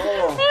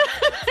god.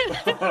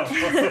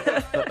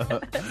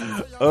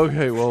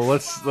 Okay, well,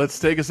 let's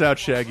take us out,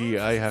 Shaggy.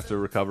 I have to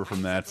recover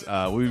from that.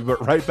 We'll be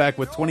right back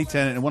with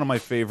 2010 and one of my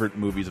favorite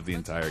movies of the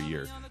entire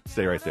year.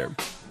 Stay right there.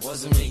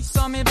 Wasn't me.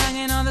 Saw me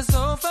banging on the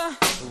sofa.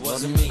 It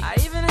wasn't me. I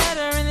even had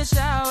her in the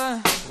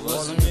shower. It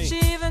wasn't me. She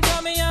even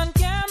caught me on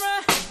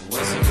camera. It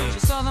wasn't me. She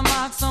saw the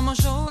marks on my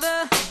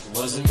shoulder. It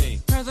wasn't me.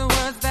 Heard the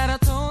words that I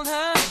told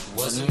her. It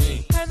wasn't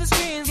me. Heard the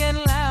screams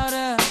getting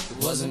louder.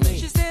 It wasn't me.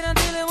 She stayed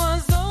until it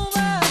was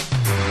over.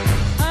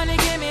 Honey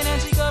came in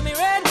and she got me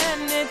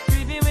red-handed,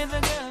 creepy with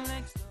the girl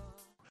next door.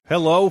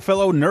 Hello,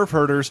 fellow Nerf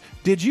herders.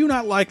 Did you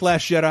not like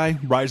Last Jedi,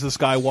 Rise of the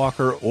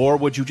Skywalker, or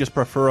would you just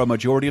prefer a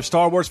majority of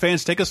Star Wars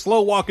fans take a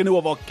slow walk into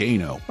a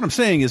volcano? What I'm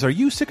saying is, are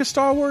you sick of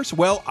Star Wars?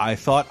 Well, I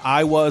thought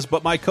I was,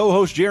 but my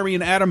co-hosts Jeremy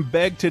and Adam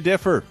beg to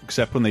differ,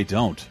 except when they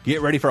don't.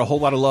 Get ready for a whole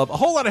lot of love, a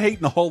whole lot of hate,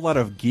 and a whole lot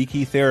of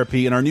geeky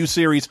therapy in our new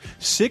series,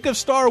 Sick of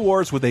Star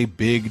Wars, with a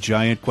big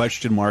giant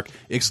question mark,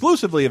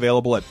 exclusively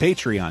available at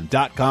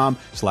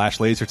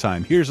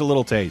patreon.com/lasertime. Here's a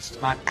little taste.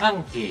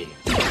 McClunky.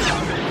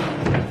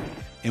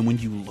 And when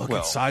you look at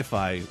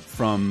sci-fi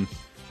from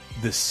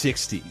the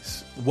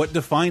 60s, what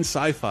defines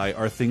sci-fi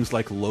are things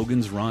like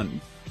Logan's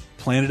Run,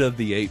 Planet of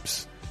the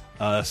Apes,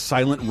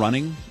 Silent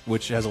Running,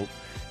 which has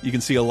you can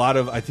see a lot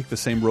of, I think, the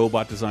same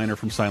robot designer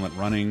from Silent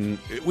Running,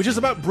 which is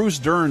about Bruce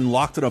Dern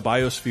locked in a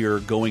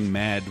biosphere going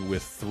mad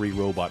with 3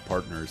 robot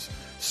partners.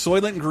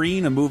 Soylent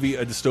Green, a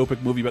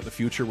dystopic movie about the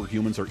future where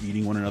humans are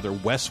eating one another.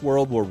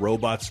 Westworld, where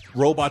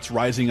robots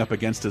rising up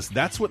against us.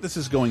 That's what this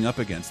is going up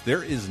against.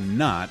 There is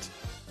not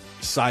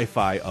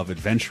sci-fi of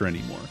adventure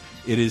anymore.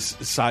 It is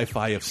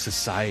sci-fi of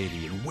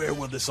society, and where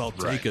will this all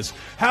take us?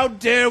 How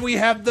dare we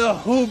have the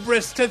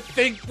hubris to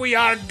think we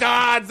are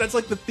gods? That's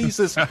like the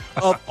thesis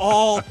of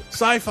all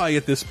sci-fi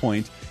at this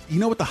point. You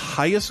know what the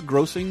highest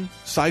grossing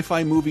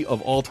sci-fi movie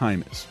of all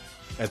time is?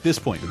 At this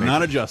point,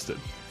 not adjusted.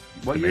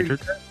 What year?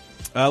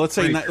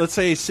 Let's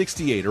say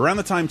 68, around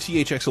the time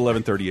THX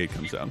 1138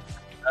 comes out.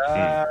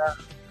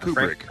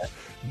 Kubrick.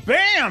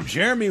 Bam!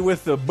 Jeremy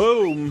with the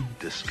boom.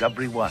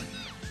 Discovery 1.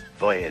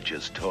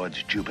 Voyages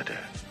towards Jupiter.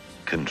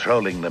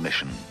 Controlling the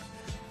mission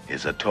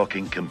is a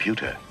talking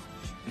computer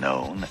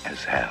known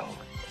as HAL.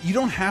 You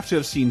don't have to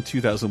have seen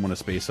 2001: A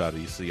Space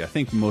Odyssey. I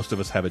think most of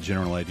us have a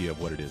general idea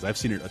of what it is. I've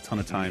seen it a ton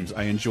of times.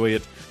 I enjoy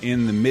it.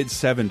 In the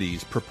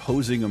mid-70s,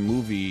 proposing a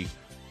movie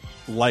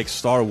like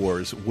Star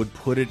Wars would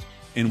put it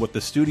in what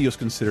the studios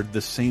considered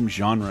the same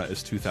genre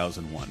as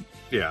 2001.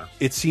 Yeah.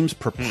 It seems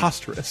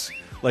preposterous.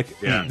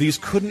 These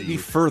couldn't be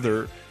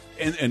further.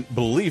 And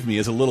believe me,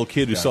 as a little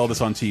kid who saw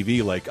this on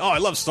TV, like, oh, I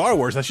love Star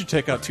Wars, I should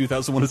check out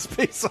 2001: A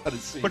Space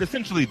Odyssey. But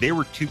essentially, they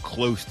were too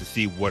close to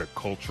see what a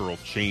cultural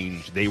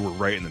change they were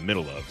right in the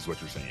middle of, is what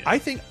you're saying. I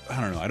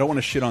don't know. I don't want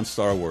to shit on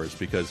Star Wars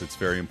because it's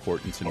very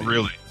important to me.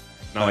 Really?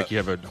 Not like you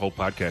have a whole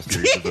podcast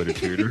series devoted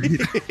to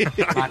it.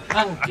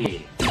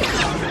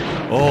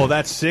 Oh,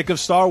 that's Sick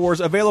of Star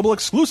Wars, available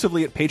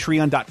exclusively at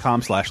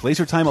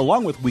patreon.com/lasertime,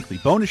 along with weekly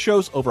bonus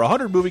shows, over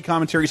 100 movie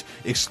commentaries,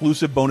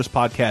 exclusive bonus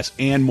podcasts,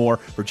 and more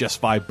for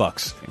just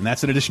 $5. And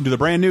that's in addition to the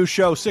brand new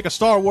show, Sick of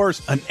Star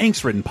Wars, an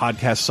angst-ridden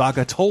podcast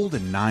saga told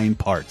in 9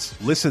 parts.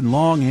 Listen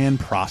long and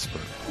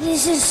prosper.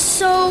 This is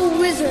so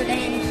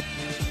wizarding.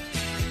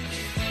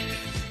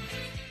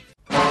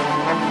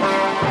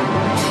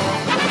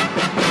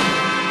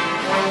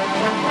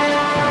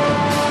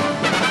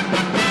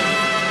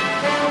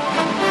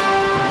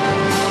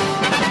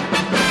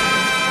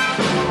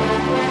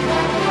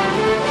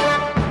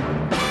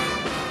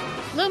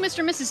 Mr.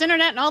 and Mrs.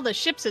 Internet and all the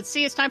ships at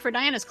sea, it's time for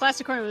Diana's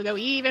Classic Corner. We'll go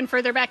even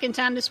further back in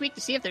time this week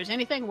to see if there's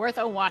anything worth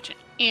a watching.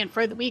 And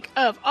for the week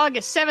of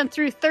August 7th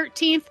through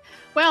 13th,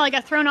 well, I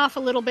got thrown off a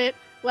little bit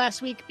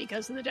last week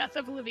because of the death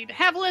of Olivia de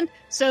Havilland,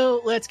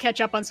 so let's catch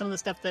up on some of the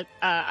stuff that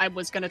I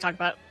was going to talk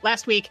about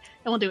last week,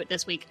 and we'll do it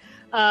this week.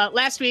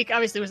 Last week,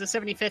 obviously, was the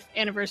 75th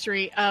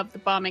anniversary of the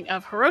bombing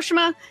of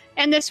Hiroshima,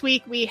 and this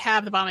week we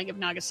have the bombing of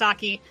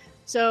Nagasaki.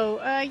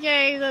 So,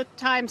 yay, the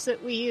times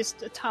that we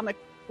used atomic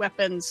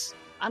weapons.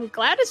 I'm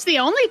glad it's the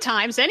only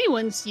times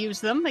anyone's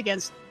used them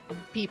against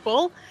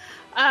people.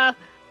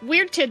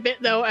 Weird tidbit,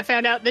 though, I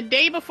found out the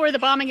day before the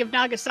bombing of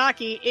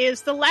Nagasaki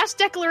is the last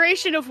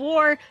declaration of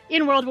war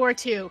in World War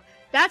II.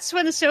 That's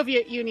when the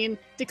Soviet Union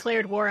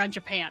declared war on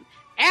Japan,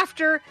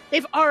 after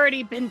they've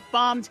already been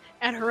bombed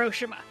at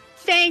Hiroshima.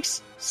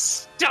 Thanks,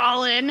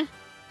 Stalin.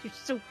 You're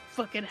so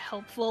fucking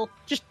helpful.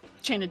 Just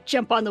trying to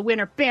jump on the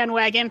winner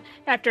bandwagon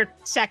after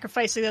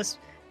sacrificing those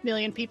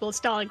million people in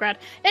Stalingrad.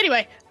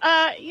 Anyway,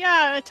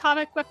 yeah,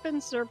 atomic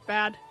weapons are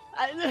bad.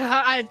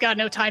 I've got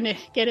no time to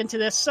get into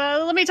this.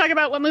 Let me talk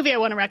about what movie I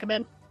want to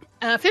recommend.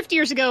 50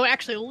 years ago,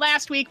 actually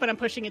last week, but I'm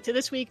pushing it to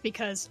this week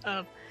because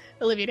of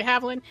Olivia de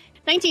Havilland.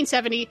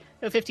 1970,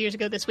 50 years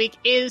ago this week,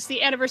 is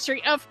the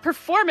anniversary of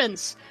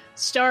Performance,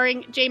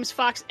 starring James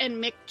Fox and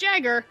Mick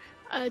Jagger,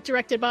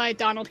 directed by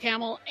Donald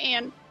Cammell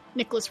and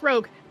Nicholas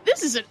Roeg.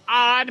 This is an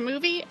odd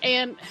movie,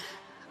 and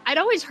I'd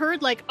always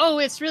heard, like, oh,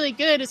 it's really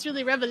good, it's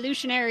really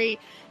revolutionary.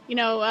 You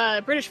know,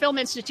 British Film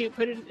Institute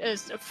put it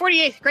as the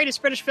 48th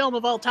greatest British film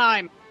of all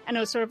time. And it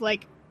was sort of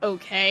like,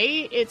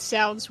 okay, it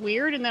sounds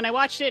weird, and then I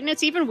watched it, and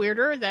it's even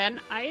weirder than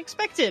I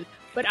expected.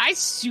 But I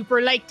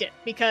super liked it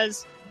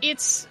because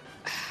it's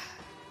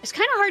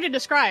kind of hard to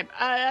describe.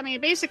 I mean,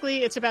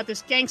 basically, it's about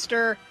this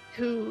gangster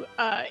who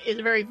is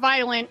very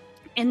violent,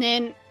 and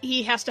then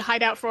he has to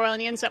hide out for a while,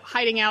 and he ends up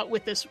hiding out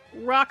with this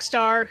rock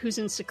star who's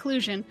in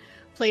seclusion,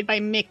 played by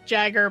Mick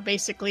Jagger,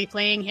 basically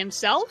playing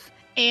himself.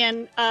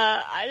 And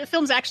the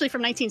film's actually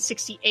from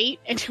 1968,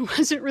 and it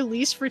wasn't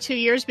released for 2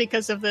 years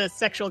because of the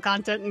sexual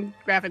content and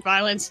graphic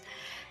violence,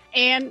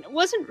 and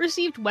wasn't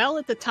received well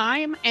at the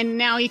time. And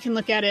now you can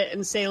look at it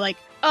and say, like,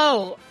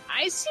 oh,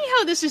 I see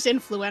how this is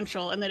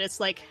influential, and that it's,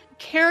 like,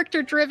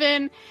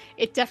 character-driven.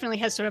 It definitely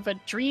has sort of a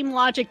dream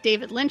logic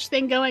David Lynch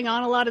thing going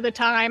on a lot of the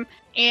time,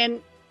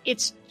 and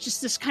it's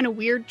just this kind of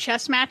weird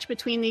chess match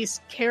between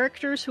these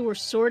characters who are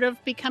sort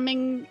of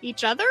becoming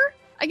each other,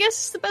 I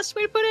guess is the best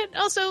way to put it.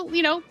 Also,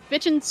 you know,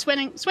 bitchin'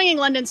 swinging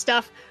London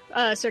stuff,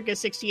 circa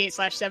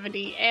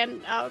 68/70,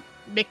 and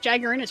Mick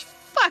Jagger in his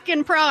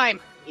fucking prime,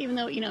 even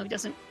though, you know, he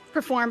doesn't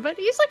perform, but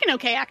he's like an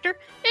okay actor.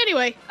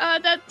 Anyway,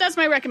 that's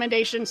my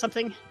recommendation,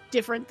 something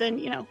different than,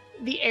 you know,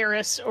 The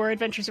Heiress or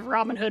Adventures of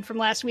Robin Hood from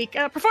last week.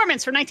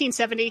 Performance from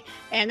 1970,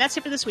 and that's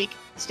it for this week.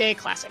 Stay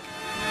classic.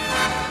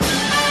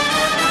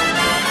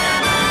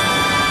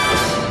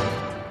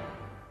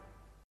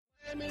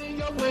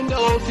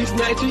 Windows, he's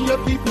snatching your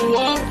people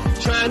up,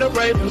 trying to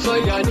rape them, so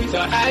y'all need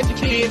to hide your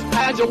kids,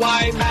 hide your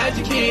wife, hide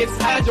your kids,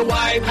 hide your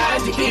wife,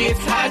 hide your kids,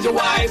 hide your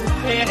wife,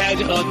 and hide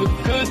your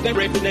husband, cause they're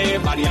raping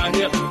everybody out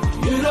here.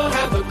 You don't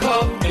have to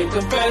come and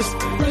confess,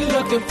 we're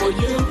looking for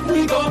you,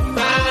 we gon'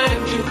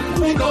 find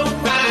you, we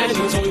gon' find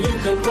you, so you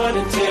can run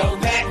and tell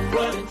that,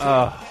 run and tell.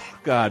 Oh,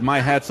 God, my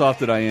hat's off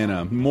to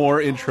Diana.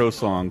 More intro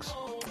songs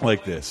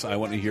like this. I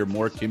want to hear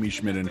more Kimmy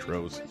Schmidt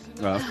intros.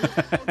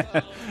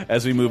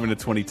 As we move into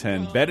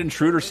 2010, Bed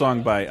Intruder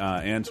song by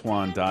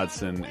Antoine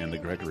Dodson and the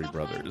Gregory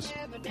Brothers.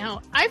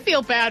 Now, I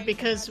feel bad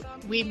because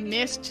we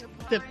missed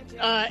the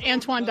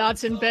Antoine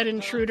Dodson Bed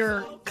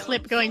Intruder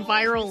clip going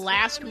viral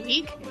last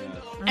week,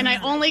 and I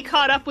only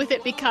caught up with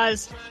it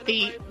because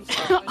the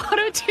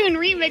auto-tune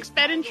remix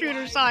Bed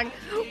Intruder song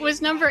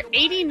was number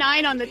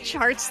 89 on the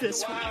charts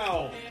this week.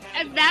 Wow.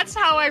 And that's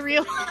how I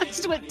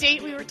realized what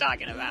date we were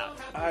talking about.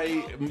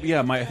 I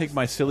think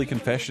my silly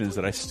confession is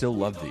that I still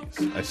love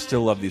these. I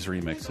still love these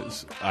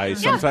remixes. I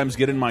sometimes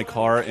get in my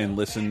car and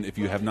listen. If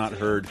you have not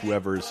heard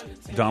whoever's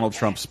Donald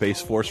Trump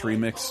Space Force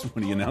remix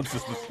when he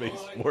announces the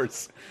Space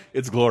Force,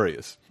 it's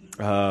glorious.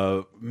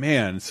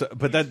 Man,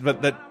 but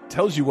that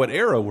tells you what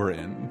era we're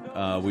in.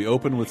 We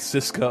opened with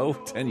Cisco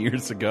 10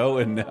 years ago,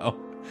 and now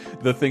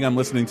the thing I'm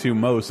listening to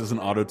most is an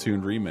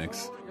auto-tuned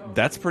remix.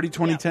 That's pretty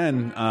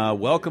 2010.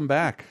 Welcome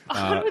back.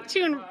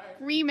 Auto-tune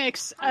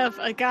remix of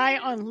a guy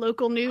on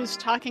local news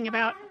talking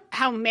about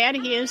how mad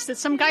he is that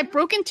some guy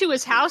broke into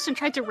his house and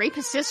tried to rape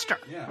his sister.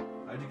 Yeah,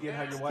 how'd you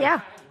get your wife? Yeah.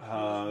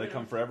 They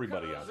come for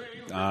everybody out there.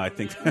 I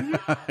think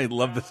I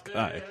love this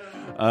guy.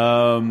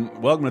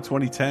 Welcome to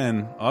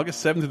 2010,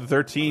 August 7th to the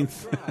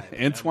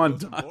 13th. Antoine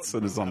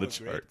Dodson is on the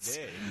charts.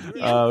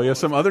 We have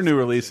some other new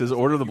releases: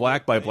 Order of the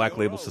Black by Black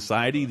Label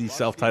Society, the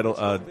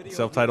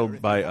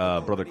self-titled by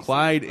Brother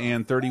Clyde,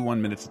 and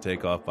 31 Minutes to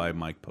Take Off by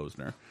Mike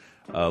Posner.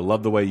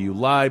 Love the Way You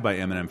Lie by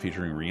Eminem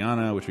featuring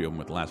Rihanna, which we opened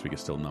with last week,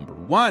 is still number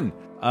 1.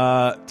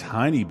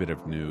 Tiny bit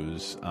of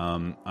news.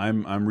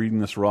 I'm reading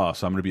this raw,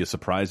 so I'm going to be as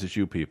surprised as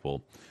you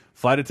people.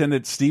 Flight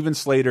attendant Steven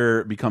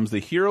Slater becomes the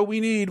hero we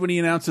need when he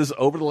announces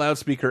over the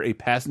loudspeaker a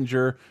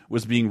passenger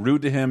was being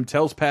rude to him,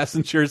 tells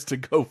passengers to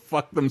go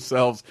fuck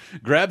themselves,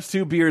 grabs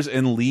 2 beers,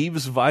 and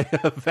leaves via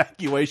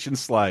evacuation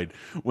slide.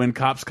 When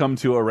cops come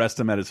to arrest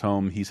him at his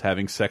home, he's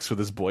having sex with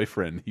his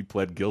boyfriend. He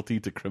pled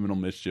guilty to criminal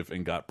mischief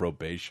and got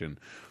probation.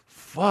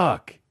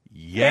 Fuck.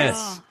 Yes.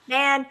 Oh,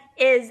 man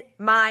is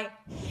my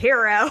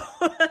hero.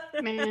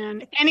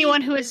 Man,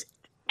 anyone who has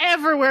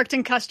ever worked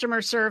in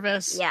customer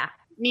service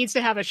needs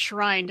to have a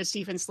shrine to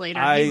Stephen Slater.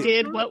 He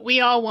did what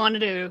we all want to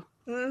do.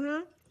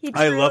 Mm-hmm. He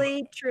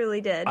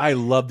truly did. I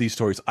love these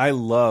stories. I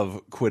love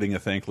quitting a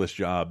thankless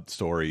job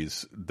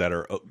stories that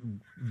are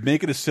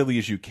make it as silly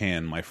as you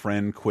can. My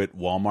friend quit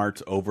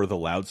Walmart over the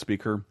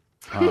loudspeaker.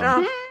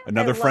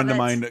 Another friend of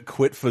mine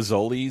quit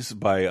Fazoli's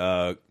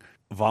by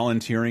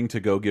volunteering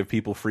to go give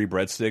people free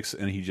breadsticks,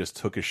 and he just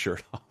took his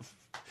shirt off.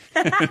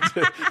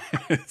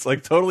 It's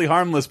like totally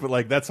harmless, but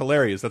like that's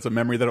hilarious. That's a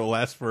memory that will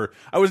last for.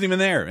 I wasn't even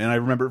there, and I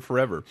remember it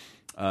forever.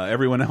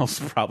 Everyone else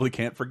probably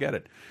can't forget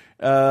it.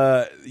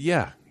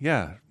 Yeah,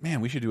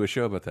 man, we should do a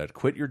show about that.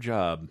 Quit your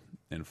job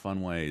in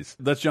fun ways.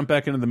 Let's jump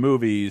back into the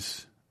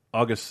movies.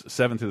 August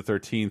 7th to the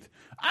 13th.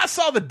 I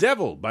Saw the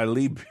Devil by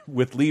Lee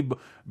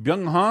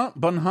Byung-hun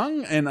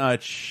and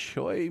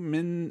Choi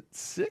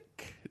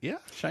Min-sik. Yeah,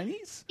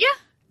 Chinese. Yeah,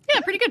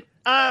 pretty good.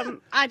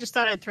 I just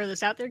thought I'd throw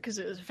this out there because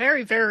it was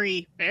very,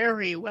 very,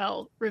 very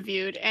well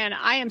reviewed. And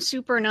I am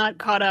super not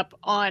caught up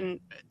on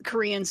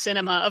Korean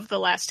cinema of the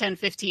last 10,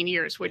 15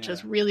 years, which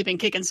has really been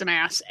kicking some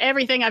ass.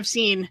 Everything I've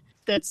seen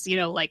that's,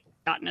 like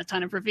gotten a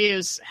ton of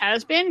reviews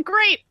has been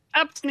great,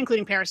 up to and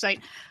including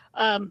Parasite.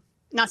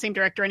 not same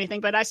director or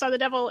anything, but I Saw the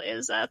Devil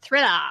is a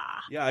thriller.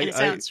 Yeah, and it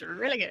sounds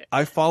really good.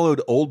 I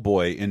followed Old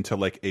Boy into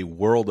like a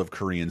world of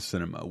Korean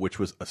cinema, which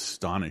was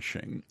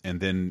astonishing, and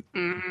then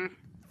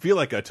feel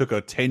like I took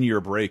a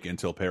 10-year break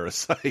until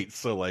Parasite.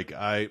 So like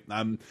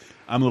I'm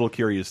a little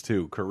curious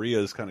too. Korea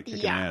is kind of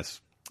kicking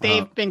ass.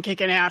 They've been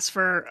kicking ass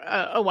for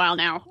a while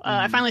now.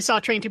 I finally saw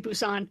Train to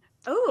Busan.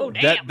 Oh,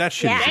 damn! That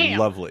shit is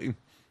lovely.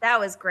 That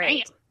was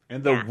great. Damn.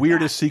 And the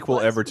weirdest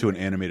sequel ever to an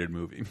animated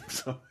movie.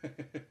 So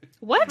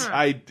what?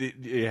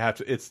 You have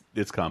to.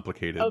 It's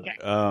complicated. Okay.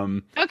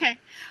 Okay.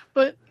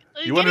 But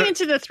getting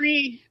into the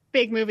 3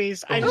 big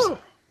movies, I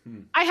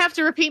have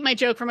to repeat my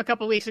joke from a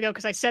couple weeks ago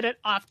because I said it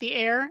off the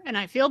air and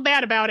I feel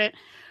bad about it.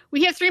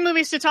 We have 3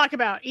 movies to talk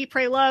about: Eat,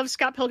 Pray, Love,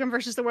 Scott Pilgrim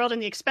vs. the World,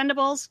 and The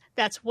Expendables.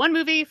 That's 1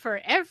 movie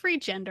for every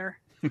gender.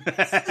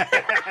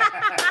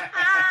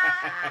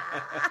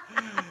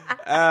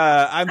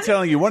 I'm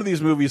telling you, one of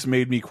these movies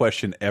made me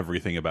question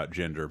everything about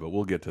gender, but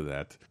we'll get to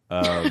that.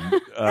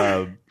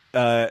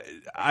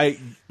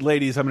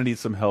 Ladies, I'm going to need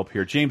some help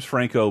here. James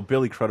Franco,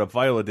 Billy Crudup,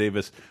 Viola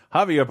Davis,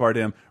 Javier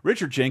Bardem,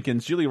 Richard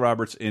Jenkins, Julia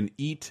Roberts in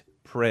Eat,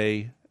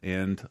 Pray,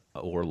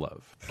 or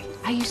Love.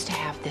 I used to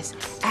have this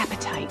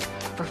appetite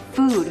for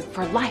food,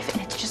 for life,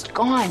 and it's just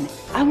gone.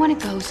 I want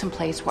to go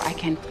someplace where I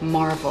can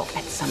marvel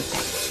at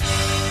something.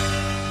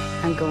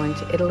 I'm going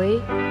to Italy,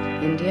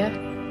 India,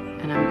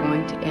 and I'm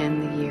going to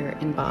end the year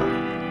in Bali.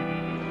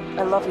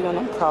 I love you and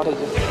I'm proud of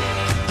you.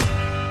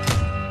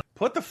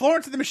 Put the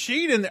Florence and the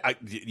Machine in there.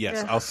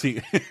 Yes, I'll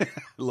see.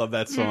 Love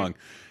that song.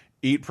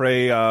 Eat,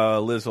 Pray,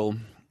 Lizzle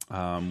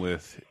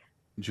with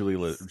Julia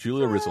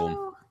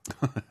Rizzle.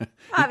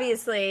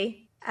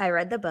 Obviously, I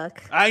read the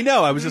book. I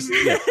know. I was just...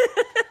 Yeah.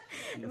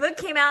 The book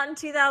came out in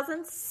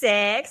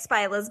 2006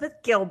 by Elizabeth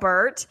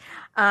Gilbert.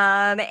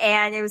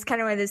 And it was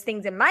kind of one of those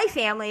things in my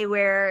family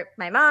where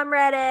my mom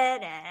read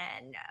it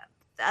and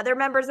the other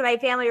members of my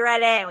family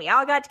read it. And we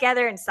all got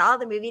together and saw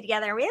the movie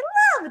together and we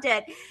loved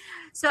it.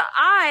 So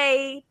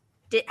I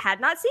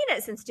had not seen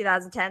it since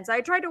 2010. So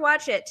I tried to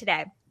watch it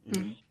today.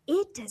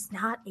 It does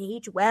not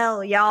age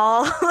well,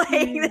 y'all.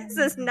 This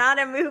is not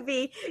a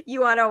movie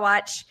you want to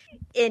watch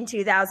in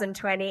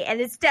 2020. And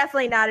it's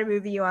definitely not a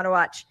movie you want to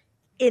watch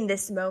in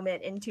this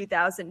moment in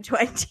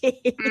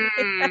 2020.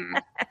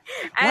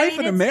 Life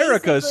in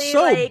America is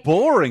so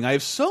boring. I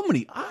have so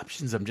many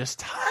options I'm just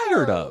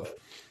tired of.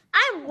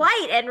 I'm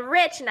white and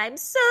rich and I'm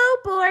so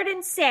bored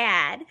and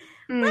sad.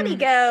 Let me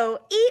go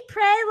eat,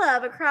 pray,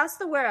 love across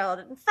the world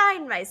and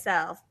find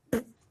myself.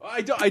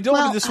 I don't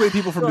want to dissuade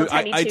people from doing.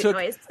 I took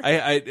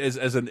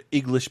as an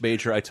English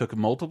major. I took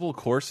multiple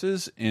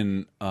courses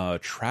in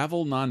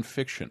travel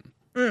nonfiction,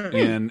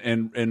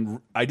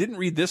 and I didn't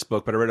read this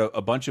book, but I read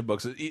a bunch of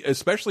books,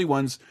 especially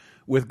ones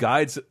with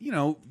guides.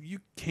 You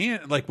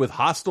can't with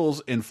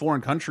hostels in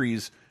foreign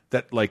countries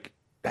that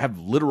have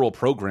literal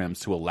programs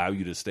to allow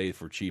you to stay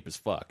for cheap as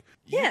fuck.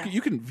 Yeah,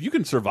 you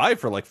can survive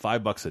for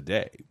 $5 a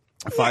day,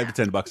 $5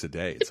 to $10 a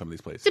day in some of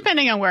these places,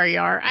 depending on where you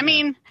are. I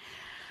mean.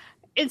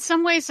 In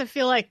some ways, I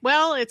feel like,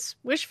 it's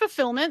wish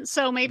fulfillment,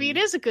 so maybe it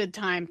is a good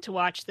time to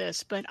watch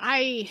this. But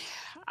I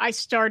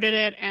started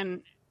it,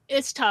 and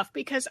it's tough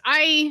because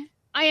I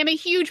am a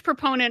huge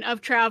proponent of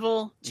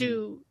travel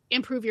to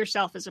improve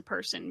yourself as a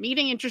person,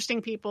 meeting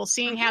interesting people,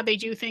 seeing how they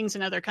do things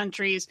in other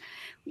countries,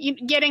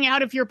 getting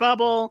out of your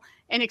bubble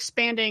and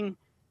expanding,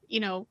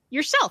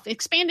 yourself,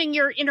 expanding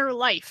your inner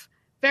life.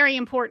 Very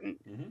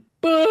important.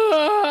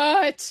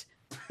 But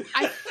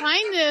I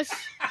find this...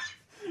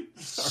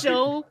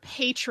 so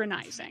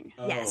patronizing.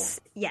 Yes.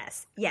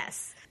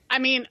 I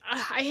mean,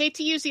 I hate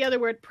to use the other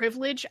word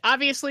privilege.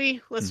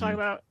 Obviously, let's talk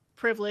about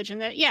privilege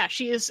and that,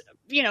 she is,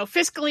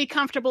 fiscally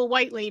comfortable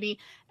white lady.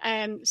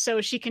 And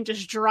so she can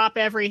just drop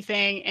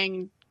everything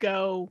and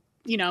go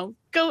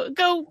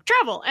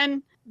travel.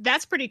 And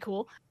that's pretty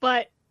cool.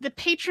 But the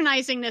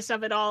patronizingness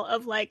of it all,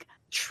 of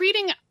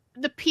treating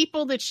the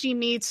people that she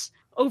meets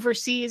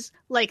overseas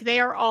like they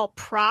are all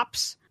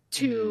props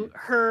to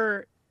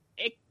her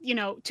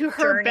to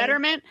her journey.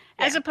 Betterment,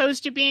 as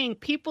opposed to being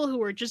people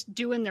who are just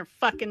doing their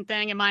fucking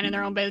thing and minding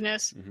their own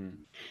business.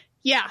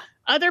 Yeah.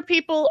 Other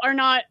people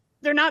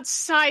they're not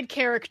side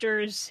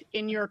characters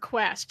in your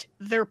quest.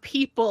 They're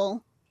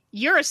people.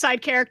 You're a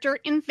side character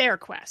in their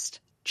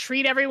quest.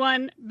 Treat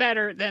everyone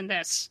better than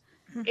this.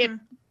 It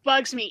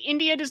bugs me.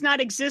 India does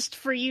not exist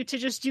for you to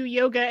just do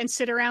yoga and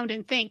sit around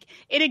and think.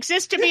 It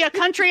exists to be a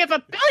country of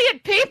 1 billion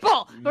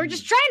people who are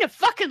just trying to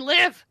fucking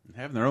live.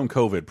 Having their own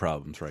COVID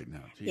problems right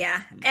now. Jeez.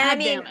 Yeah.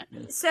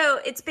 And so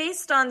it's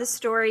based on the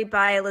story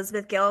by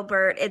Elizabeth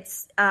Gilbert.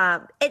 It's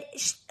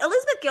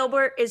Elizabeth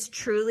Gilbert is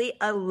truly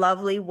a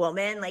lovely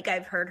woman.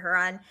 I've heard her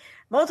on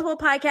multiple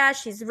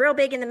podcasts. She's real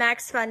big in the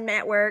Max Fun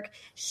Network.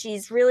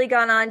 She's really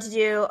gone on to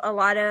do a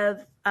lot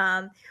of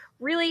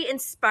really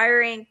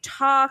inspiring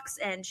talks,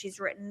 and she's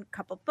written a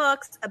couple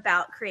books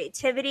about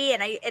creativity.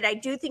 And I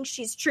do think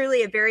she's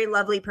truly a very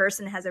lovely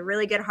person, has a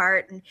really good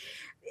heart and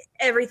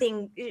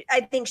everything. I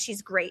think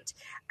she's great.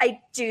 And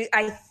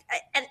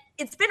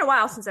it's been a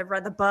while since I've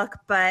read the book,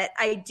 but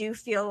I do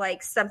feel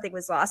like something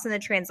was lost in the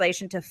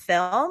translation to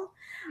film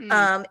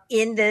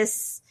in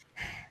this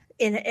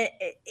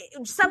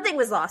something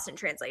was lost in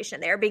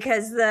translation there,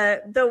 because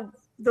the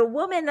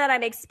woman that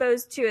I'm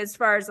exposed to as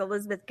far as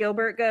Elizabeth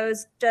Gilbert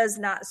goes does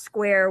not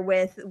square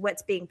with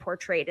what's being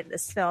portrayed in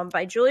this film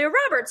by Julia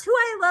Roberts, who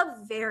I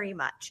love very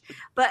much.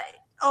 But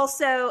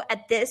also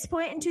at this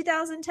point in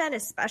 2010,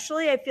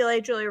 especially, I feel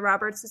like Julia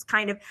Roberts is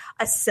kind of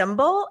a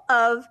symbol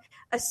of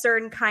a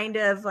certain kind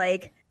of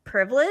like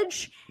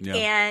privilege,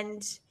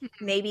 and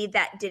maybe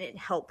that didn't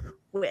help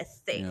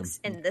with things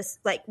in this,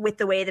 like with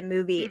the way the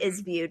movie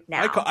is viewed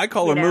now. I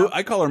call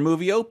her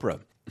movie Oprah.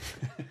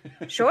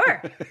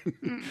 Sure.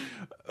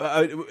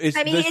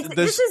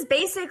 This is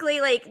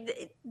basically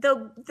like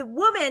the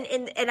woman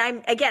in, and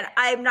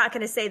I'm not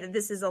going to say that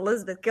this is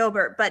Elizabeth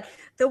Gilbert, but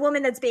the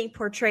woman that's being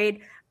portrayed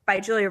by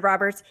Julia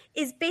Roberts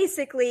is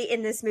basically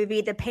in this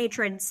movie the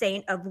patron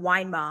saint of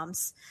wine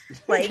moms.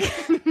 Like she's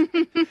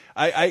like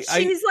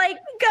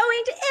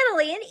going to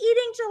Italy and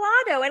eating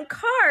gelato and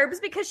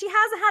carbs because she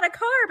hasn't had a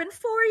carb in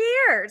 4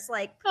 years.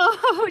 Like,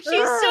 oh,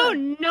 she's so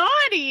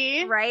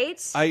naughty, right?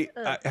 I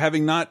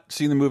having not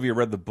seen the movie or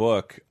read the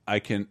book,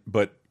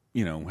 but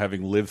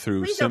having lived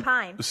through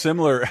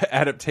similar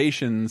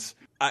adaptations,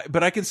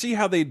 but I can see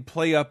how they'd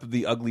play up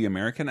the ugly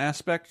American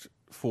aspect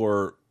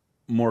for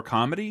more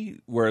comedy,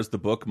 whereas the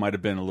book might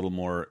have been a little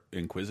more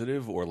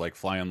inquisitive or like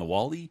fly on the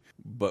wall-y,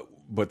 but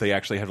they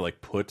actually had to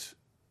like put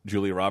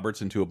Julia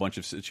Roberts into a bunch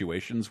of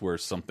situations where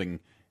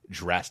something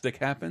drastic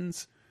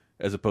happens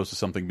as opposed to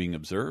something being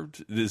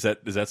observed. Is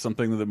that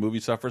something that the movie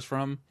suffers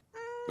from?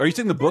 Are you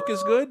saying the book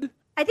is good?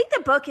 I think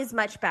the book is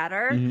much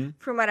better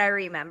from what I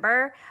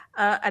remember.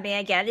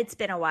 Again, it's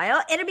been a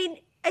while. And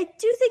I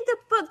do think the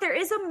book, there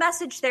is a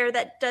message there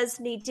that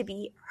does need to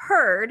be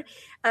heard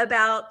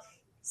about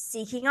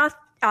seeking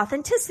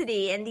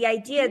authenticity, and the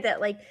idea that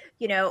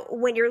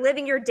when you're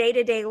living your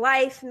day-to-day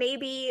life,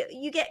 maybe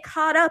you get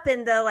caught up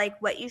in the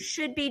what you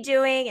should be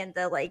doing and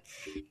the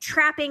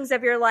trappings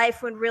of your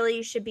life, when really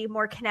you should be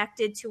more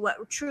connected to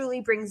what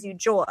truly brings you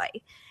joy.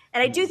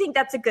 And I do think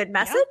that's a good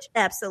message.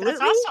 Yeah, absolutely.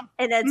 That's awesome.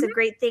 And that's a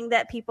great thing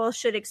that people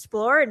should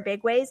explore in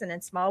big ways and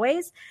in small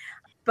ways.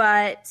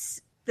 But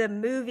the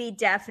movie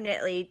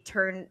definitely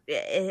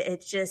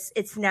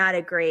it's not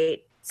a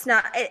great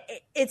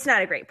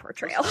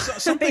portrayal.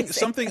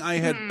 Something I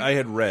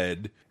had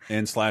read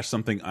and /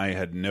 something I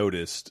had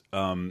noticed.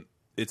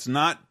 It's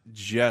not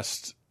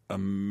just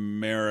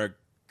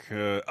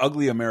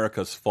ugly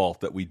America's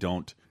fault that we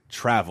don't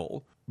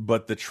travel,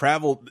 but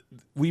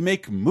we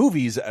make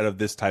movies out of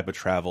this type of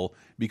travel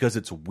because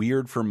it's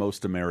weird for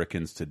most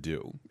Americans to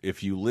do.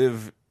 If you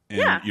live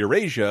in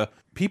Eurasia,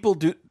 people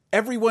do.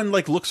 Everyone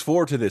looks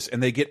forward to this,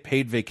 and they get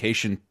paid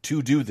vacation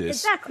to do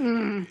this.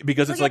 Exactly,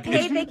 because it's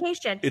paid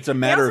vacation. It's a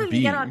matter of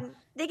being.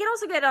 They can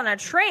also get on a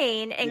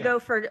train and go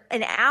for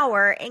an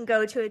hour and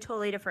go to a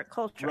totally different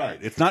culture. Right,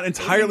 it's not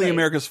entirely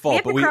America's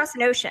fault. We have to cross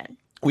an ocean.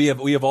 We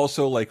have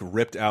also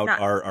ripped out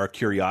our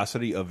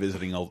curiosity of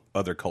visiting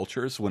other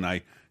cultures. When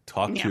I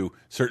talk to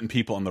certain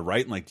people on the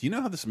right, and do you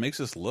know how this makes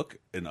us look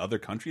in other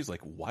countries?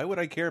 Why would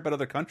I care about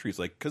other countries?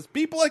 Because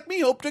people like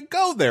me hope to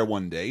go there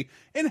one day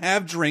and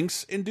have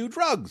drinks and do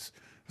drugs.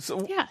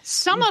 So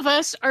some of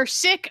us are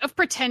sick of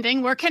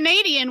pretending we're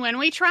Canadian when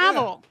we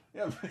travel. Yeah.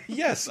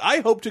 Yes,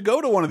 I hope to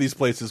go to one of these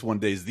places one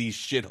day. These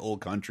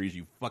shithole countries,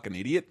 you fucking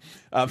idiot.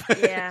 But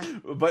I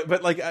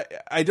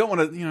don't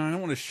want to, I don't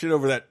want to shit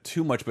over that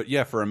too much. But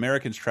for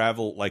Americans,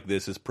 travel like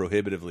this is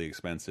prohibitively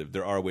expensive.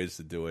 There are ways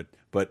to do it,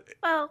 but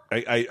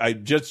I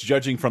just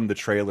judging from the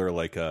trailer,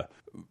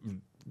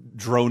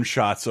 drone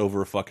shots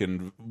over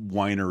fucking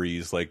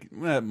wineries,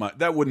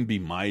 that wouldn't be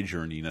my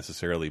journey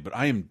necessarily. But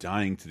I am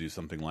dying to do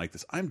something like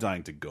this. I'm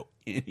dying to go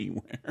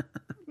anywhere.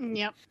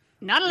 Yep.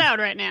 Not allowed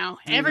right now.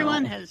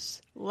 Everyone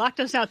has locked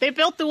us out. They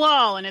built the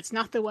wall, and it's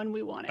not the one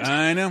we wanted.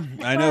 I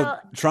know.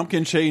 Trump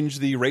can change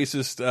the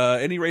racist,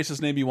 any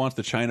racist name he wants,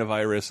 the China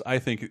virus. I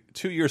think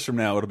 2 years from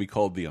now, it'll be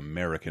called the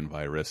American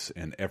virus,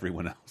 and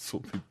everyone else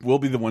will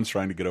be the ones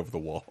trying to get over the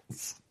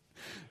walls.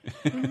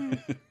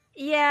 And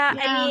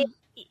I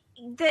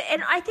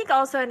think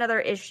also another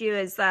issue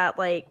is that,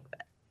 a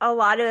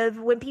lot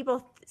of when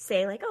people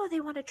say, they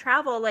want to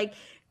travel, they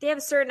have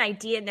a certain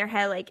idea in their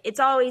head, it's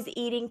always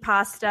eating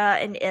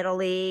pasta in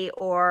Italy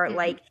or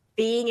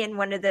being in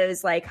one of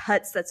those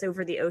huts that's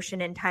over the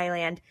ocean in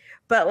Thailand.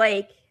 But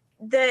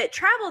the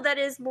travel that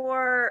is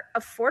more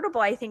affordable,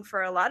 I think,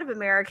 for a lot of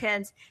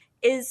Americans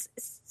is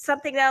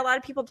something that a lot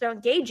of people don't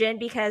engage in,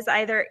 because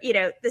either,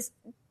 the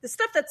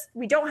stuff that's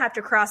we don't have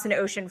to cross an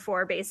ocean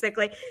for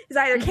basically is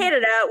either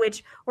Canada,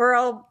 which we're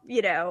all,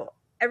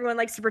 everyone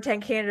likes to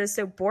pretend Canada is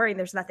so boring.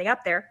 There's nothing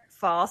up there.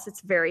 False. It's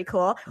very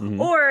cool.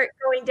 Or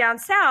going down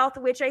south,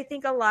 which I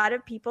think a lot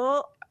of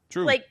people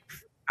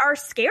are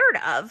scared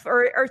of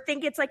or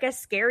think it's a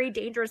scary,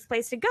 dangerous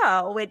place to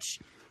go, which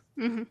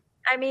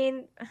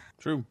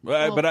true.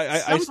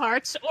 But some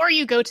parts, or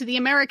you go to the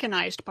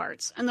Americanized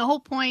parts. And the whole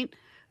point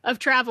of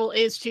travel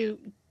is to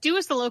do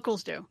as the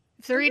locals do.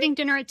 If they're eating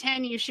dinner at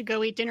 10, you should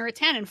go eat dinner at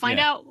 10 and find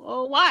out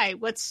why.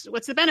 What's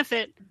the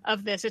benefit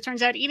of this? It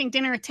turns out eating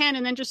dinner at 10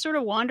 and then just sort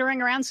of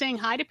wandering around saying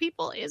hi to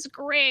people is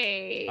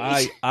great.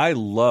 I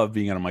love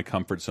being out of my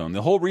comfort zone.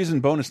 The whole reason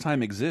bonus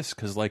time exists,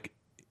 because like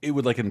it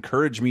would like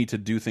encourage me to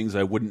do things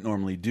I wouldn't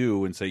normally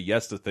do and say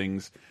yes to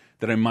things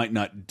that I might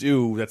not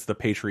do. That's the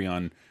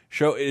Patreon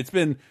show. It's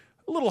been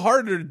a little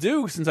harder to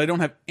do since I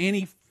don't have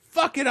any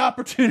fucking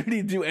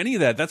opportunity to do any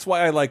of that. That's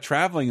why I like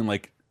traveling and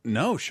like,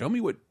 no, show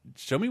me what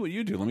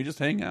you do. Let me just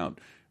hang out.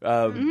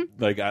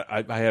 Like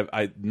I have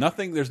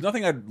nothing. There's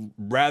nothing I'd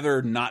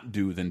rather not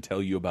do than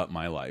tell you about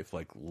my life.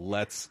 Like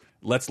let's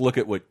look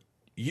at what.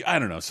 I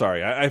don't know.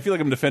 Sorry, I feel like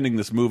I'm defending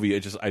this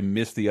movie. I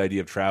miss the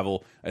idea of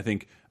travel. I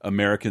think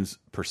Americans'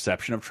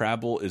 perception of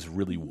travel is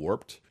really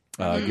warped,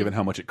 given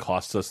how much it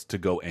costs us to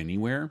go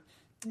anywhere.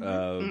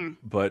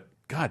 But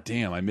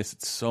goddamn, I miss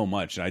it so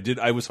much. And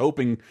I was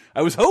hoping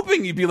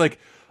you'd be like,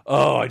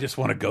 oh, I just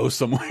want to go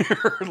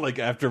somewhere. Like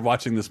after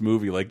watching this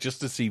movie, like just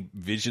to see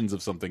visions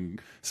of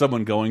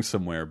someone going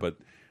somewhere. But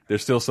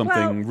there's still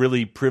something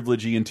really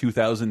privilegey and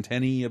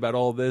 2010-y about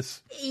all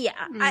this. Yeah.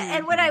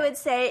 And what I would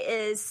say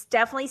is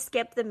definitely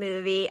skip the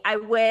movie. I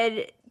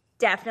would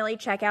definitely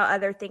check out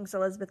other things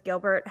Elizabeth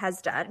Gilbert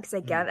has done. Because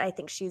again, I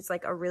think she's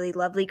like a really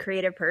lovely,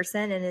 creative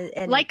person.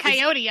 And like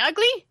Coyote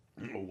Ugly?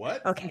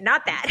 What? Okay,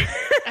 not that.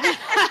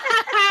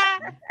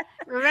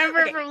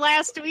 Remember from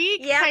last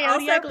week? Yeah,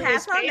 Coyote also Ugly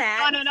pass is on based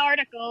that. on an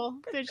article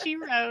that she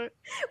wrote.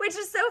 Which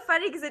is so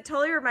funny because it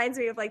totally reminds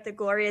me of like the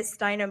Gloria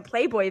Steinem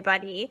Playboy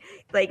Bunny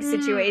like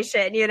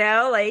situation, you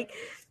know, like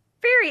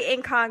very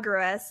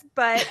incongruous.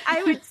 But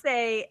I would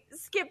say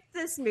skip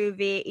this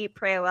movie, Eat,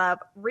 Pray, Love,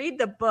 read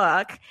the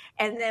book,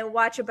 and then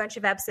watch a bunch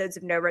of episodes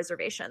of No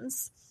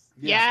Reservations.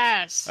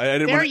 Yes,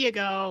 there you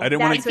go.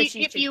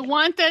 If you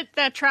want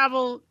that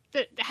travel.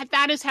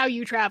 That is how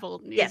you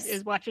travel.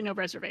 Is watching No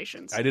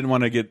Reservations. I didn't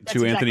want to get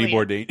too exactly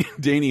Anthony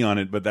Bourdain on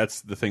it, but that's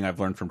the thing I've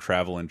learned from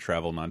travel and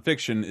travel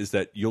nonfiction is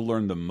that you'll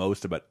learn the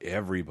most about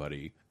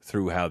everybody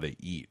through how they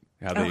eat,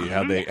 how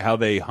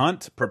they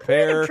hunt,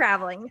 prepare. The point of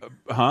traveling,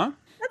 huh?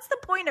 That's the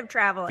point of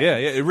traveling. Yeah,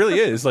 it really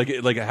is. Like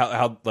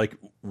how like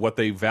what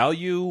they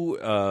value,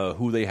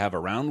 who they have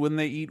around when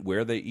they eat,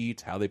 where they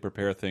eat, how they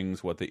prepare things,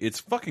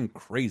 it's fucking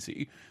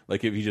crazy.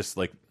 Like if you just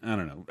like I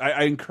don't know,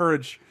 I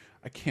encourage.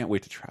 I can't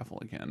wait to travel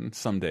again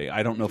someday.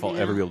 I don't know if I'll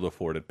ever be able to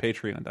afford it.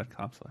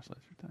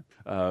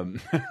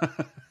 Patreon.com/LaserTime.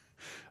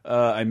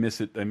 I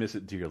miss it. I miss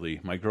it dearly.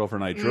 My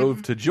girlfriend and I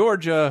drove to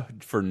Georgia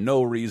for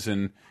no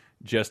reason,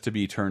 just to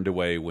be turned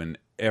away when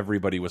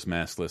everybody was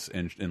maskless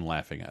and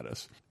laughing at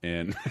us,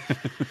 and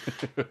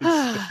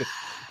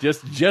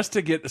just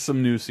to get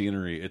some new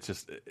scenery. It's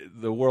just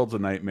the world's a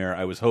nightmare.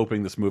 I was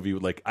hoping this movie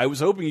would I was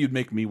hoping you'd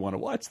make me want to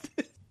watch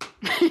this.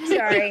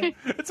 Sorry,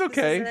 it's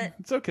okay.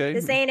 It's okay.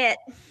 This ain't it.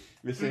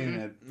 This ain't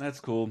it. That's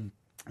cool.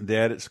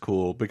 Dad, it's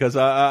cool. Because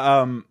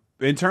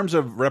in terms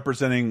of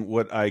representing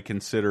what I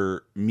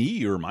consider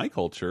me or my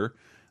culture,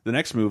 the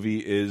next movie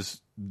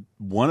is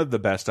one of the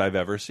best I've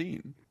ever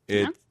seen.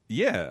 It's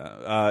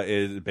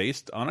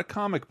based on a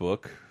comic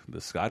book,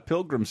 the Scott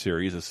Pilgrim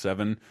series, a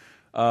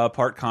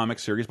 7-part comic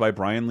series by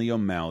Brian Lee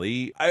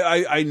O'Malley.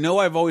 I know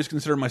I've always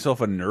considered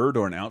myself a nerd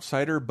or an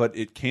outsider, but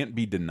it can't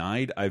be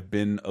denied I've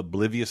been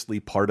obliviously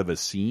part of a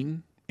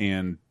scene.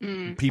 And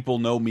people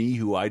know me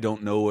who I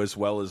don't know as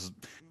well as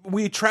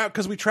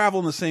because we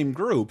travel in the same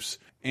groups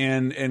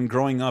and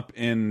growing up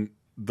in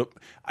the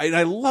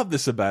I love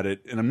this about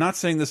it, and I'm not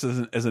saying this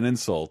as an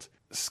insult.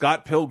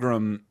 Scott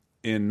Pilgrim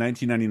in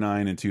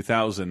 1999 and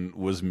 2000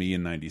 was me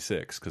in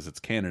 96 because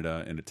it's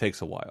Canada and it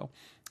takes a while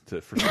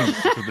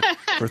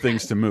for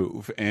things to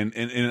move, and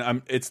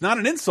it's not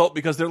an insult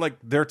because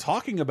they're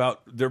talking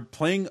about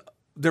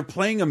they're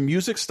playing a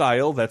music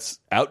style that's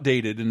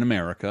outdated in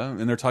America,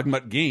 and they're talking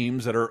about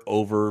games that are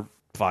over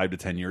 5 to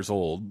 10 years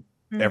old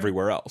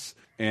everywhere else.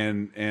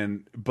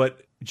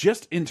 But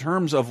just in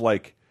terms of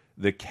like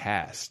the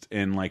cast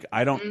and like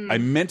I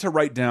meant to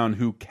write down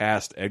who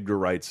cast Edgar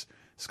Wright's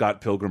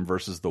Scott Pilgrim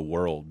versus the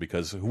World,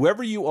 because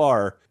whoever you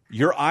are,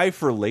 your eye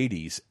for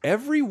ladies,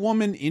 every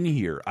woman in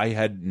here I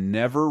had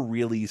never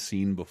really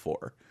seen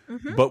before,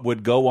 but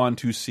would go on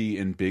to see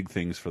in big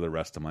things for the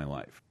rest of my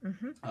life.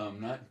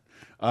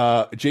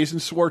 Jason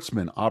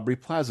Schwartzman, Aubrey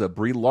Plaza,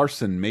 Brie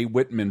Larson, Mae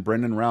Whitman,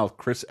 Brendan Routh,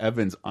 Chris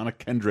Evans, Anna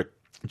Kendrick,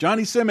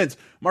 Johnny Simmons,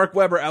 Mark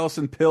Webber,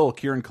 Allison Pill,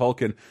 Kieran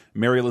Culkin,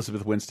 Mary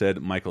Elizabeth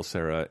Winstead, Michael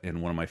Cera,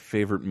 and one of my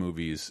favorite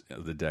movies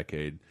of the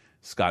decade,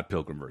 Scott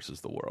Pilgrim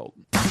versus the World.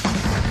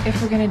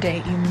 If we're gonna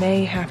date, you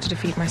may have to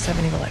defeat my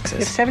 7 evil exes.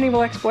 Your 7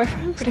 evil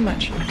ex-boyfriends? Pretty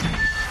much.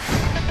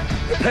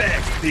 Prepare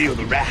to feel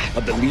the wrath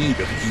of the League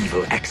of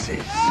Evil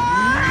Exes.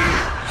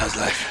 How's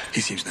life?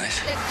 He seems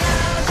nice.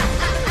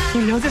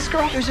 You know this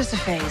girl? It was just a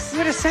phase. You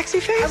had a sexy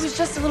face? I was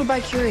just a little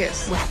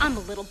bi-curious. Well, I'm a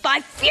little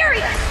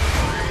bi-furious.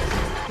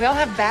 We all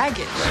have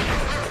baggage.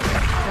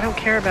 I don't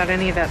care about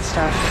any of that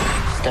stuff.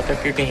 Step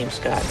up your game,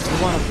 Scott.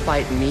 You want to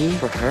fight me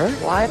for her?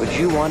 Why would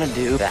you want to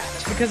do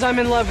that? Because I'm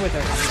in love with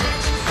her.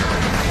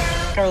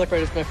 Garlic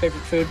bread is my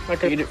favorite food. I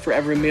could eat it for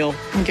every meal.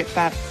 You get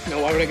fat.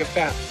 No, why would I get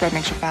fat? Bread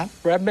makes you fat.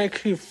 Bread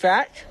makes you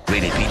fat?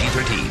 Rated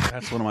PG-13.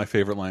 That's one of my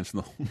favorite lines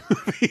from the whole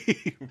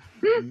movie.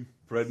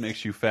 Bread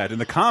makes you fat. And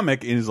the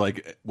comic is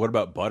like, what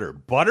about butter?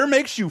 Butter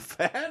makes you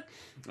fat?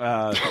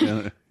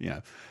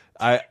 Yeah.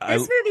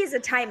 This movie is a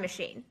time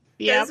machine.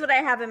 Yep. That's what I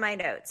have in my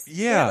notes.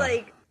 Yeah. It,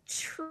 like,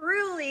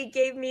 truly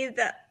gave me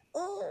the,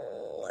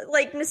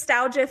 like,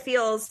 nostalgia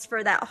feels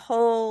for that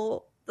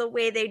whole, the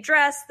way they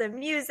dress, the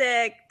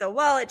music, the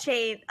wallet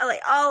chain,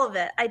 like, all of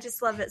it. I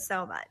just love it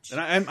so much.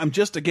 And I'm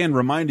just, again,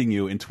 reminding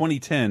you, in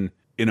 2010,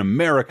 in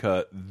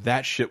America,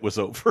 that shit was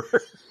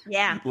over.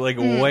 Yeah. Like,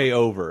 way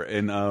over.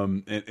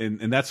 And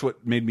that's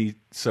what made me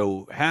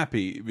so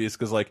happy,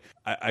 because, like,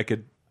 I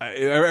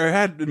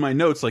had in my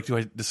notes, like, do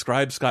I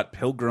describe Scott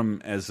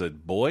Pilgrim as a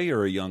boy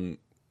or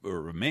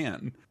a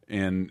man?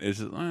 And it's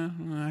just,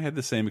 I had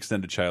the same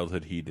extended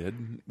childhood he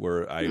did,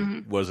 where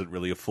I wasn't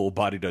really a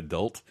full-bodied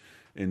adult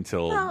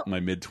until my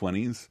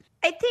mid-20s.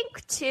 I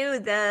think, too,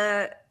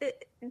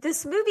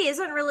 this movie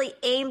isn't really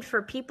aimed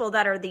for people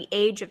that are the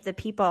age of the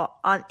people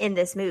in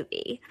this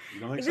movie. You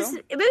don't think This so?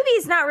 movie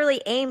is not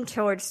really aimed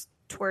towards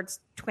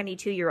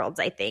 22-year-olds,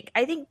 I think.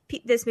 I think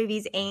this movie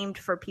is aimed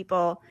for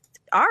people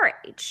our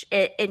age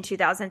in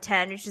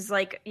 2010, which is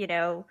like,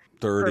 30.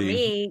 For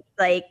me,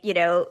 like,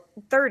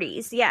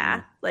 30s,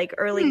 yeah, like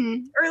early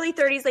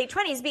 30s, late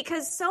 20s,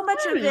 because so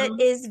much of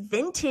it is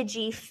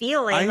vintagey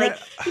feeling. Like,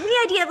 give me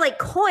the idea of like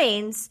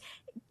coins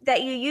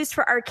that you used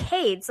for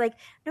arcades. Like,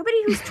 nobody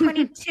who's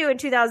 22 in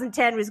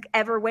 2010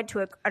 ever went to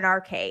an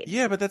arcade.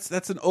 Yeah, but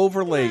that's an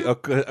overlay,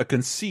 a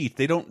conceit.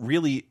 They don't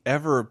really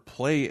ever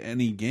play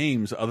any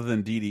games other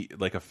than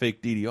like a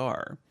fake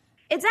DDR.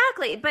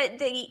 Exactly, but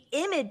the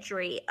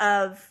imagery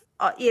of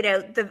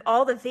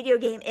all the video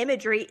game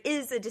imagery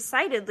is a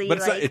decidedly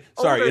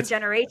older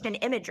generation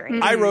imagery.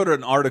 I wrote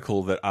an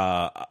article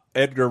that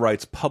Edgar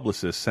Wright's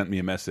publicist sent me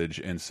a message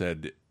and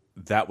said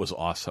that was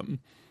awesome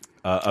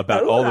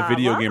about all the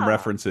video game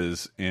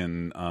references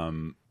in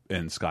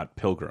Scott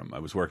Pilgrim. I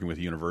was working with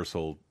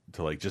Universal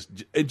to like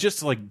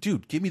just like,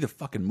 dude, give me the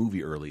fucking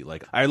movie early.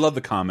 Like, I love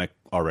the comic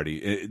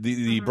already.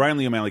 The Brian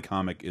Lee O'Malley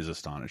comic is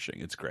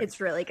astonishing. It's great.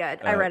 It's really good.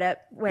 I read it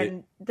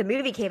when the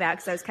movie came out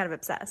because I was kind of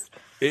obsessed.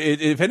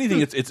 If anything,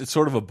 it's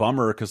sort of a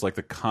bummer because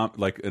like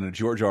like in a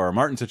George R.R.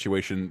 Martin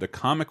situation, the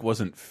comic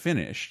wasn't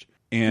finished,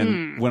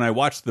 and when I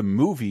watched the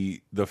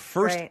movie, the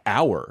first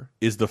hour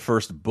is the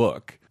first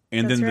book.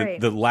 And then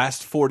the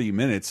last 40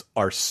 minutes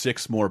are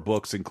 6 more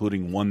books,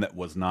 including one that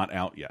was not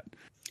out yet.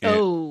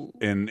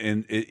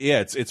 And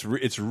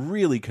it's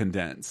really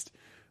condensed,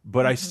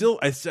 but I still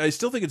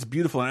think it's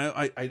beautiful,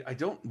 and I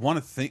don't want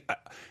to think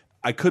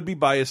I could be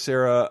biased,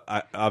 Sarah.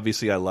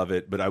 Obviously, I love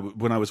it, but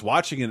when I was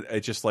watching it,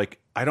 it's just like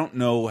I don't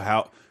know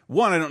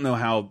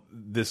how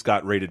this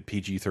got rated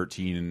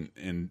PG-13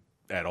 and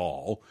at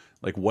all.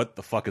 Like, what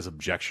the fuck is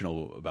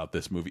objectionable about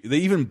this movie? They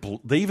even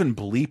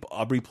bleep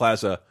Aubrey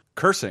Plaza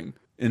cursing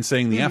and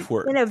saying the F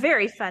word in a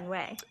very fun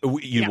way.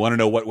 You want to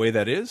know what way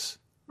that is?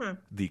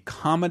 The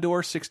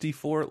Commodore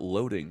 64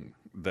 loading.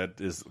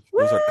 Those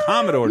are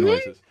Commodore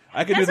noises.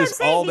 I could do this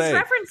all day. These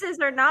references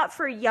are not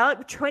for young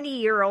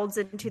 20-year-olds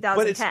in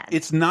 2010. But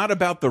it's not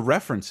about the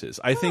references.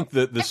 I think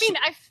that the. I mean,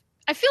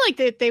 I feel like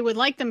that they would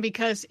like them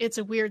because it's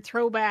a weird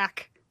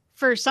throwback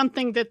for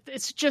something that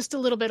it's just a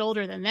little bit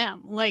older than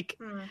them. Like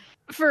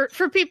for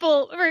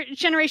people for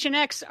Generation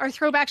X, our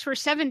throwbacks were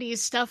 70s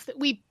stuff that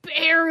we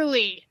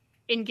barely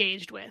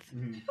engaged with.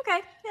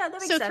 Okay, yeah, that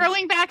makes sense. So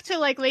throwing back to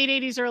like late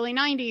 80s, early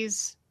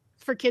 90s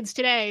for kids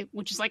today,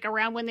 which is like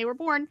around when they were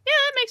born,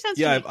 that makes sense.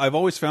 Yeah, to me. I've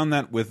always found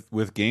that with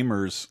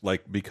gamers,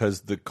 like,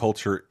 because the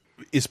culture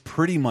is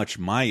pretty much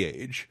my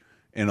age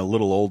and a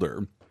little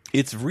older.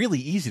 It's really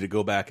easy to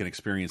go back and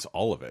experience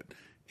all of it,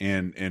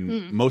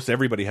 and most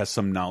everybody has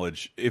some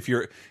knowledge. If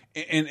you're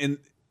and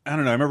I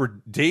don't know, I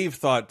remember Dave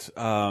thought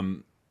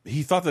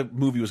he thought the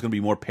movie was going to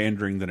be more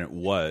pandering than it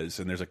was,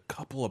 and there's a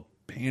couple of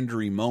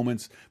pandering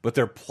moments, but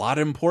they're plot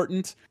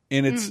important,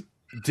 and it's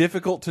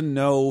difficult to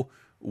know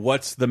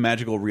what's the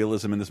magical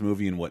realism in this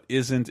movie and what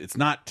isn't. It's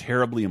not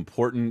terribly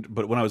important,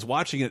 but when I was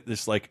watching it,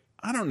 this, like,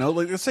 I don't know,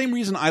 like the same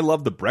reason I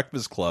love The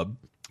Breakfast Club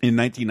in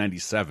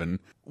 1997.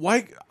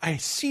 Why I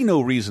see no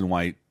reason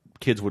why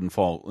kids wouldn't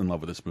fall in love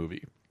with this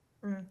movie.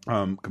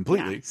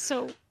 Completely. Yeah,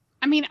 so,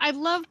 I mean, I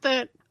love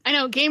that. I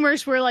know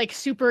gamers were like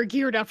super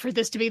geared up for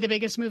this to be the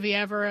biggest movie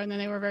ever, and then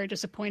they were very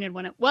disappointed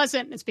when it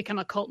wasn't. It's become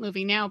a cult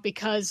movie now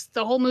because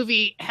the whole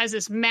movie has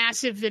this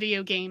massive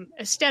video game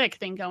aesthetic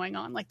thing going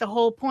on. Like, the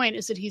whole point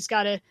is that he's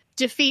got to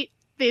defeat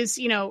these,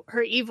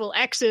 her evil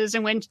exes,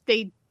 and when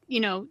they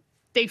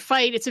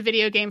fight, it's a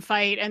video game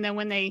fight, and then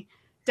when they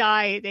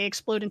die, they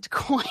explode into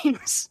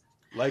coins.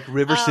 Like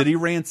River City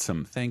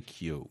Ransom.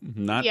 Thank you.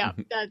 Not an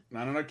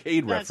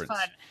arcade reference.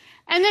 Fun.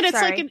 And then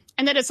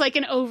it's like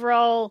an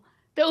overall.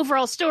 The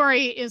overall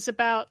story is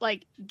about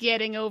like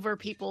getting over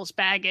people's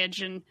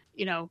baggage and,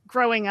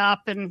 growing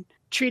up and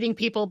treating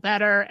people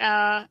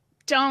better.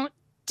 Don't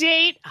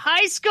date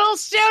high school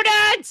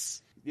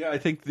students. Yeah, I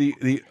think the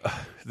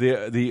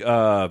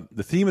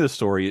theme of the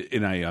story,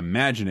 and I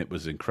imagine it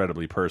was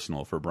incredibly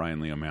personal for Brian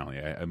Lee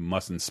O'Malley. I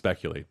mustn't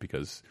speculate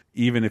because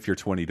even if you're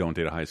 20, don't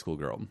date a high school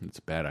girl. It's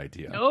a bad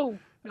idea.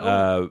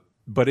 No.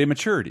 But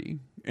immaturity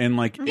and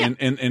like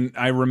and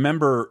I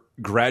remember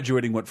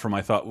graduating what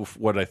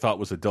I thought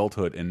was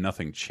adulthood, and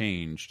nothing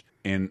changed.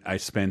 And I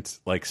spent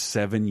like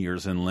 7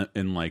 years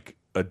in like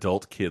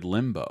adult kid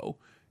limbo.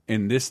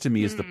 And this to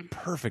me is the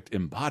perfect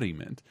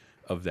embodiment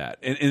of that.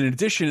 And in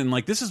addition, and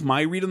like this is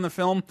my read on the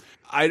film,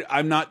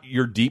 I'm not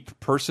your deep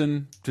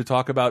person to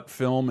talk about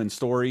film and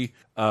story,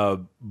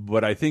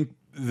 but I think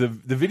the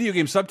video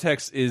game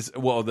subtext is,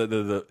 well,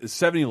 the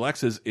 70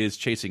 Lexus is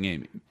chasing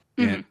Amy,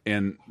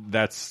 and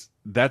that's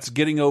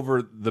getting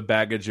over the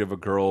baggage of a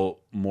girl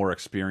more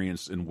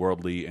experienced and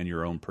worldly and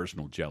your own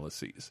personal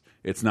jealousies.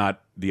 It's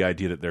not the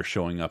idea that they're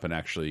showing up and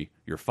actually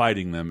you're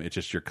fighting them. It's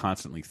just you're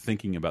constantly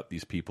thinking about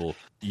these people.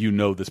 You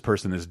know this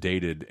person is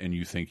dated and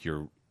you think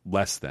you're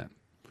less than.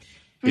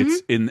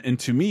 It's and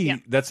to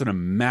me that's an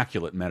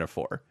immaculate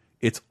metaphor.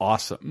 It's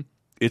awesome.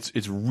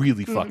 It's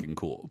really fucking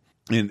cool.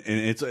 And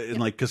it's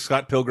like, because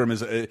Scott Pilgrim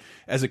is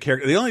as a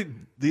character. The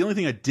only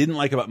thing I didn't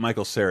like about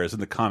Michael Cera is in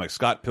the comics,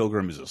 Scott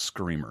Pilgrim is a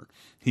screamer.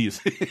 He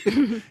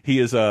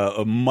is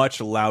a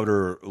much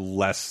louder,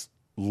 less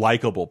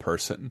likable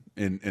person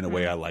in a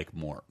way I like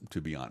more,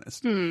 to be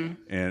honest.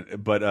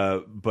 But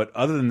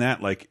other than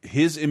that, like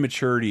his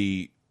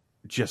immaturity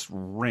just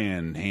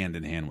ran hand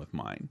in hand with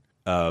mine.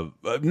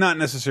 Not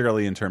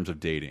necessarily in terms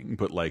of dating,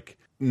 but like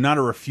not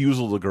a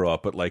refusal to grow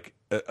up, but like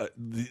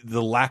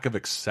the lack of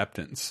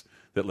acceptance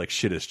that like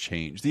shit has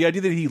changed. The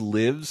idea that he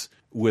lives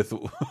with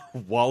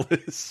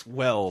Wallace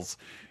Wells,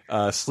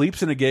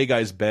 sleeps in a gay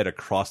guy's bed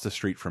across the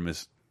street from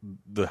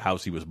the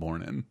house he was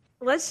born in.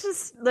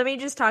 Let me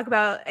just talk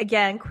about,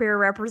 again, queer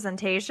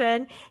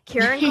representation.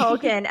 Kieran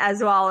Culkin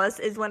as Wallace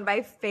is one of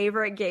my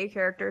favorite gay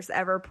characters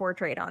ever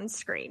portrayed on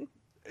screen.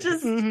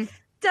 Just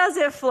does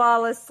it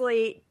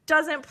flawlessly,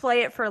 doesn't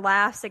play it for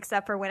laughs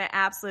except for when it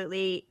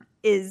absolutely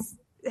is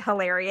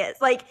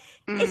hilarious. Like,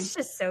 it's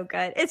just so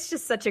good. It's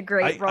just such a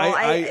great role.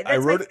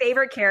 That's my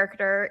favorite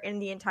character in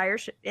the entire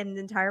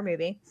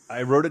movie.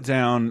 I wrote it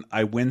down.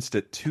 I winced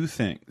at two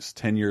things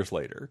 10 years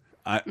later.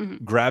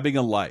 Grabbing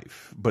a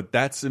life, but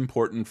that's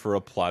important for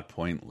a plot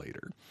point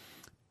later.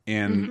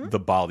 And the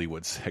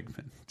Bollywood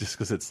segment, just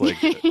because it's like,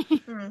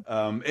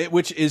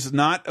 which is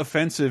not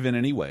offensive in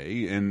any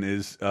way, and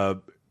is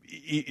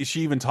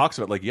she even talks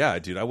about like, yeah,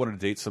 dude, I wanted to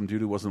date some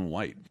dude who wasn't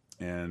white,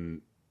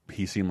 and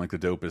he seemed like the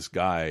dopest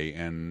guy,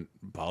 and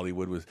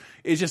Bollywood was.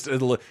 It's just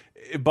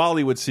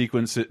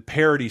Bollywood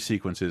parody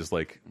sequences.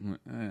 Like,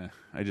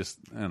 I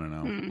don't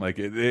know. Like,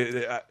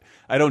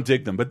 I don't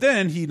dig them. But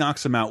then he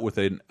knocks him out with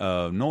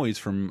a noise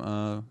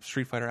from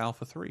Street Fighter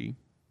Alpha 3,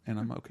 and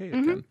I'm okay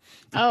again.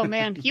 Oh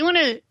man, you want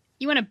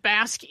to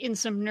bask in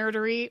some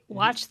nerdery?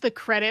 Watch the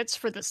credits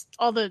for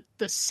all the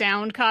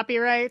sound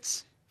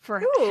copyrights.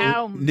 For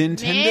how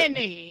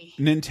many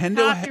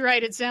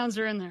copyrighted sounds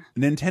are in there.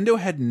 Nintendo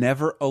had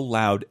never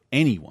allowed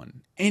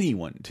anyone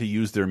to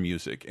use their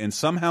music. And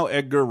somehow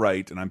Edgar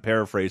Wright, and I'm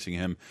paraphrasing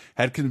him,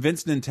 had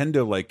convinced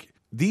Nintendo, like,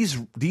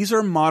 these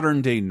are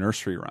modern day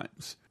nursery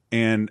rhymes.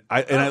 And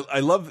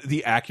I love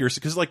the accuracy,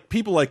 because like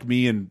people like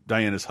me and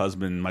Diana's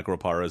husband, Michael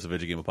Raparez of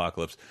Video Game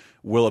Apocalypse,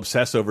 will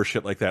obsess over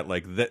shit like that.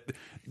 Like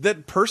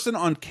that person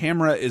on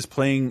camera is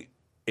playing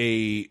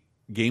a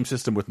game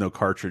system with no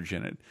cartridge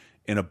in it.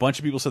 And a bunch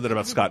of people said that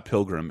about Scott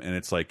Pilgrim, and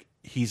it's like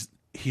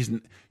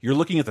you're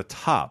looking at the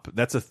top.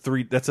 That's a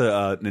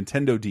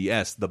Nintendo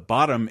DS. The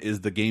bottom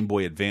is the Game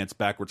Boy Advance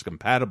backwards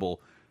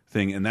compatible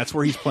thing, and that's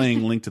where he's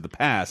playing Link to the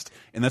Past,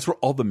 and that's where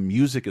all the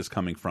music is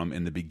coming from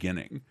in the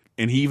beginning.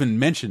 And he even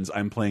mentions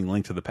I'm playing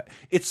Link to the Past.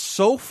 It's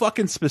so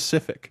fucking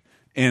specific,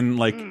 and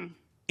like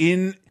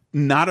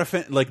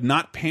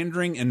not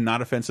pandering and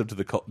not offensive to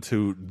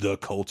the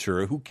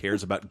culture. Who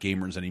cares about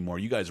gamers anymore?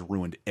 You guys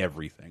ruined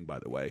everything, by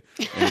the way,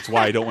 and it's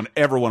why I don't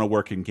ever want to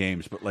work in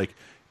games. But like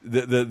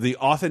the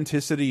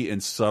authenticity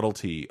and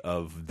subtlety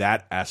of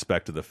that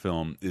aspect of the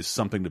film is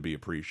something to be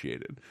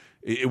appreciated.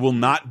 It will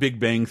not Big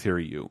Bang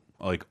Theory you,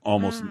 like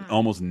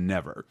almost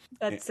never.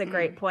 That's a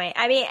great point.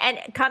 I mean, and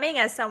coming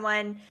as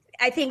someone,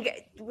 I think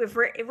if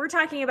we're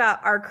talking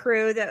about our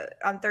crew that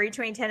on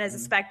 30/20/10 as a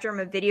spectrum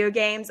of video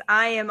games,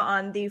 I am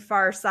on the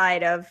far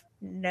side of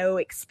no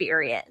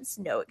experience,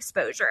 no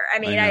exposure. I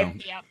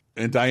mean,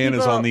 and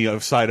Diana's on the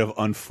side of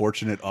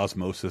unfortunate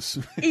osmosis.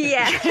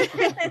 Yeah,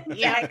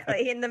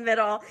 exactly, in the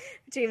middle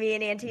between me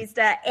and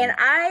Antista. And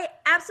I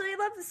absolutely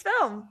love this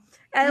film.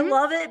 I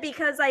love it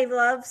because I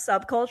love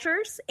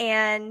subcultures,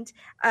 and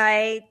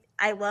I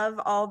love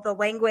all the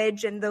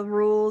language and the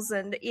rules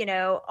and, you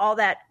know, all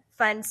that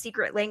fun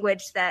secret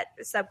language that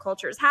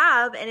subcultures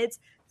have. And it's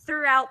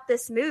throughout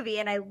this movie,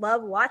 and I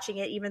love watching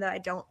it, even though I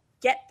don't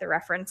get the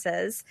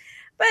references.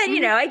 But, you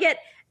know,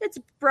 it's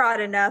broad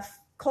enough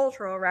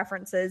cultural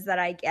references that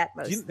I get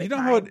most of the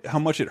time. You know how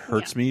much it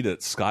hurts me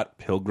that Scott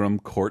Pilgrim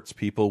courts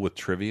people with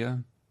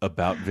trivia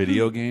about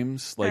video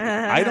games? Like,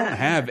 I don't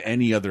have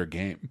any other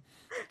game.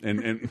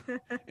 and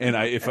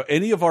if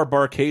any of our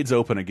barcades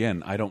open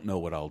again, I don't know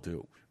what I'll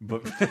do.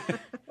 But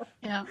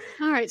yeah.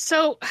 All right.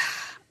 So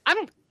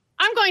I'm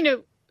going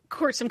to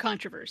court some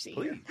controversy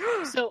here.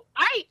 So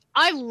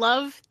I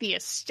love the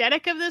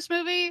aesthetic of this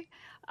movie.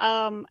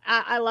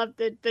 I love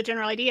the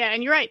general idea,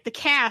 and you're right. The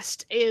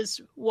cast is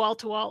wall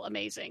to wall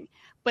amazing,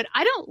 but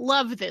I don't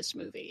love this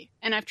movie,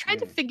 and I've tried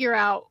to figure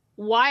out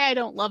why I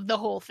don't love the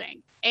whole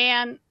thing.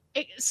 And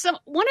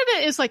one of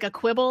it is like a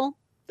quibble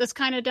that's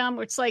kind of dumb,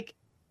 where it's like,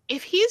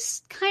 if he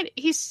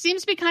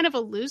seems to be kind of a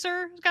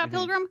loser, Scott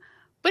Pilgrim,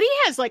 but he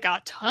has like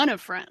a ton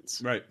of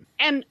friends, right?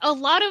 And a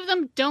lot of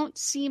them don't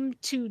seem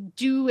to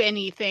do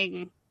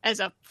anything as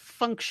a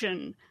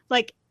function.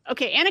 Like,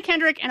 okay, Anna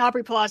Kendrick and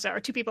Aubrey Plaza are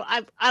two people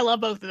I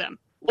love both of them.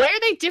 Why are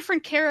they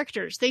different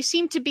characters? They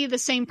seem to be the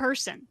same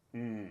person.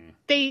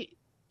 They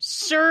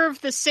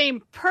serve the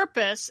same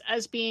purpose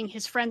as being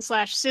his friend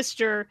 /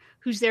 sister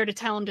who's there to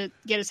tell him to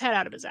get his head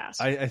out of his ass.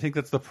 I think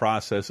that's the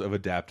process of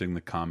adapting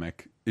the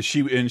comic.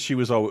 She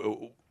was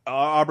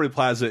Aubrey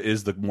Plaza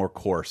is the more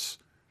coarse,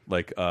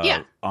 like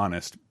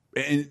honest.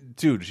 And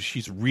dude,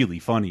 she's really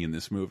funny in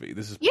this movie.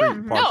 This is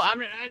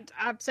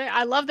I'd say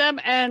I love them,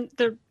 and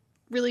they're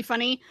really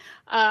funny.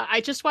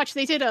 I just watched.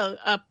 They did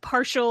a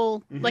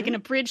partial, like an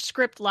abridged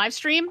script live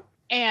stream,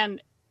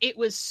 and it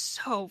was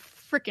so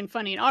freaking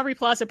funny. And Aubrey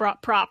Plaza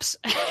brought props,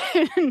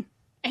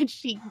 and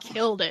she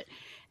killed it.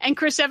 And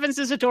Chris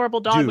Evans' adorable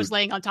dog was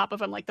laying on top of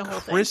him like the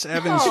whole thing.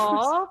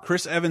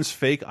 Chris Evans'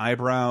 fake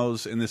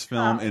eyebrows in this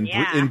film,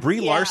 and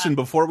Brie Larson.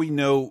 Before we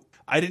know,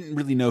 I didn't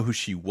really know who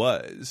she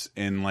was,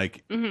 and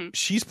like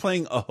she's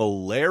playing a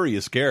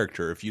hilarious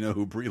character. If you know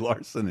who Brie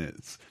Larson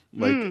is,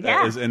 like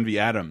as Envy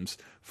Adams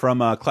from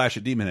Clash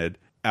of Demonhead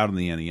out on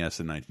the NES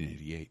in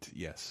 1988.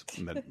 Yes,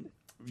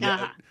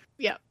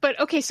 yeah. But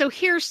okay, so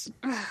here's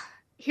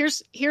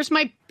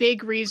my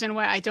big reason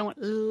why I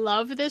don't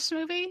love this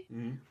movie.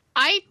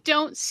 I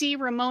don't see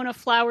Ramona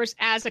Flowers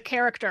as a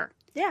character.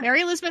 Yeah.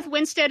 Mary Elizabeth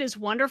Winstead is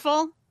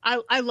wonderful.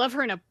 I love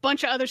her in a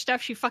bunch of other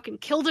stuff. She fucking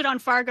killed it on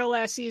Fargo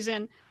last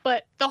season.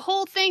 But the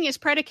whole thing is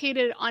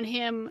predicated on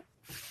him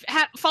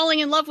falling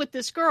in love with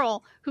this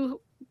girl who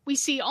we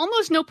see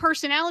almost no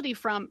personality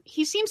from.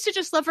 He seems to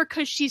just love her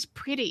because she's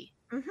pretty.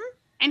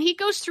 And he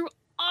goes through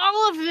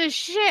all of this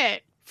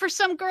shit for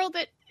some girl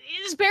that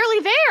is barely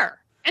there.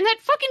 And that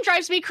fucking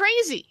drives me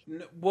crazy.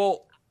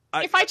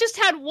 If I just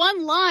had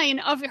one line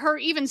of her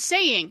even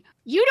saying,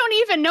 "You don't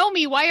even know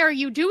me, why are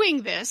you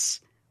doing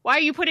this? Why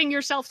are you putting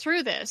yourself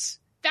through this?"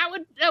 That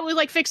would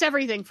like fix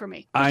everything for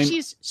me.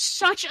 She's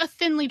such a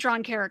thinly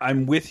drawn character.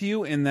 I'm with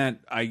you in that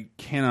I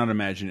cannot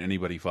imagine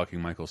anybody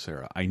fucking Michael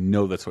Cera. I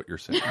know that's what you're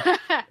saying.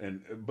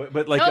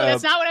 but like, no,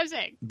 that's not what I'm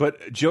saying.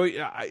 But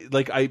Joey,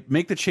 I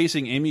make the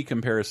Chasing Amy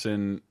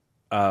comparison.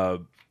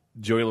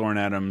 Joey Lauren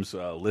Adams,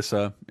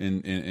 Lissa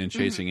in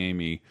Chasing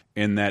Amy,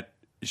 in that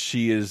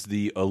she is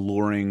the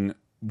alluring,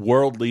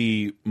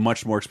 worldly,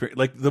 much more experienced.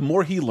 Like the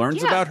more he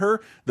learns about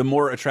her, the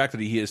more attracted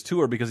he is to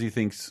her because he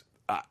thinks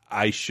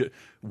I should.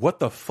 What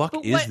the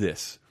fuck is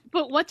this?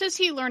 But what does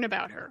he learn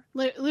about her?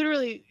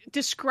 Literally,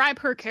 describe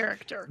her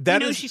character. We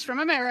know she's from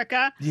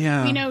America.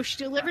 Yeah. We know she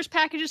delivers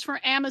packages from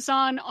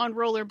Amazon on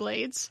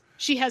rollerblades.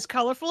 She has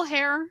colorful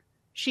hair.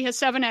 She has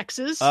 7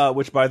 X's.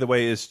 Which, by the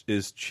way,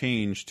 is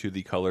changed to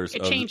the colors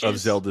of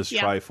Zelda's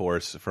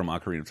Triforce from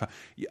Ocarina of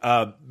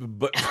Time.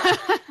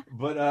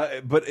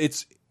 But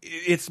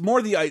it's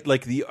more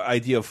the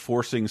idea of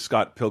forcing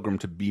Scott Pilgrim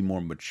to be more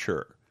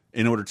mature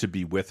in order to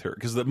be with her.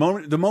 Because the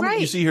moment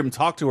you see him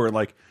talk to her,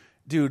 like,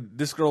 dude,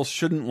 this girl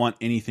shouldn't want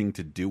anything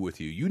to do with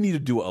you. You need to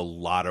do a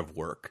lot of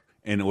work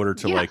in order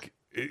to like.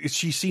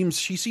 She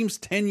seems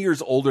 10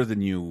 years older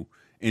than you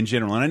in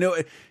general, and I know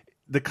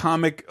the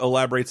comic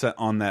elaborates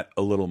on that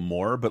a little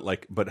more.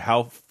 But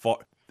how far?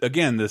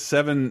 Again, the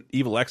 7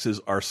 evil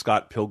X's are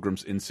Scott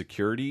Pilgrim's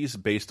insecurities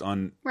based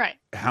on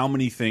how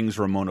many things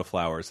Ramona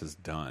Flowers has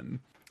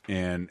done,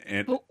 and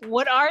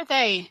what are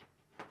they?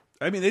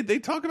 I mean, they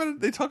talk about it.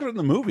 They talk about it in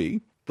the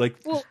movie. Like,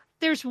 well,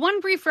 there's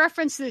one brief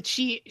reference that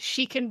she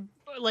can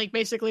like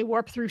basically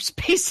warp through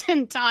space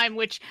and time,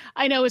 which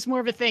I know is more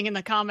of a thing in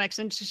the comics,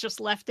 and she's just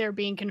left there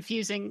being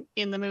confusing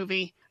in the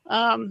movie.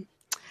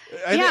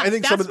 I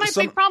think that's my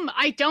big problem.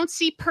 I don't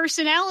see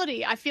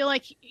personality. I feel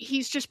like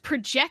he's just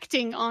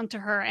projecting onto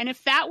her, and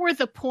if that were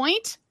the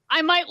point,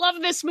 I might love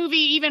this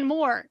movie even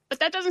more, but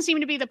that doesn't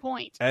seem to be the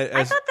point. I think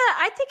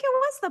it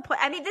was the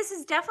point. I mean, this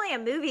is definitely a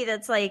movie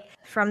that's like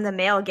from the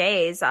male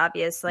gaze,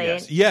 obviously.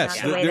 Yes.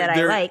 Not the way that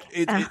I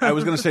like. I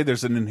was going to say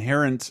there's an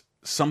inherent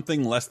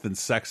something less than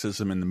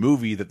sexism in the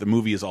movie that the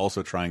movie is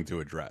also trying to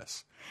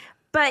address.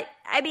 But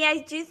I mean,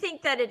 I do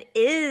think that it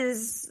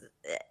is.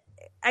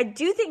 I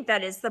do think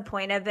that is the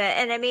point of it.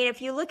 And I mean,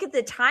 if you look at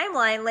the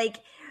timeline, like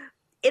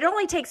it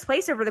only takes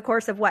place over the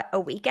course of a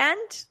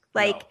weekend?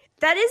 Like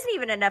that isn't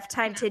even enough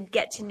time to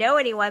get to know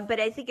anyone. But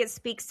I think it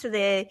speaks to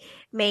the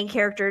main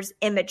character's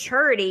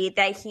immaturity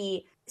that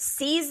he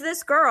sees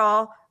this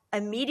girl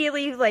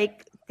immediately,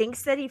 like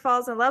thinks that he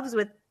falls in love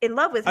with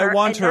her. I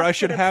want her. I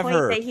should have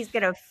her. That he's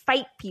going to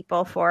fight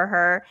people for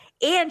her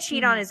and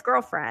cheat on his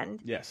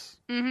girlfriend. Yes.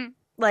 Mm-hmm.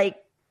 Like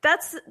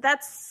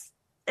that's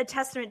a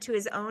testament to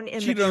his own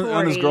immaturity. Cheated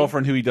on his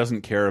girlfriend who he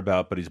doesn't care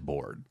about, but he's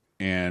bored.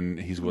 And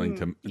he's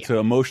willing to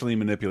emotionally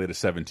manipulate a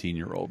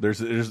 17-year-old.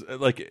 There's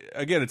like,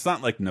 again, it's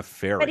not like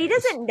nefarious, but he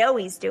doesn't know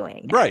he's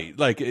doing it. Right.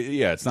 Like,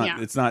 yeah, it's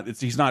not.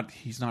 He's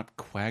not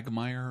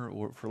Quagmire,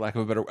 or for lack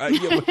of a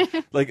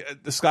better. Like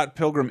Scott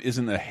Pilgrim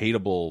isn't a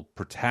hateable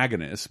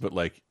protagonist, but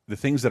like the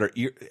things that are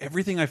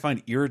everything I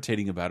find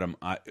irritating about him,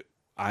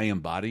 I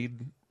embodied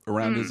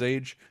around his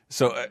age.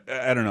 So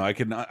I don't know. I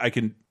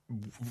can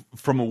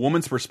from a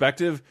woman's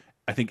perspective,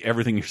 I think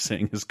everything you're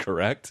saying is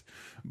correct,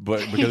 but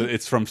because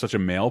it's from such a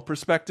male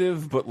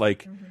perspective, but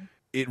like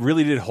it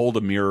really did hold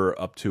a mirror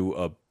up to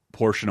a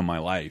portion of my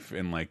life.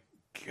 And like,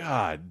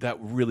 God, that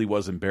really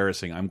was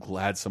embarrassing. I'm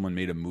glad someone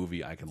made a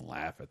movie I can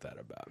laugh at that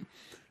about.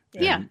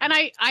 And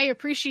I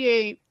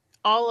appreciate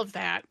all of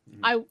that.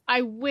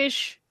 I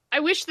wish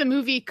the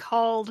movie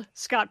called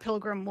Scott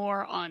Pilgrim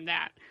more on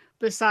that.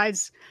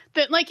 Besides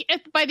that, like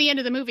by the end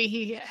of the movie,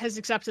 he has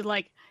accepted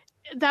like,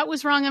 that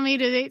was wrong on me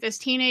to date this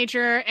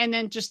teenager and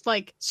then just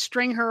like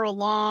string her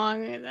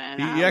along. And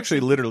he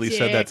actually literally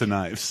said that to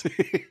Knives.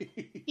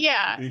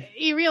 Yeah.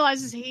 He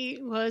realizes he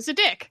was a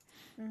dick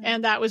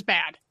and that was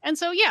bad. And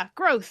so, yeah,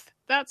 growth.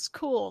 That's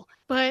cool.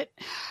 But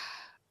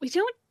I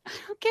don't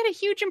get a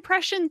huge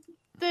impression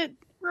that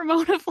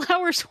Ramona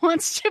Flowers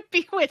wants to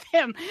be with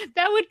him.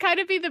 That would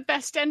kind of be the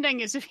best ending,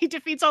 is if he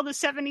defeats all the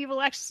 7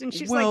 evil exes and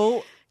she's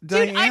like,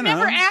 dude, Diana, I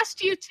never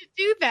asked you to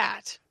do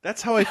that.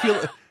 That's how I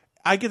feel.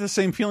 I get the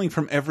same feeling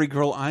from every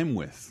girl I'm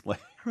with.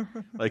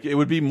 Like it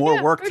would be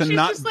more work to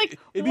not. Like,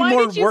 it'd be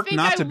more work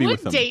not to be would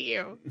with them. Date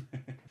you?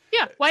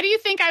 Yeah. Why do you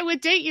think I would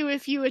date you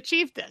if you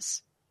achieved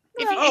this?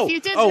 If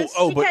you did this,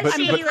 because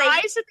she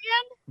surprised at the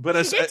end.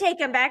 But she did take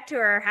him back to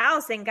her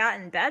house and got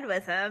in bed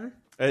with him.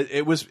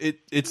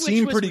 It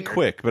seemed pretty weird.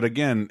 quick, but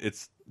again,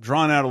 it's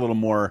drawn out a little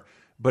more.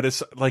 But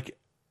it's like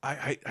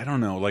I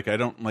don't know. Like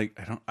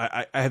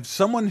I have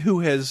someone who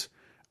has,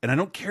 and I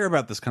don't care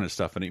about this kind of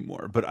stuff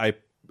anymore. But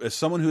as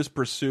someone who has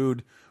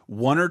pursued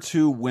 1 or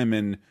 2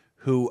 women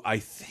who I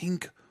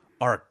think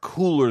are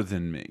cooler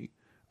than me.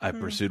 I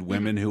pursued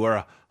women who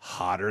are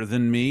hotter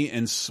than me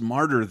and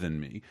smarter than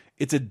me.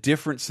 It's a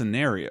different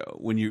scenario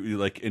when you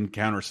like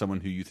encounter someone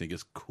who you think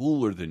is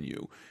cooler than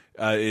you.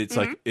 It's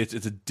like it's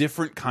a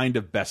different kind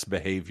of best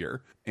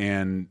behavior,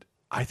 and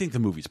I think the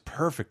movie's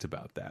perfect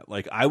about that.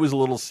 Like I was a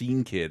little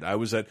scene kid. I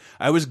was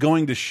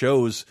going to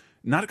shows.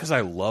 Not because I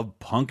love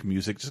punk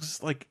music,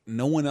 just like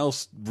no one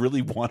else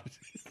really wanted,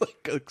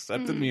 like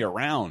accepted me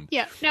around.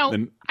 Yeah,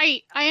 no,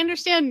 I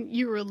understand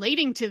you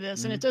relating to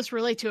this, and it does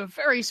relate to a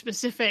very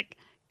specific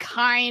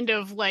kind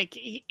of like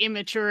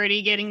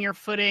immaturity, getting your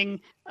footing,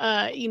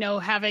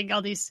 having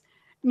all these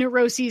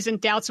neuroses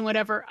and doubts and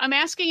whatever. I'm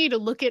asking you to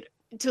look at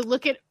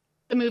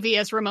the movie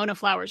as Ramona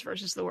Flowers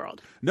versus the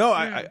world. No,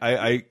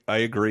 I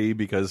agree,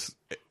 because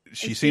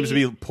she seems to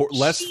be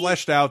less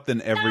fleshed out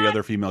than every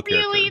other female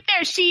character. Really,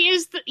 there she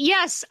is.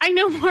 Yes, I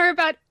know more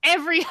about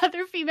every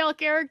other female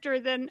character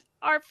than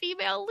our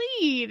female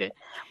lead.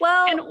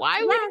 Well, and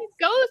why would you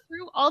go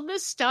through all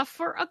this stuff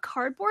for a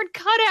cardboard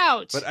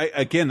cutout? But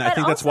I think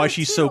that's why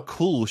she's so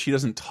cool. She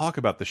doesn't talk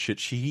about the shit.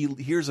 She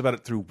hears about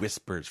it through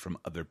whispers from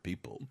other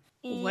people.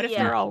 What if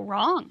they're all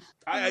wrong?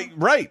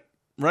 Right.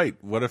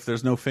 What if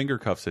there's no finger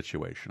cuff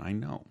situation? I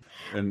know.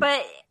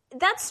 But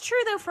that's true,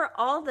 though, for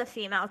all the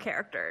female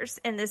characters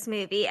in this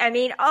movie. I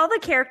mean, all the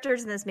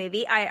characters in this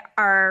movie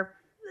are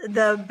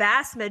the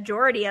vast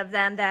majority of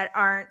them that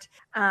aren't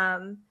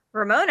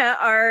Ramona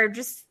are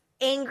just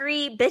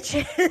angry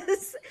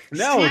bitches.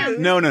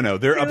 No.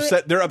 They're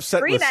upset. They're upset.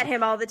 Scream at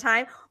him all the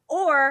time.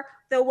 Or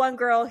the one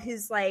girl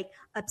who's like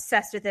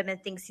obsessed with him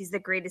and thinks he's the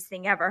greatest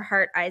thing ever.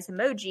 Heart eyes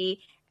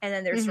emoji. And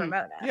then there's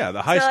Ramona. Yeah,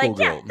 the high school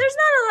girl. Yeah, there's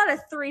not a lot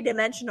of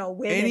 3-dimensional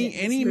women.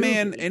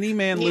 Any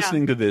man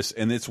listening to this,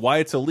 and it's why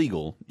it's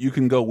illegal. You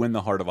can go win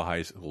the heart of a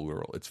high school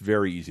girl. It's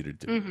very easy to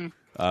do.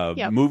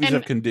 Movies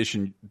have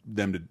conditioned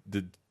them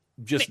to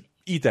just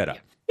eat that up.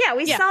 Yeah,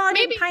 we saw it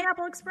in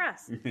Pineapple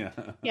Express.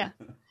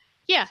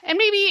 Yeah, and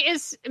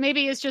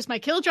maybe it's just my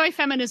killjoy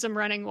feminism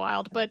running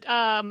wild, but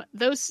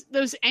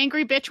those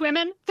angry bitch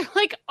women, they're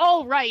like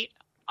all right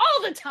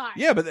all the time.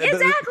 Yeah, but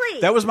exactly.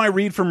 That was my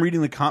read from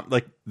reading the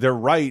like they're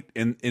right,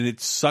 and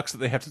it sucks that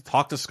they have to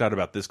talk to Scott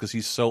about this because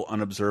he's so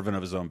unobservant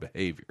of his own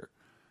behavior.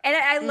 And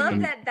I love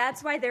that.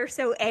 That's why they're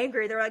so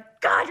angry. They're like,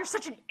 "God, you're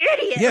such an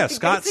idiot." Yeah, like,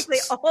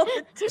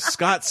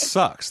 Scott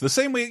sucks. The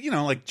same way,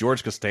 like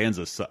George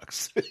Costanza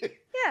sucks.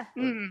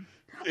 Yeah.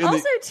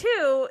 Also,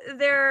 too,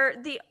 they're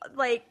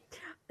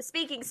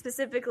speaking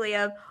specifically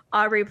of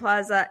Aubrey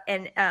Plaza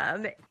and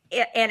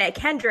Anna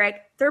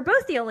Kendrick. They're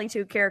both the only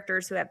 2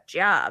 characters who have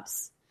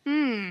jobs.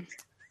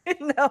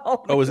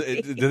 No. Oh,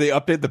 did they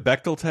update the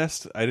Bechdel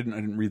test? I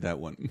didn't read that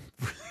one.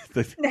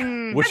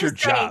 What's your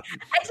job?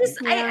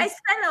 I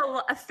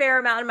spent a fair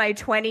amount of my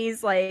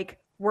 20s like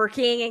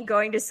working and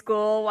going to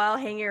school while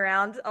hanging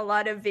around a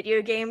lot of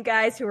video game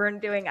guys who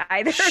weren't doing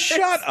either.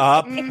 Shut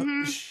up.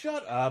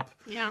 Shut up.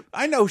 Yeah.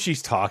 I know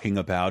she's talking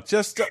about.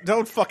 Just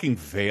don't fucking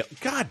veil.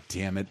 God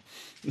damn it.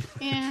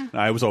 Yeah,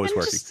 I was always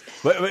quirky. just-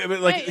 But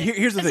like,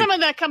 here's the thing. Some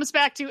of that comes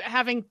back to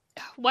having.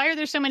 Why are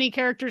there so many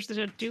characters that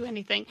don't do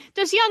anything?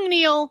 Does young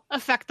Neil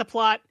affect the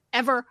plot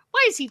ever?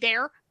 Why is he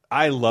there?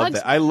 I love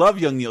that. I love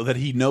young Neil that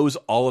he knows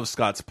all of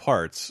Scott's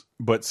parts,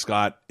 but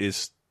Scott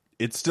is.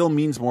 It still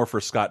means more for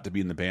Scott to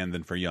be in the band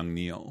than for young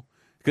Neil.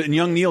 And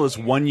young Neil is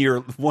 1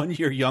 year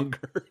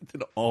younger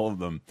than all of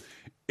them.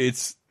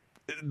 It's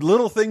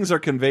little things are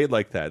conveyed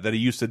like that. That he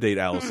used to date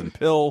Allison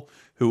Pill,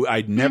 who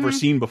I'd never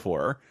seen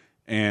before,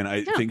 and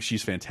I think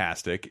she's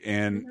fantastic.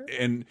 And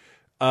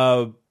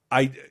I'm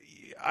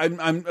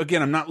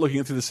again, I'm not looking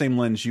at it through the same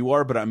lens you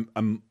are, but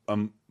I'm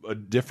a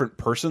different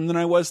person than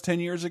I was 10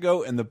 years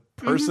ago, and the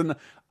person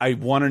I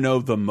want to know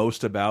the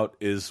most about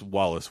is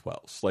Wallace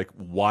Wells. Like,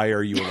 why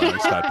are you allowing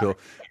Scott Pill?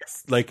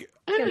 Like,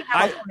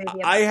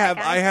 I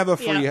have a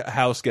free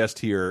house guest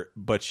here,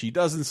 but she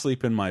doesn't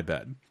sleep in my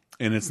bed,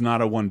 and it's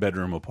not a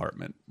 1-bedroom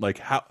apartment. Like,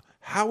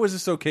 how is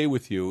this okay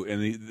with you?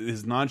 And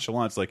his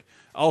nonchalance, like,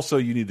 also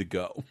you need to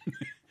go.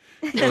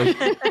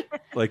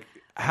 like,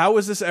 how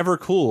is this ever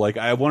cool? Like,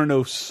 I want to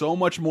know so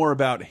much more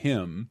about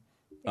him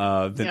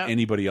than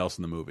anybody else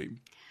in the movie.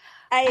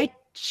 I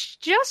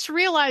just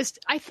realized,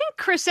 I think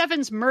Chris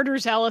Evans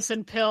murders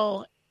Allison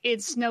Pill in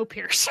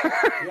Snowpiercer.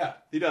 Yeah,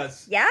 he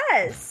does.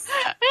 Yes.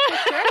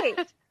 That's right.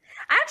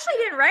 I actually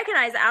didn't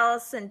recognize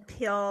Allison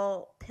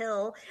Pill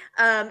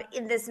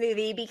in this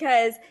movie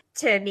because,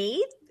 to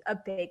me, a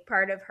big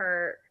part of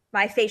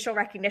my facial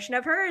recognition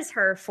of her is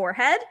her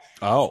forehead.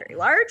 Oh, it's very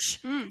large,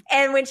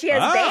 and when she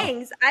has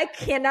bangs, I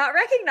cannot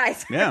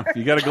recognize her. Yeah,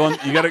 you got to go.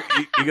 You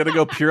got to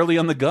go purely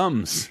on the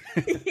gums.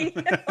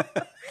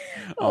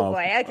 Oh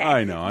boy, okay.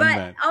 I know,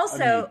 but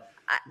also,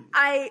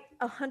 I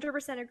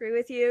 100% agree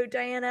with you,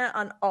 Diana,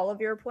 on all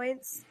of your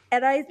points.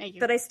 And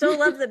but I still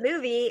love the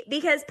movie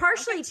because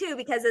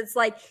because it's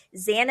like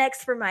Xanax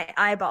for my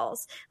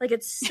eyeballs. Like,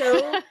 it's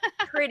so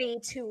pretty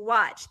to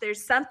watch.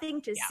 There's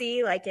something to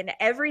see, like, in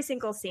every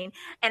single scene.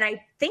 And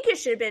I think it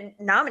should have been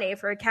nominated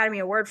for Academy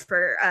Award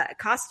for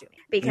costuming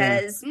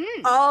because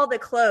all the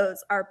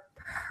clothes are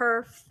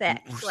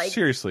perfect. Like,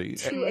 seriously,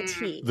 to a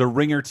T. The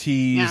ringer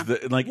tees,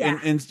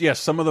 and yes,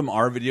 some of them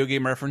are video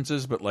game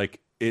references, but like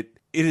it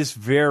is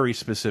very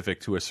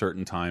specific to a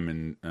certain time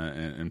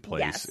and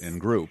place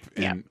and group.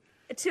 And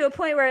to a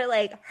point where it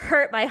like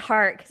hurt my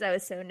heart because I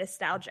was so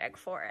nostalgic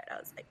for it. I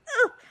was like,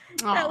 oh,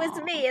 that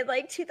was me in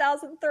like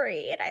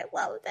 2003, and I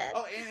loved it.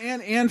 Oh,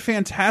 and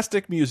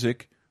fantastic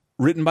music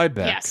written by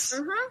Beck. Yes.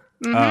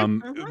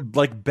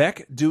 Like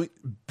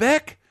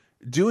Beck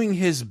doing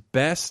his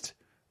best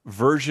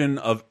version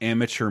of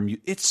amateur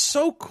music. It's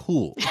so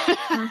cool.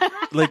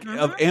 Like,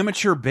 of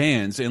amateur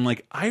bands, and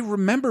like, I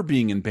remember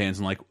being in bands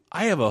and like,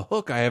 I have a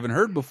hook I haven't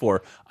heard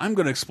before, I'm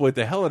going to exploit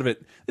the hell out of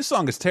it. This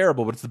song is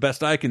terrible, but it's the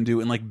best I can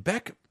do. And like,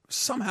 Beck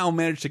somehow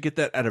managed to get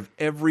that out of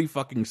every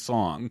fucking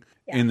song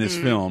in this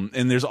film.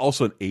 And there's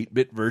also an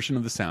 8-bit version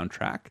of the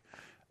soundtrack.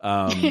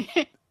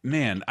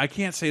 Man, I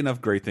can't say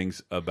enough great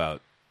things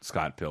about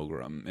Scott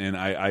Pilgrim, and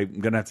I'm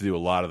gonna have to do a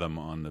lot of them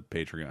on the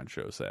Patreon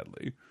show,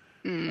 sadly.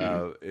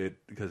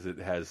 Because it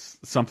has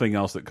something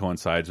else that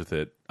coincides with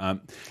it.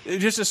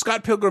 Just a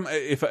Scott Pilgrim.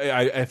 If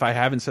I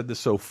haven't said this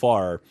so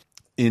far,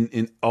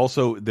 in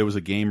also there was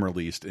a game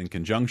released in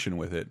conjunction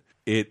with it.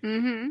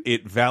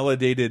 It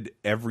validated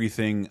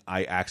everything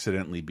I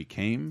accidentally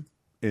became.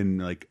 In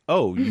like,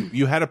 oh,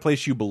 you had a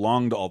place you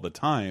belonged all the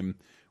time.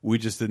 We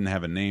just didn't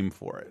have a name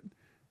for it,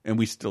 and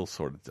we still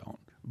sort of don't.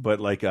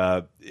 But like,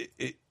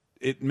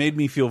 it made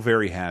me feel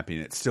very happy,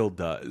 and it still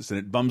does. And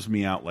it bums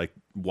me out. Like,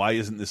 why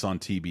isn't this on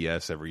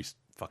TBS every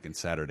fucking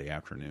Saturday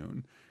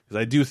afternoon?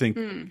 Because I do think,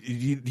 do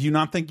you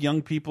not think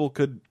younger people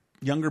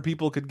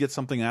could get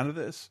something out of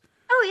this?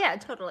 Oh yeah,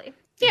 totally.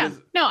 Yeah,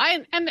 no,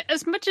 and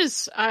as much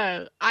as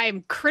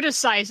I'm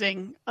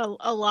criticizing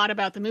a lot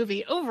about the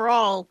movie,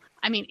 overall,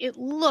 I mean, it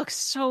looks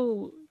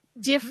so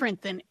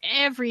different than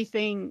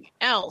everything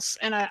else,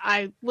 and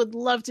I would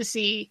love to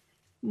see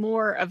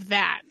more of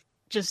that.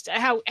 Just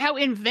how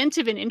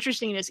inventive and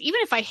interesting it is.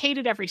 Even if I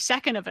hated every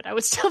second of it, I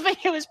would still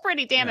think it was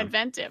pretty damn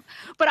inventive.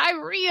 But I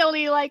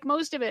really like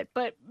most of it.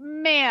 But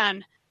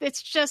man,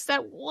 it's just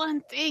that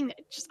one thing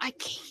that just I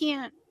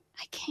can't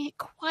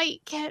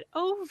quite get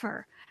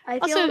over. I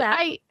feel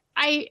that.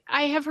 I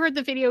have heard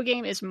the video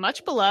game is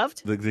much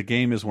beloved. The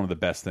game is one of the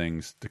best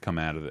things to come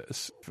out of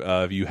this.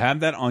 If you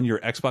have that on your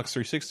Xbox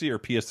 360 or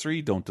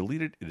PS3, don't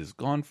delete it. It is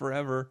gone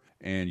forever,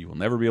 and you will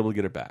never be able to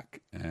get it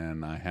back.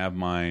 And I have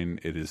mine.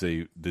 It is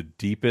the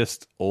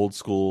deepest old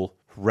school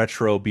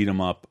retro beat 'em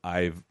up.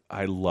 I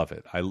love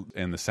it.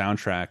 And the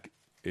soundtrack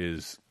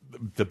is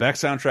the Beck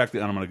soundtrack, the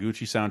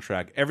Anamanaguchi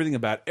soundtrack. Everything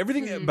about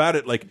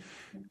it. Like,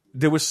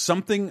 there was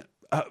something.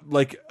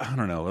 Like, I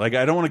don't know. Like,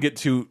 I don't want to get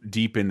too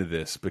deep into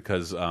this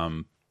because,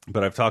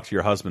 but I've talked to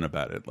your husband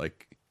about it.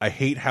 Like, I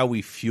hate how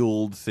we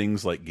fueled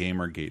things like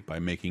Gamergate by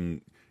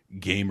making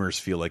gamers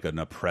feel like an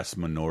oppressed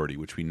minority,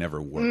 which we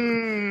never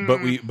were.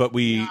 But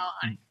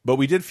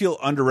we did feel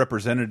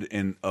underrepresented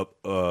and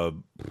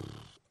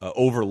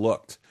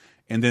overlooked.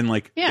 And then,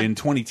 like, in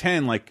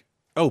 2010, like,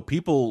 oh,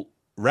 people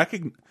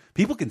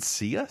can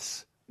see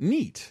us.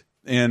 Neat.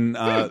 And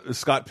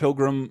Scott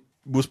Pilgrim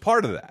was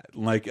part of that.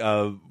 Like,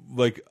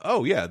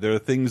 oh yeah, there are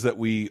things that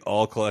we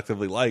all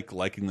collectively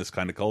liking this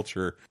kind of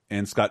culture.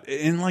 And Scott,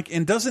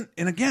 and doesn't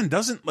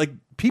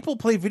people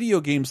play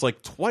video games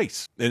like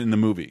twice in the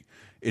movie.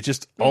 It's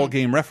just all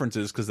game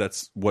references because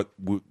that's what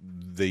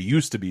they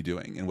used to be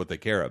doing and what they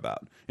care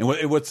about and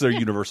what's their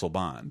universal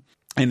bond.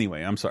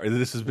 Anyway, I'm sorry.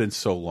 This has been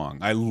so long.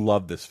 I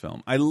love this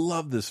film.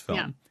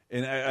 Yeah.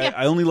 And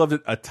I only loved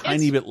it a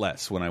tiny bit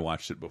less when I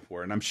watched it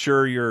before. And I'm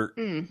sure your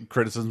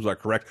criticisms are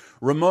correct.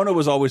 Ramona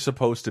was always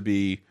supposed to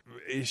be,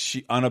 is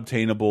she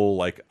unobtainable?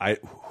 Like,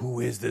 who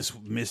is this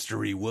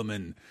mystery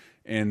woman?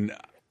 And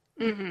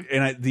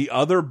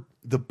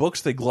the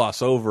books they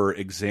gloss over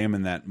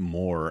examine that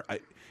more.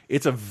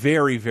 It's a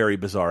very, very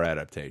bizarre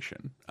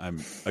adaptation.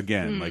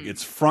 Like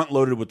it's front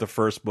loaded with the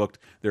first book.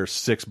 There are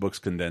 6 books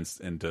condensed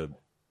into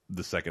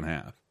the second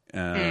half,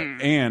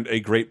 and a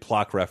great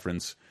plot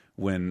reference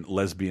when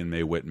lesbian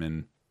Mae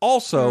Whitman.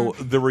 Also,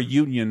 the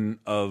reunion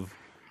of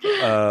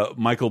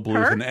Michael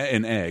Bluth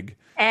and Egg.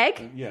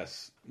 Egg?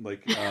 Yes,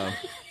 like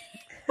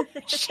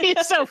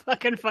she's so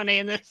fucking funny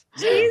in this.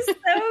 She's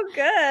so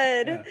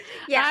good.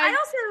 Yeah,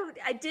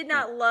 I did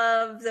not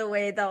love the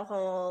way the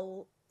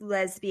whole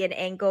lesbian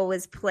angle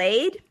was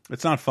played.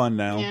 It's not fun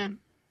now. Yeah.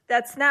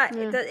 That's not.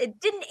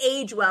 It didn't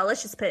age well.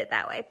 Let's just put it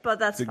that way. But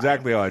that's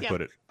exactly how I'd put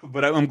it.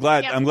 But I'm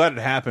glad. I'm glad it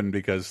happened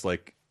because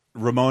like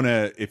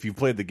Ramona, if you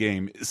played the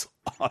game, is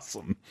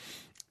awesome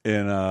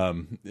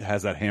and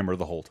has that hammer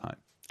the whole time.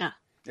 Yeah.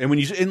 And when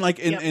you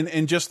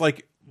and just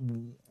like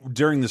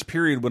during this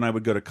period when I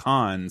would go to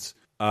cons,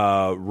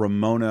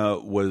 Ramona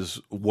was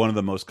one of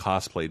the most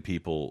cosplayed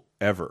people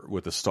ever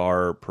with the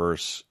star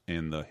purse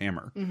and the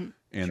hammer and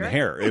the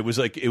hair. It was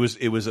like it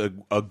was a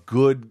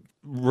good,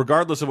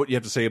 regardless of what you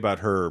have to say about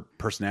her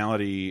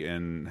personality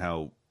and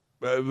how,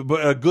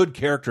 but a good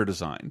character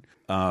design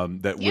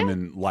that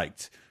women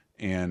liked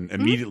and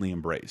immediately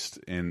embraced,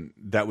 and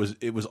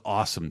it was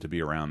awesome to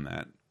be around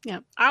that. Yeah,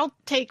 I'll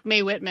take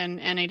Mae Whitman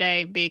any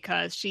day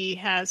because she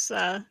has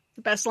the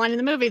best line in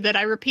the movie that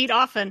I repeat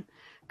often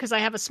because I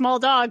have a small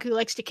dog who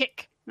likes to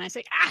kick. And I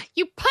say,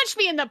 you punched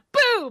me in the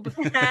boob!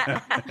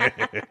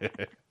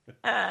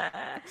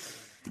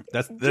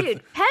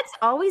 Dude, pets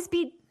always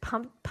be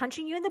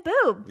punching you in the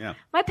boob. Yeah.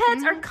 My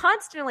pets are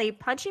constantly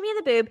punching me in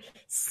the boob,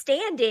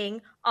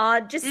 standing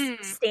on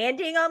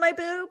my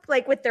boob,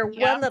 like with their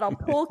one little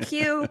pull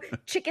cue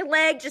chicken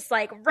leg, just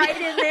like right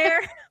in there.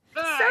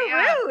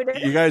 So rude.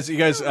 You guys,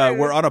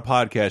 we're on a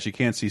podcast. You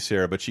can't see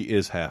Sarah, but she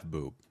is half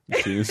boob.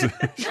 She's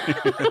That's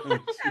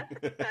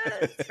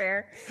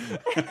fair.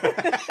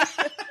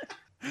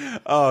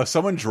 Oh,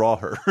 someone draw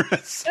her.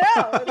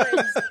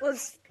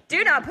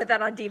 Do not put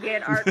that on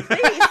DeviantArt,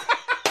 please.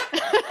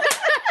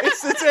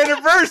 It's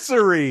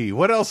anniversary.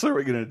 What else are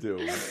we gonna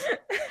do?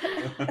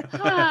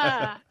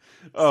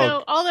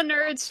 So all the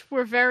nerds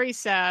were very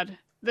sad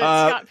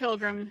that Scott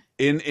Pilgrim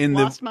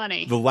lost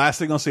money. The last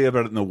thing I'll say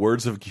about it, in the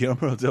words of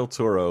Guillermo del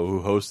Toro,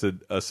 who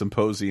hosted a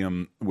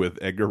symposium with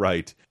Edgar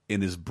Wright,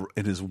 in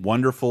his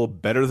wonderful,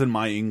 better than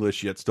my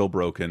English yet still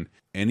broken,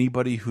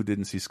 anybody who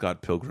didn't see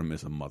Scott Pilgrim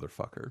is a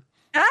motherfucker.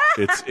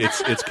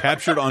 It's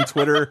captured on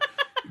Twitter.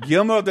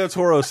 Guillermo del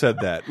Toro said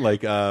that.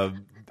 Like,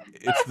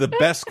 it's the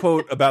best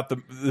quote about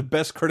the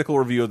best critical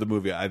review of the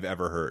movie I've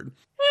ever heard.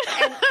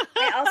 And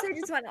I also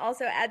just want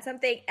to add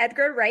something.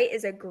 Edgar Wright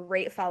is a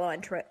great follow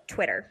on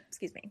Twitter.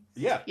 Excuse me.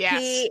 Yeah.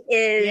 Yes. He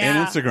is.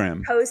 And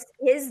Instagram.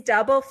 His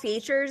double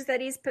features that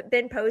he's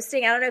been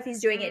posting. I don't know if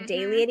he's doing it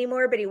daily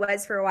anymore, but he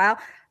was for a while.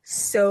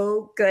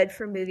 So good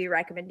for movie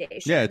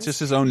recommendations. Yeah, it's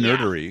just his own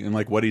nerdery and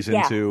like what he's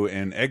into.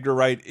 And Edgar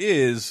Wright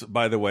is,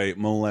 by the way,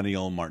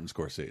 millennial Martin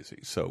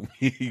Scorsese. So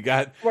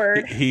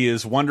he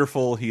is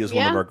wonderful. He is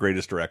one of our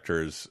greatest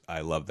directors.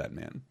 I love that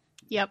man.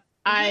 Yep.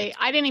 I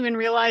didn't even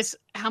realize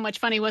how much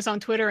fun he was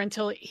on Twitter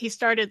until he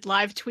started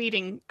live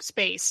tweeting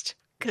Spaced,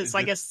 because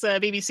I guess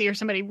BBC or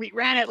somebody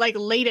ran it like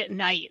late at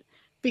night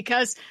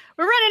because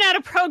we're running out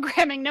of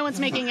programming. No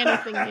one's making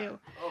anything new.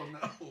 Oh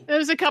no! It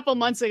was a couple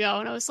months ago,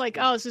 and I was like,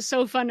 "Oh, this is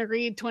so fun to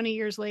read 20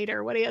 years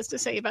later what he has to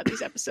say about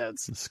these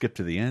episodes." Skip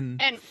to the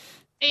end, and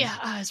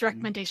his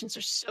recommendations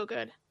are so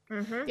good.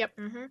 Mm-hmm. Yep.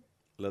 Mm-hmm.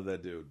 Love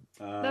that dude.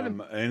 Love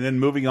him. And then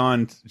moving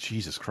on,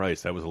 Jesus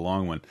Christ, that was a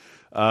long one.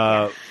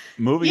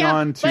 Moving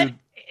on to... But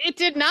it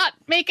did not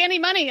make any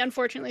money,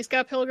 unfortunately.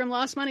 Scott Pilgrim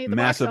lost money at the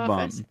massive box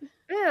office. bump.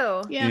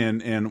 Ew. Yeah.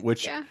 And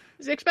which... Yeah,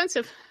 it's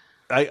expensive.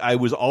 I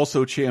was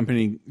also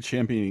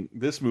championing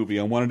this movie.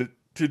 I wanted it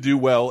to do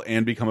well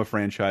and become a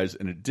franchise,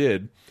 and it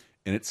did.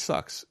 And it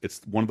sucks. It's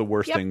one of the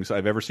worst things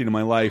I've ever seen in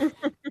my life.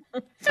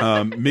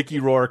 Mickey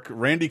Rourke,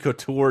 Randy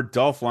Couture,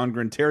 Dolph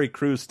Lundgren, Terry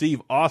Crews,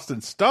 Steve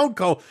Austin, Stone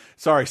Cold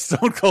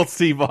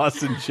Steve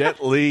Austin,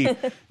 Jet Li,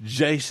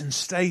 Jason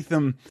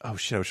Statham. Oh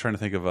shit, I was trying to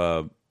think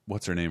of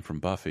what's her name from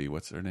Buffy?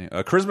 What's her name?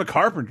 Charisma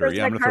Carpenter. I'm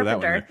gonna throw that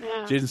one in there.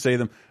 Yeah. Jason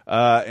Statham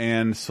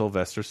and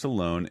Sylvester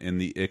Stallone in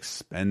The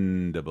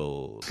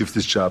Expendables. Give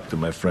this job to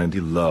my friend. He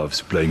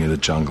loves playing in the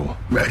jungle.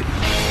 Right.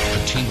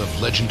 A team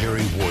of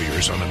legendary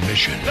warriors on a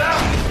mission.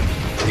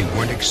 They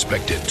weren't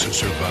expected to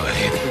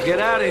survive. We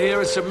get out of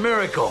here, it's a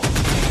miracle.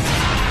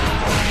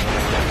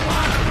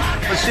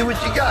 see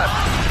what you got.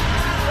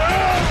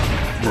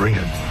 Bring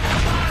it.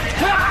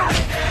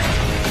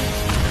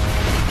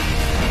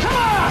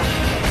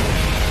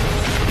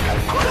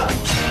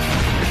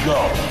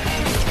 Go.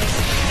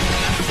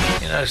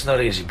 You know, it's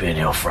not easy being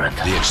your friend.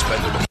 The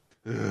Expendable.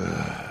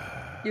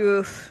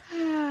 Oof.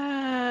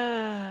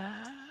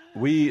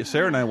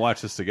 Sarah and I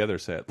watched this together,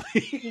 sadly.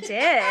 You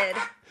did.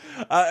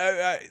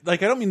 I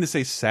don't mean to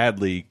say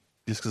sadly,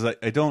 just because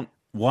I don't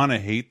want to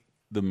hate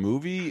the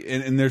movie,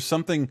 and there's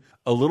something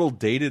a little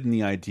dated in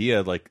the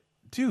idea, like,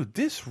 dude,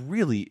 this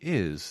really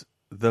is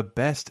the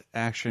best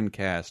action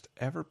cast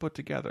ever put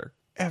together,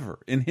 ever,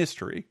 in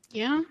history.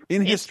 Yeah.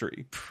 In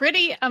history.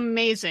 Pretty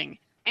amazing.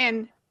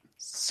 And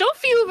so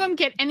few of them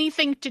get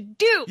anything to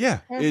do. Yeah.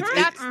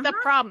 That's the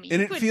problem. You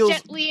and it put feels-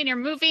 Jet Li in your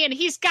movie and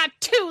he's got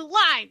 2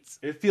 lines.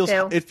 It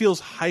feels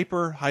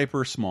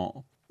hyper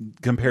small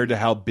compared to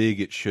how big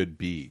it should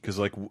be. Because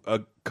like a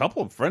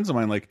couple of friends of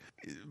mine, like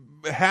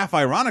half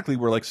ironically,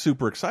 were like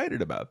super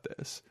excited about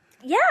this.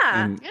 Yeah.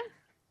 And-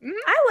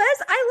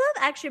 I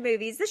love action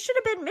movies. This should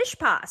have been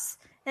Mishpas.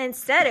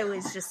 Instead, it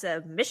was just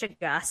a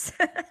Mishigas.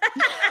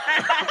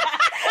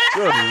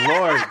 Good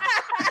Lord.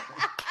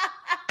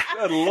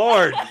 Good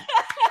Lord.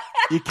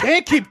 You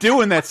can't keep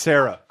doing that,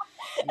 Sarah.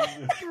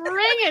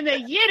 Bringing the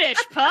Yiddish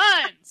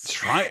puns.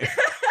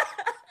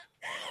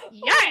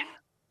 Yeah.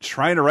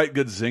 Trying to write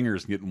good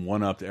zingers and getting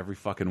one upped every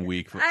fucking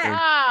week.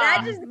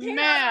 That just came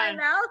out of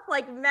my mouth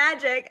like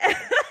magic. It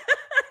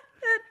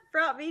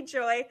brought me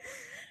joy.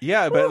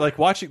 Yeah, but like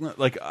watching,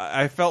 like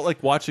I felt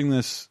like watching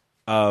this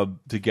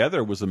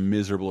together was a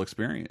miserable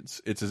experience.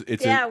 It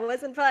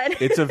wasn't fun.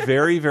 It's a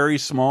very, very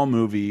small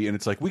movie, and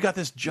it's like, we got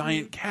this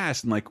giant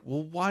cast, and like,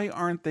 well, why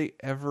aren't they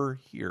ever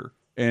here?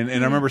 And I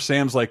remember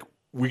Sam's like,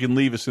 we can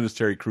leave as soon as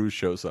Terry Crews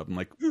shows up. I'm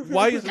like,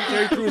 why isn't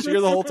Terry Crews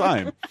here the whole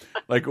time?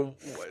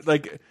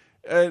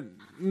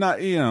 Not,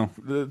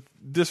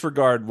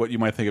 disregard what you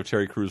might think of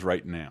Terry Crews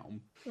right now.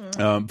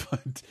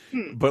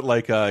 But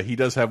like he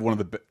does have one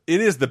of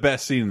it is the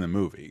best scene in the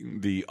movie,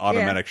 the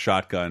automatic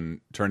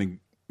shotgun turning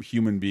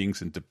human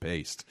beings into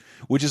paste,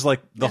 which is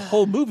like the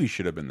whole movie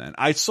should have been that.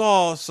 I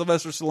saw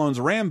Sylvester Stallone's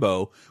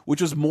Rambo,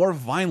 which was more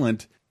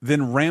violent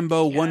than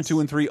Rambo 1,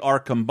 2, and 3 are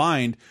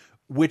combined,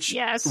 which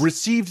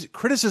received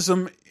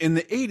criticism in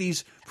the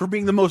 80s for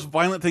being the most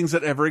violent things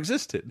that ever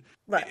existed.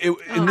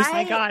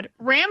 My God.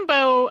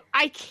 Rambo,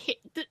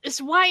 it's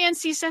why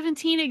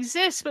NC-17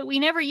 exists, but we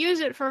never use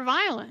it for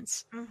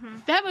violence.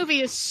 That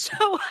movie is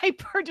so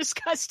hyper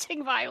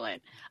disgusting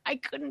violent. I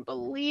couldn't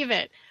believe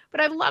it.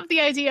 But I love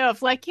the idea of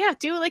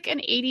do like an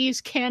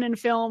 80s canon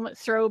film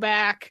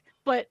throwback,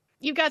 but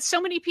you've got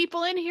so many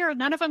people in here,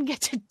 none of them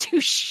get to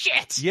do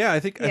shit. Yeah, I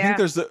think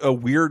there's a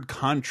weird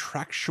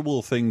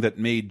contractual thing that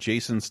made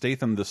Jason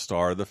Statham the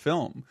star of the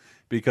film,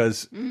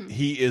 because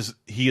he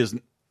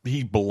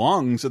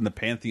belongs in the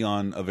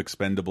pantheon of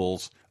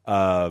Expendables,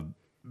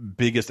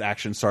 biggest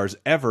action stars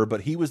ever, but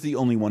he was the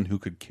only one who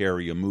could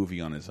carry a movie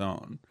on his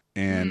own.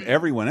 And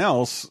everyone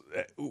else,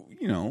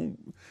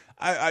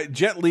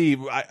 Jet Li,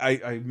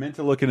 I meant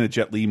to look into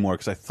Jet Li more,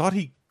 because I thought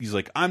he's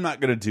like, I'm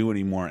not going to do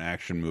any more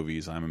action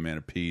movies. I'm a man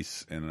of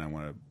peace, and I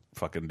want to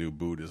fucking do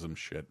Buddhism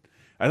shit.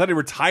 I thought he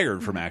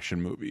retired from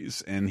action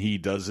movies, and he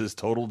does his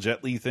total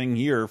Jet Li thing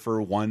here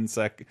for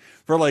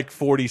like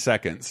 40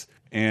 seconds.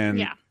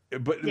 And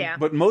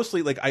but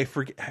mostly, like, I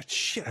forget,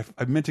 shit,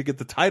 I meant to get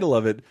the title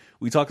of it.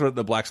 We talked about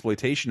the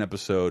Blaxploitation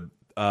episode.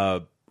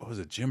 What was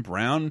it? Jim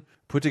Brown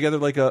put together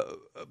like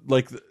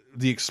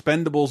the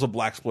Expendables of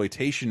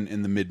Blaxploitation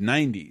in the mid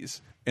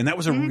 90s. And that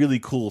was a really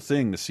cool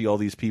thing to see all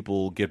these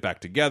people get back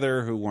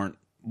together who weren't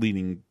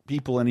leading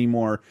people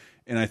anymore.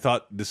 And I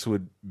thought this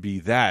would be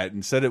that.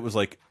 Instead, it was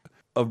like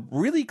a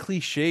really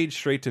cliched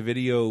straight to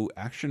video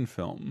action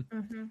film.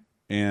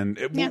 And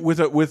with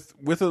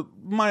a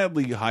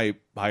mildly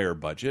higher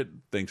budget,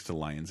 thanks to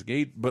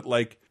Lionsgate. But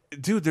like,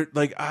 dude, they're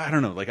like, I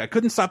don't know, like, I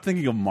couldn't stop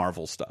thinking of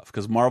Marvel stuff,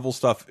 because Marvel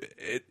stuff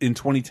in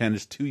 2010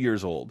 is 2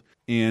 years old.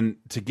 And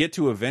to get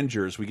to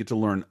Avengers, we get to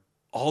learn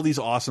all these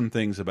awesome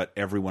things about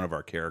every one of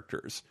our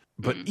characters.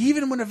 But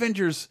even when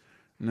Avengers,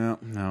 no,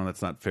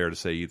 that's not fair to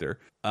say either.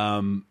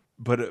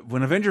 But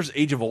when Avengers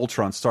Age of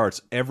Ultron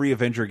starts, every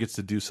Avenger gets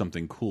to do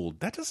something cool.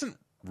 That doesn't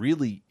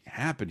really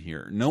happen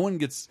here. No one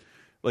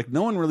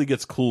really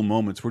gets cool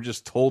moments. We're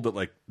just told that,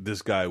 like,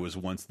 this guy was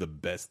once the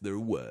best there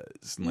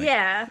was.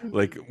 And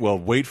like, well,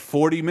 wait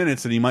 40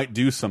 minutes and he might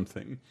do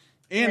something.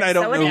 And I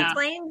don't know. Someone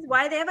explains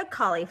why they have a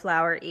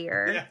cauliflower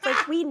ear. It's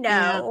like, we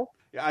know.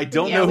 I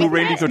don't know who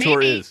Randy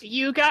Couture is.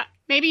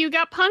 Maybe you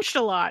got punched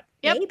a lot.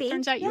 Yep. Maybe.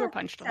 Turns out you were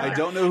punched a lot. I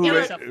don't know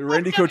who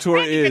Randy Couture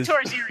is.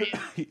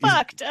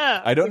 Fucked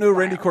up. I don't know who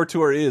Randy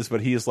Couture is, but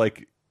he is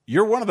like,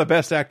 you're one of the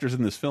best actors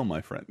in this film,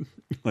 my friend.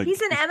 Like,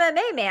 he's an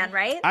MMA man,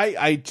 right?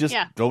 I just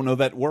don't know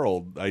that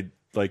world.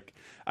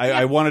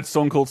 I wanted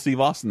Stone Cold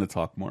Steve Austin to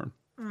talk more,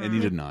 and he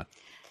did not.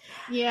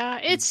 Yeah,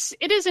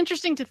 it is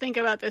interesting to think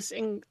about this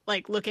in,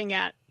 like, looking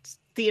at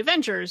the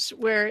Avengers,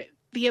 where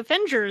the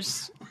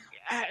Avengers,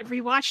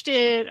 rewatched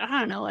it, I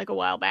don't know, like a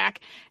while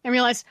back, and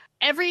realized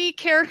every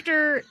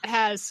character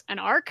has an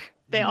arc.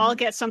 They all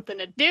get something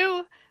to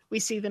do, We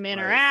see them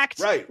interact.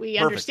 Right. We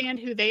Perfect. understand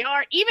who they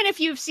are. Even if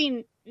you've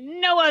seen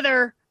no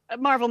other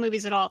Marvel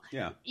movies at all,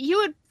 you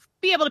would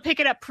be able to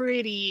pick it up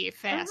pretty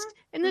fast.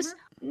 And this,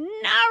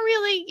 not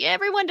really.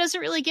 Everyone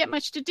doesn't really get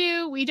much to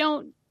do.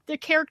 The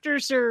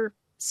characters are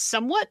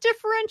somewhat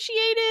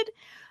differentiated.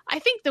 I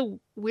think the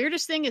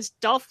weirdest thing is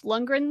Dolph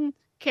Lundgren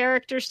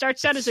character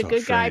starts out as a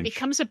good guy,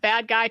 becomes a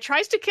bad guy,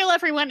 tries to kill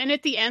everyone, and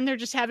at the end they're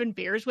just having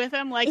beers with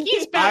him. Like,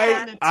 he's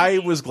bad. I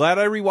was glad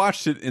I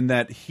rewatched it in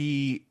that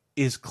he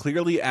is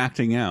clearly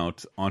acting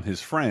out on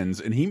his friends,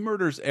 and he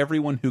murders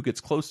everyone who gets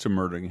close to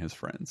murdering his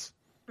friends,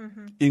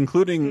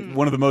 including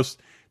one of the most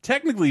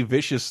technically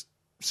vicious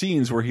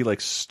scenes where he like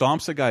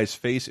stomps a guy's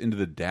face into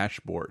the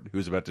dashboard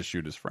who's about to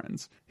shoot his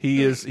friends.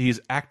 He's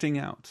acting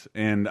out,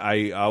 and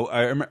I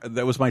remember,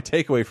 that was my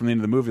takeaway from the end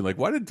of the movie. Like,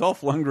 why did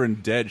Dolph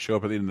Lundgren dead show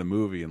up at the end of the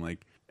movie? And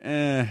like,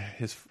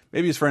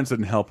 maybe his friends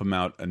didn't help him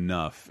out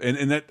enough.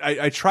 And that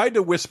I tried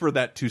to whisper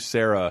that to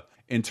Sarah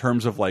in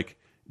terms of like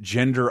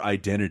gender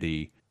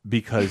identity,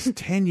 because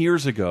 10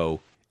 years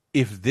ago,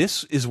 if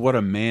this is what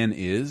a man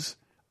is,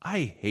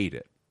 I hate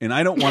it. And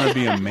I don't want to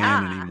be a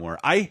man anymore.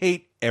 I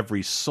hate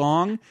every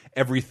song,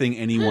 everything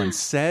anyone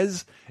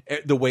says,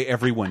 the way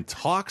everyone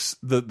talks,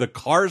 the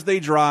cars they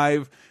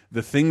drive,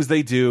 the things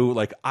they do.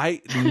 Like,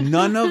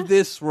 none of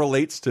this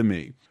relates to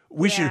me.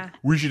 We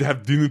should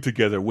have dinner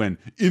together when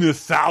in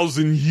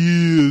 1,000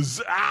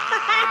 years.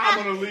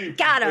 I'm gonna leave.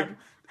 Got him. Like,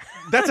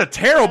 that's a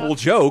terrible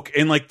joke,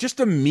 and like just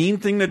a mean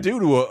thing to do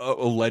to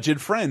a alleged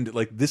friend.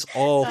 Like, this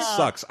all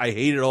sucks. I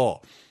hate it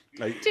all.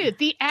 Dude,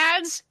 the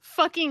ads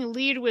fucking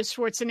lead with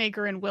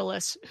Schwarzenegger and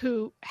Willis,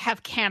 who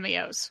have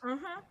cameos.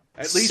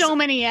 So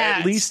many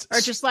ads are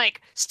just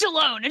like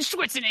Stallone and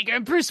Schwarzenegger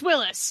and Bruce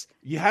Willis.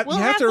 You have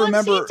to one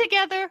remember scene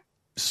together.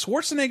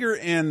 Schwarzenegger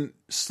and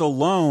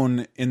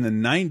Stallone in the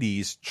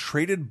 90s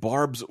traded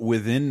barbs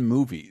within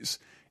movies.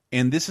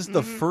 And this is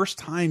the first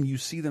time you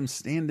see them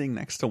standing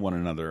next to one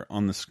another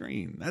on the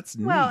screen. That's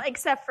neat. Well,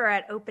 except for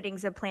at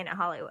openings of Planet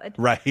Hollywood.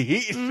 Right.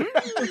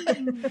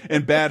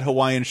 And bad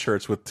Hawaiian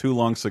shirts with too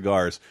long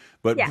cigars.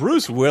 But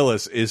Bruce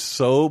Willis is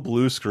so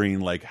blue screen.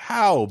 Like,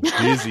 how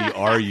busy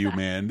are you,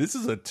 man? This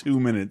is a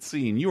 2-minute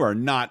scene. You are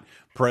not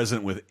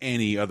present with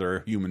any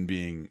other human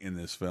being in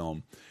this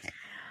film.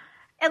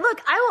 And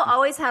look, I will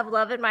always have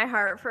love in my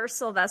heart for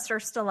Sylvester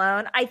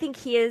Stallone. I think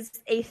he is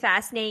a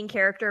fascinating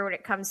character when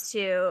it comes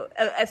to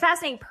a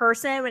fascinating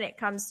person when it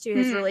comes to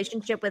his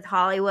relationship with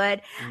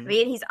Hollywood. I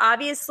mean, he's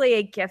obviously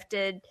a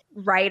gifted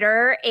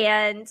writer,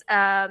 and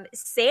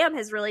Sam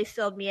has really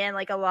filled me in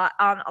like a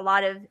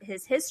lot of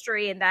his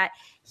history, in that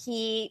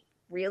he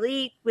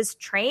really was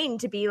trained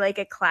to be like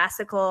a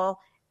classical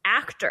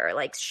actor,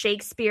 like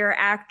Shakespeare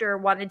actor,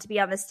 wanted to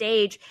be on the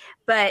stage,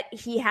 but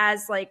he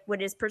has like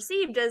what is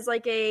perceived as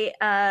like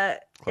a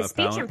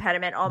speech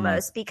impediment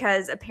almost,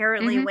 because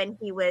apparently when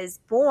he was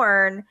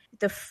born,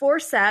 the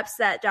forceps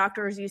that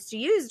doctors used to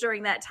use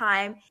during that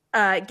time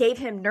gave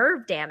him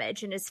nerve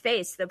damage in his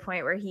face to the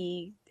point where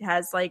he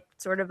has like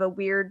sort of a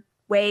weird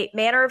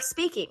manner of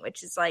speaking,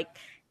 which is like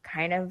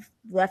kind of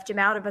left him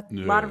out of a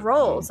lot of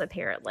roles,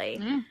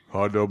 apparently.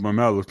 Hard to open my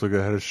mouth. Looks like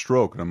I had a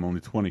stroke, and I'm only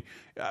 20.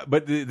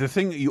 But the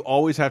thing that you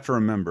always have to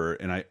remember,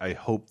 and I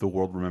hope the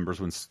world remembers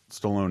when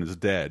Stallone is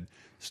dead,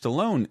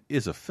 Stallone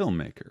is a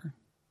filmmaker.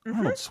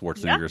 Arnold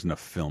Schwarzenegger isn't a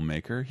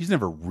filmmaker. He's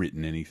never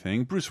written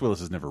anything. Bruce Willis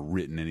has never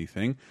written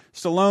anything.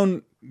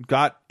 Stallone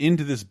got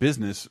into this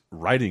business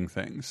writing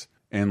things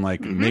and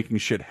like making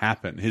shit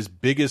happen. His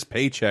biggest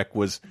paycheck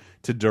was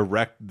to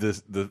direct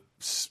the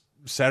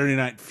Saturday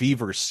Night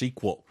Fever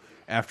sequel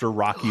after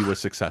Rocky was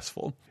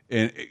successful,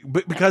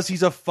 but because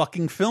he's a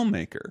fucking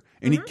filmmaker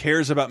and he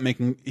cares about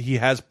making, he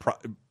has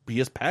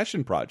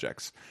passion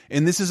projects,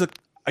 and this is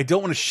I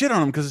don't want to shit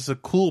on him because it's a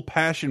cool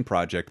passion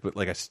project, but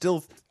like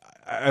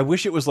I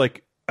wish it was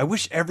like, I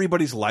wish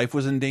everybody's life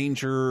was in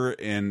danger,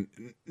 and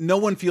no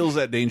one feels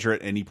that danger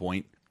at any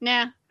point.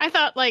 Nah, I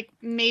thought like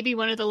maybe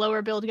one of the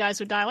lower build guys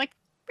would die, like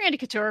Randy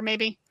Couture,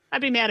 maybe. I'd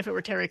be mad if it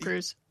were Terry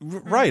Crews.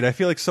 Right. I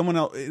feel like someone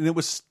else, and it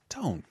was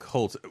Stone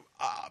Cold.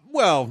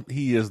 Well,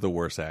 he is the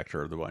worst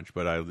actor of the bunch,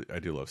 but I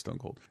do love Stone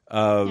Cold.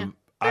 I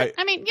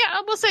mean,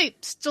 I will say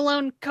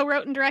Stallone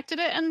co-wrote and directed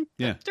it, and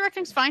the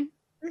directing's fine.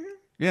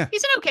 Yeah.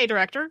 He's an okay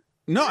director.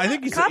 No, I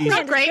think he's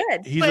not great.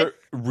 He's a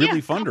really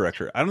fun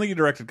director. I don't think he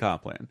directed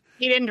Copland.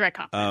 He didn't direct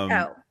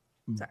Copland.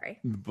 Sorry.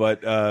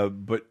 But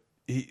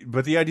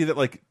the idea that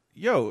like,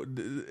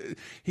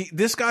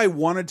 this guy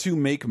wanted to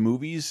make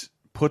movies,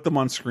 put them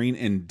on screen,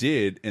 and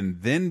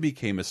then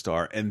became a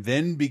star, and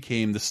then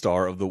became the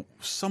star of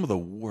some of the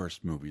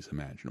worst movies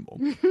imaginable,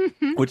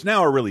 which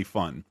now are really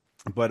fun.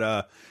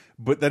 But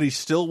that he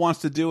still wants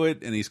to do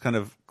it, and he's kind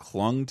of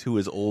clung to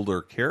his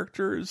older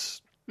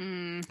characters.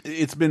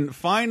 It's been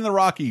fine in the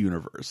Rocky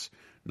universe,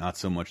 not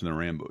so much in the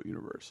Rambo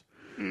universe.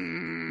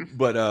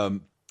 But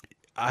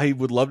I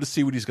would love to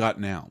see what he's got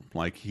now.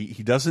 Like,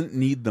 he doesn't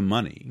need the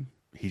money.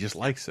 He just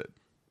likes it.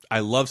 I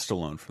love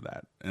Stallone for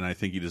that, and I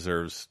think he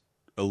deserves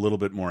a little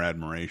bit more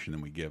admiration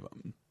than we give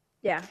him.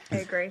 Yeah, I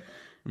agree.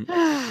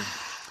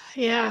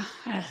 Yeah,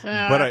 I feel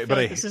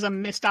like this is a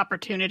missed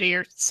opportunity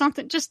or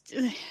something. Just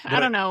I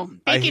don't know,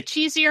 make it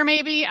cheesier,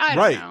 maybe. I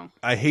don't know.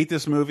 I hate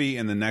this movie,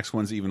 and the next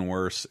one's even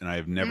worse. And I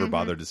have never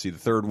bothered to see the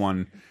third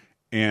one.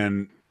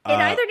 And it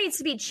either needs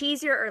to be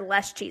cheesier or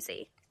less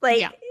cheesy.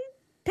 Like,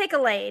 pick a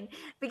lane,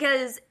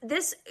 because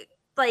this,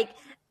 like,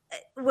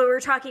 when we were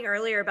talking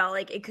earlier about,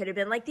 like, it could have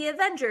been like the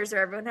Avengers, or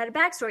everyone had a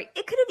backstory.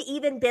 It could have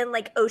even been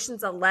like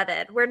Ocean's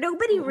 11, where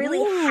nobody really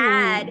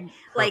had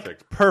like a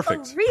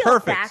real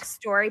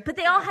backstory, but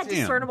they all had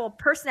discernible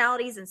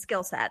personalities and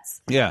skill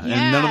sets. Yeah,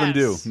 and none of them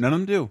do. None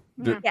of them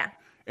do. Yeah.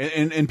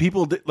 And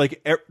people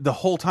like the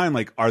whole time,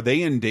 like, are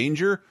they in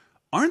danger?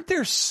 Aren't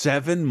there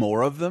 7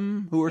 more of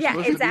them who are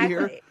supposed to be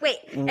here? Wait,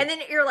 and then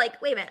you're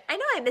like, wait a minute, I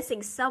know I'm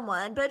missing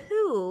someone, but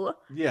who?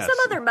 Yes. Some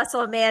other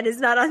muscle man is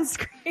not on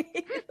screen.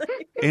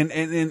 and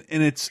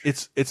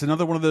it's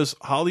another one of those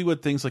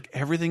Hollywood things, like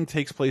everything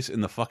takes place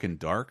in the fucking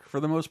dark for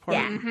the most part.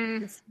 Yeah,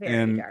 it's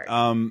very dark.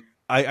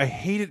 I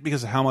hate it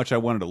because of how much I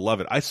wanted to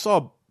love it. I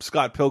saw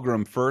Scott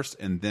Pilgrim first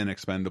and then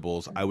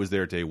Expendables. I was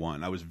there day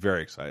one. I was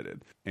very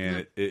excited,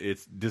 and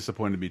it's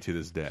disappointed me to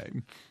this day.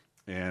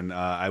 And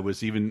I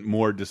was even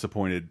more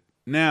disappointed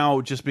now,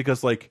 just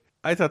because, like,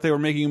 I thought they were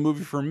making a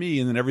movie for me,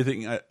 and then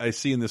everything I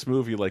see in this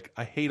movie, like,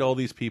 I hate all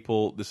these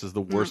people. This is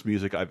the worst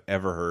music I've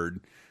ever heard.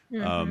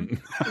 I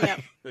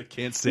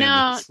can't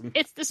stand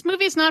this. This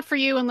movie is not for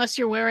you unless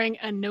you're wearing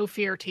a No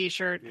Fear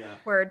T-shirt. Yeah.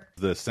 Word.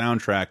 The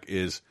soundtrack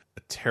is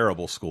a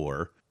terrible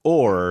score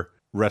or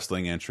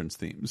wrestling entrance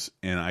themes,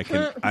 and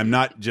I'm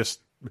not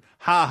just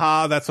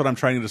that's what I'm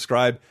trying to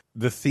describe.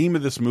 The theme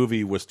of this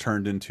movie was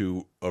turned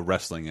into a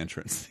wrestling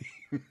entrance theme.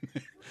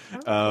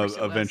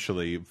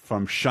 Eventually,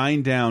 from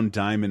Shinedown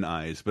Diamond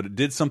Eyes, but it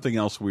did something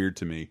else weird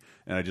to me,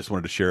 and I just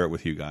wanted to share it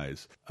with you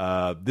guys.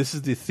 This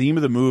is the theme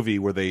of the movie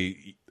where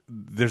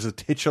there's a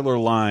titular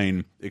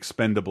line,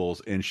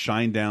 Expendables, in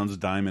Shinedown's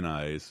Diamond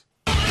Eyes.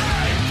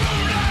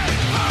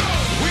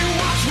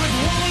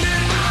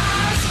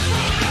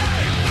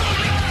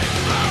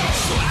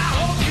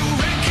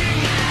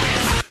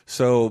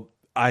 So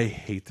I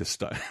hate this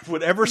style.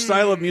 Whatever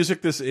style of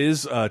music this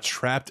is,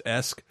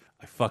 Trapped-esque,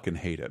 I fucking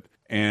hate it.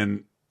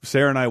 And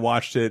Sarah and I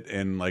watched it,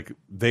 and like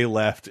they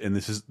left, and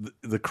this is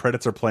the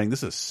credits are playing.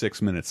 This is a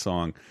 6-minute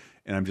song,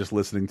 and I'm just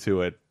listening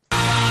to it.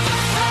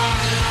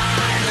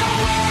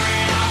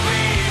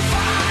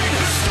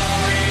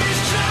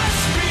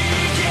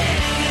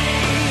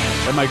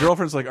 And my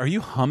girlfriend's like, "Are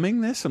you humming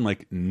this?" I'm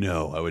like,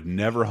 "No, I would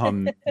never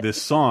hum this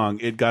song."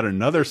 It got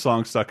another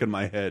song stuck in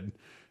my head.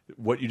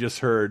 What you just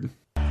heard.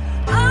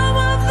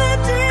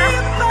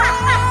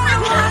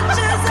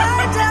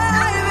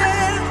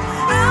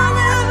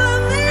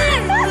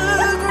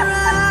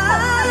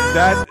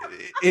 That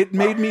it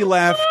made me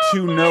laugh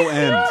to no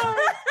end.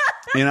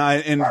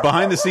 And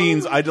behind the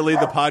scenes, I delayed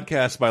the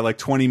podcast by like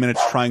 20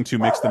 minutes trying to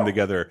mix them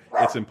together.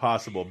 It's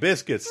impossible.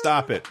 Biscuit,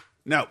 stop it.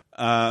 No.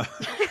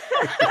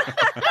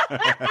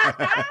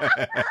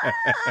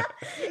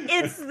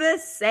 It's the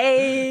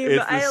same.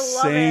 It's the I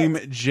love same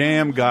it.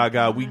 jam,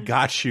 Gaga. We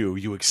got you,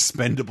 you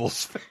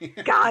Expendables fan.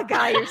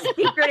 Gaga, your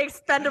secret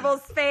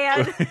Expendables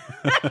fan.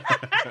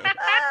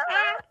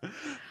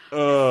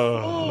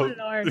 Oh,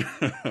 Lord.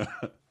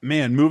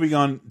 Man, moving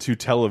on to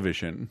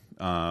television.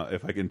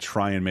 If I can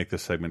try and make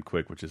this segment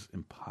quick, which is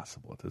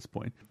impossible at this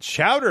point.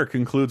 Chowder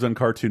concludes on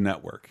Cartoon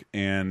Network,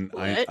 and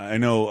I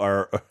know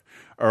our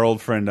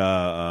old friend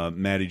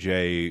Maddie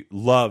J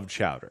loved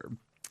Chowder,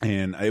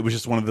 and it was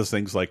just one of those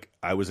things. Like,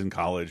 I was in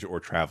college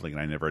or traveling,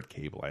 and I never had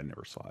cable. I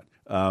never saw it.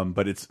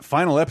 But its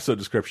final episode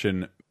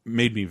description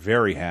made me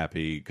very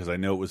happy, because I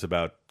know it was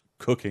about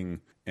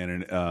cooking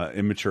and an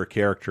immature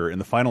character. In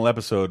the final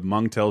episode,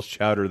 Mung tells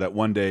Chowder that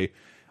one day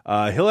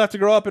he'll have to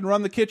grow up and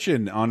run the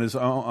kitchen on his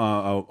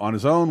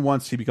own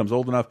once he becomes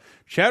old enough.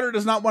 Chowder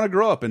does not want to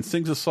grow up and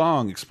sings a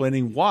song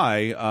explaining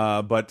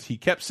why, but he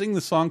kept singing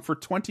the song for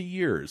 20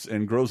 years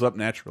and grows up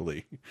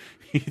naturally.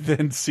 He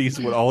then sees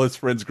what all his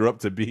friends grew up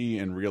to be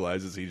and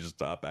realizes he just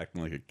stopped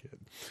acting like a kid.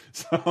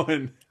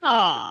 So,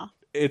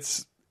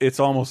 it's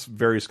almost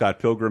very Scott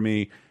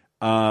Pilgrim-y.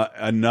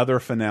 Another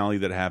finale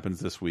that happens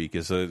this week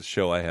is a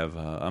show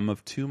I'm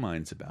of two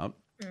minds about,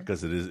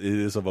 because it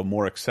is of a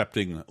more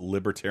accepting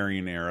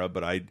libertarian era,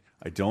 but I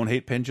don't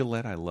hate Penn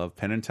Jillette. I love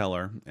Penn and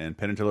Teller, and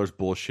Penn and Teller's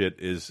bullshit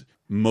is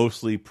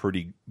mostly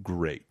pretty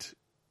great,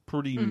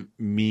 pretty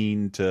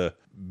mean to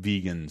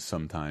vegans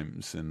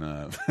sometimes, and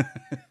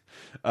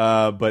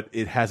but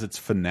it has its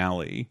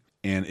finale,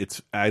 and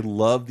I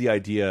love the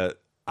idea.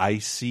 I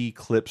see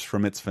clips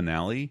from its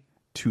finale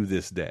to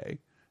this day,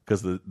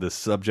 because the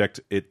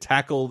subject it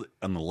tackled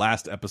on the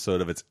last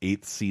episode of its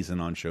 8th season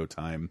on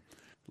Showtime.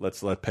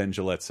 Let's let Penn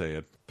Jillette say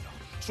it.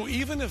 So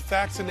even if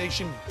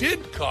vaccination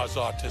did cause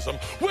autism,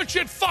 which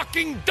it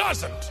fucking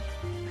doesn't,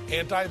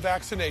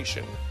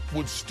 anti-vaccination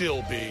would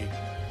still be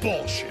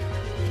bullshit.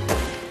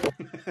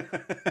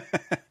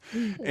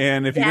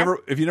 And if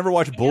you never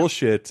watch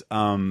Bullshit,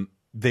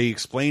 they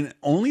explain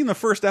only in the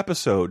first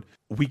episode,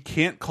 we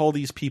can't call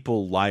these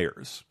people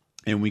liars,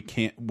 and we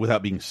can't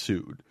without being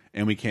sued,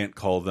 and we can't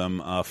call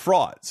them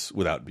frauds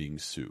without being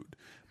sued.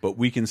 but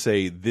we can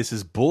say this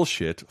is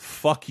bullshit.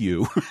 Fuck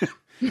you.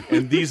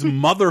 And these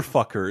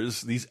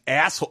motherfuckers, these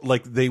assholes,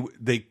 like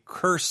they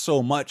curse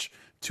so much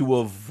to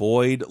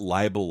avoid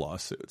libel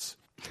lawsuits.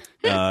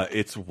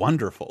 It's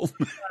wonderful.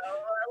 I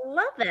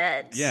love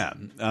it. Yeah.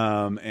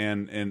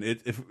 And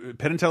if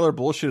Penn and Teller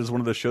Bullshit is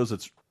one of the shows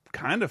that's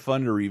kind of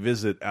fun to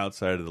revisit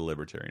outside of the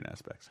libertarian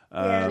aspects.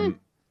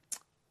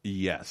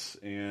 Yes.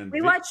 And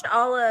we watched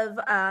all of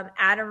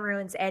Adam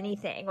Ruins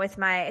Anything with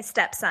my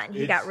stepson.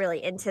 He got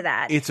really into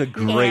that. It's a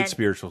great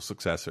spiritual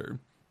successor.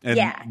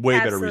 And way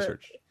better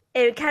research.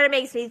 It kind of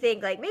makes me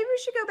think like maybe we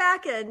should go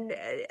back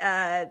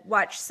and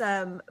watch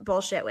some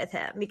bullshit with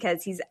him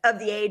because he's of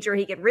the age where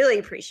he can really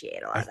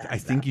appreciate a lot of that. I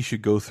think you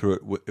should go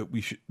through it.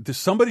 We should.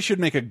 Somebody should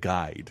make a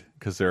guide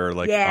because there are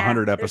like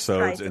 100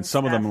 episodes, and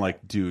some of them are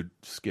like, dude,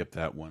 skip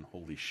that one.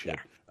 Holy shit.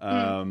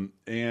 Yeah.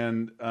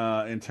 And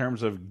in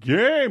terms of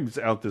games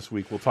out this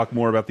week, we'll talk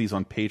more about these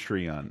on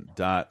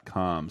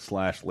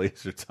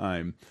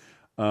patreon.com/lasertime.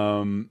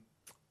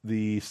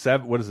 The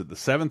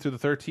 7th through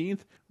the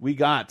 13th, we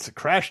got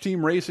Crash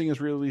Team Racing is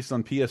released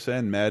on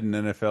PSN, Madden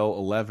NFL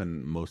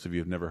 11. Most of you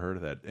have never heard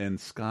of that. And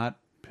Scott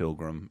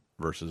Pilgrim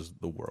versus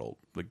the World,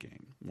 the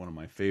game. One of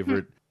my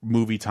favorite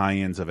movie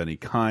tie-ins of any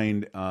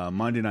kind.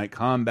 Monday Night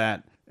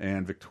Combat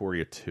and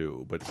Victoria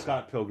 2. But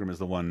Scott Pilgrim is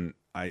the one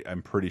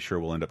I'm pretty sure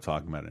we'll end up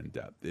talking about it in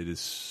depth. It is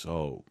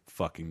so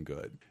fucking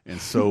good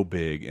and so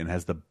big and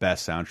has the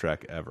best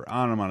soundtrack ever.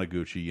 Anna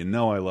Monoguchi, you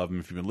know I love him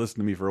if you've been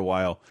listening to me for a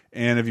while.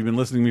 And if you've been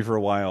listening to me for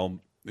a while,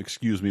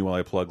 excuse me while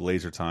I plug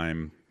Laser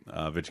Time,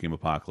 Video Game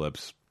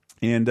Apocalypse,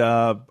 and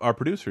our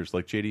producers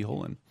like JD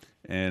Holland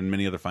and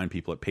many other fine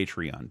people at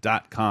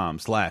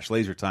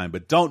patreon.com/lasertime.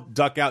 But don't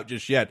duck out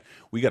just yet.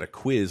 We got a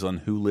quiz on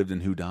who lived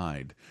and who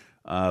died.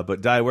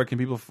 But Di, where can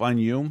people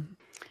find you?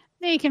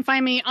 You can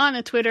find me on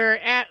the Twitter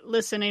at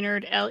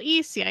ListeningNerd,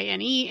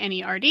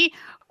 LECINENERD,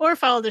 or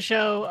follow the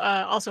show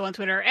also on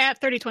Twitter at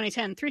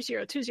 302010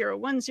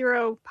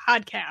 302010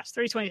 podcast,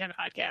 302010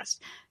 podcast.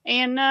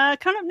 And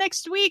coming up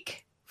next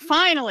week,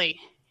 finally,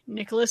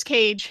 Nicolas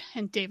Cage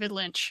and David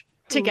Lynch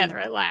together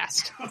at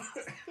last.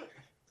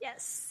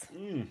 Yes.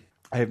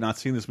 I have not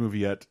seen this movie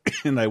yet,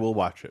 and I will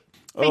watch it.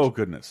 Oh,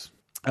 goodness.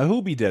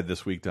 Who'll be dead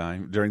this week, Di,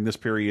 during this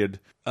period?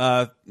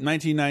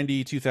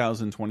 1990,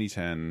 2000,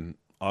 2010.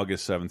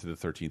 August 7th to the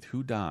 13th.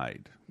 Who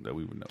died that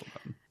we would know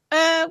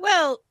about?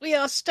 Well, we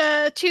lost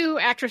two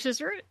actresses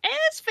who are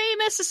as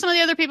famous as some of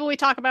the other people we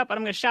talk about, but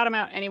I'm going to shout them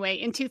out anyway.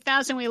 In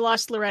 2000, we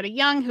lost Loretta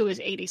Young, who was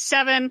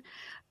 87.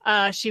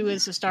 She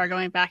was a star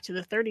going back to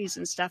the 30s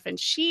and stuff, and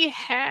she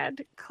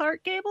had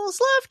Clark Gable's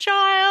love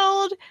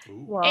child.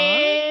 What?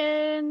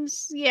 And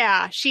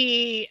yeah,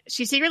 she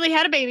secretly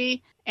had a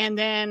baby and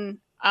then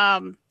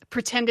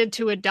pretended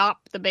to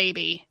adopt the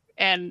baby.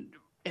 And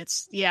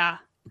it's,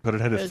 But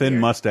it had a thin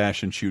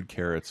mustache and chewed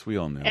carrots. We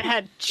all knew. It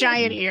had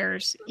giant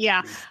ears.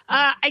 Yeah.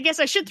 I guess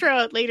I should throw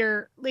out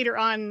later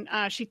on,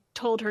 she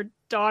told her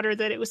daughter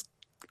that it was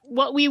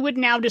what we would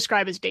now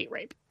describe as date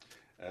rape.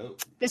 Oh.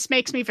 This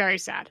makes me very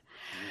sad.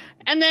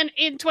 And then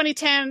in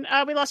 2010,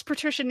 we lost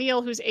Patricia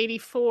Neal, who's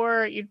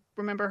 84. You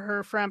remember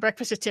her from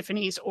Breakfast at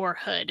Tiffany's or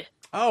Hood.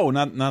 Oh,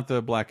 not the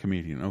black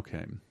comedian.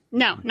 Okay.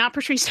 No, not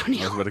Patrice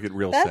O'Neal. I was about to get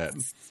real sad.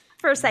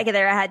 For a second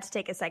there, I had to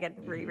take a second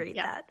to reread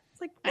that.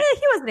 It's like,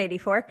 he wasn't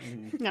 84.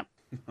 No.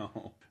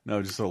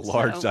 No, just a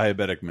large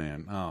diabetic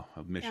man. Oh,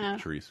 I miss you,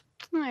 Patrice.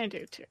 I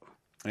do too.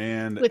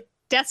 And with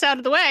deaths out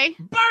of the way,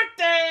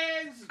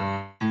 birthdays!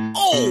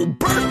 Oh,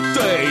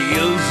 birthday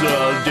is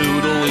a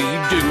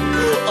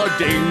doodly-doo, a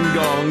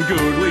ding-dong,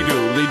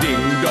 goodly-doodly,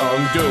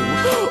 ding-dong-doo. A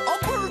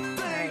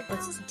birthday! All right,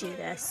 let's do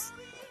this.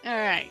 All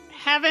right,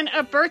 having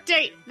a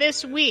birthday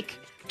this week.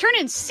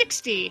 Turning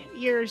 60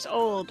 years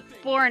old.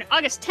 Born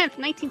August 10th,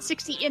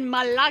 1960 in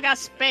Malaga,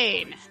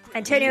 Spain.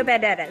 Antonio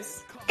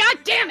Banderas. God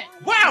damn it!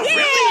 Wow,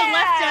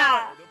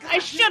 I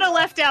should have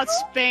left out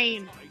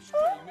Spain.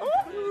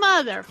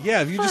 Mother.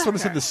 Yeah, if you just would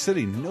have said the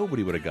city,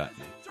 nobody would have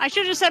gotten it. I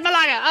should have just said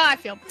Malaga. Oh, I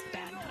feel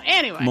bad now.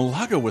 Anyway.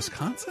 Malaga,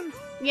 Wisconsin?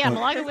 Yeah,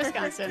 Malaga,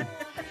 Wisconsin.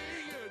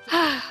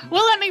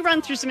 Well, let me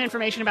run through some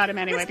information about him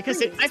anyway,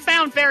 because I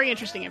found very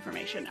interesting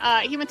information.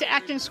 He went to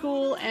acting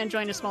school and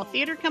joined a small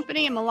theater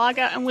company in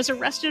Malaga and was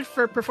arrested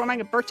for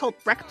performing a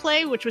Bertolt Brecht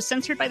play, which was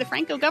censored by the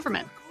Franco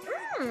government.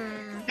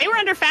 They were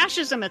under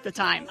fascism at the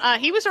time.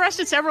 He was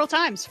arrested several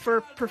times for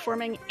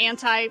performing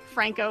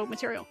anti-Franco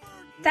material.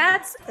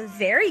 That's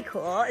very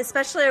cool,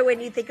 especially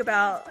when you think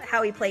about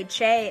how he played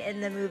Che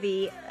in the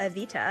movie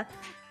Evita.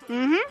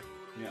 Mm-hmm.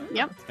 Yeah.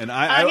 Yep. And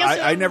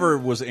I never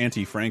was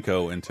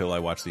anti-Franco until I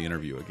watched The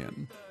Interview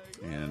again.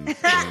 And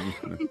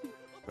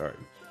sorry.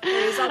 He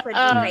was also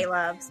J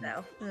Love,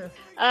 so.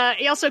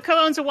 He also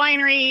co-owns a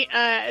winery,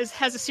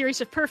 has a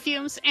series of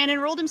perfumes, and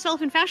enrolled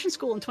himself in fashion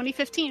school in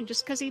 2015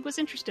 just because he was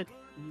interested.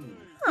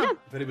 Yeah.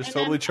 But he was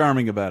totally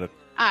charming about it.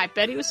 I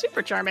bet he was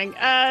super charming.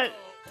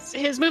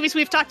 His movies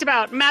we've talked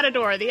about: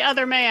 Matador, The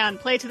Other Man,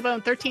 Play to the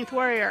Bone, 13th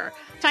Warrior,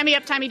 Tie Me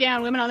Up, Tie Me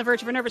Down, Women on the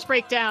Verge of a Nervous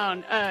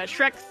Breakdown,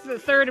 Shrek the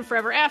Third and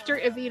Forever After,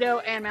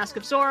 Evito, and Mask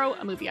of Zorro,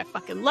 a movie I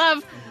fucking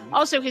love.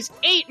 Also, his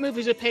 8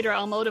 movies with Pedro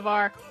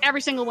Almodovar.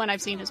 Every single one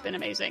I've seen has been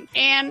amazing.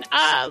 And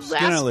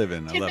Skin I Live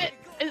In. I love it.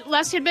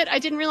 Last tidbit, I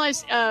didn't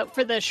realize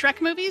for the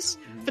Shrek movies,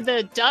 for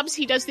the dubs,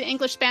 he does the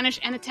English, Spanish,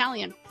 and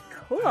Italian.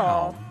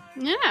 Cool.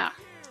 Yeah.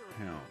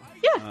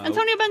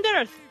 Antonio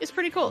Banderas is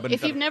pretty cool.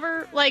 If you've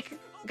never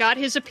got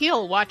his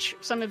appeal, watch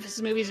some of his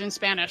movies in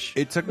Spanish.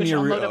 It took me a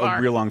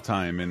real long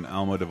time, and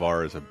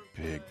Almodovar is a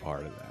big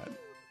part of that.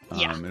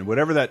 Yeah. And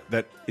whatever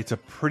that it's a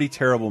pretty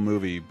terrible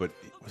movie, but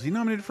was he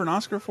nominated for an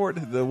Oscar for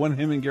it? The one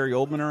him and Gary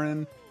Oldman are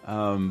in.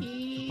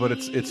 But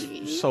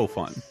it's so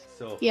fun.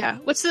 So yeah.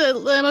 What's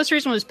the most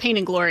recent one was Pain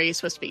and Glory. He's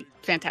supposed to be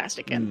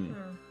fantastic in.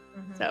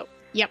 So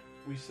yep.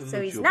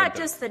 So he's not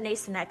just the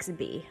Nathan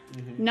XB.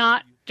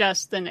 Not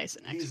just the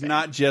Nathan XB. He's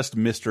not just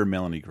Mr.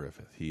 Melanie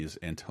Griffith. He's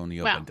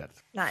Antonio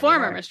Banderas.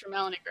 Former Mr.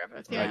 Melanie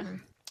Griffith. Yeah.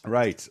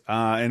 Right.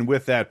 And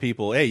with that,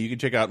 people, hey, you can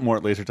check out more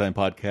at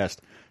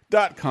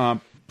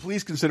lasertimepodcast.com.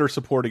 Please consider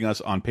supporting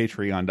us on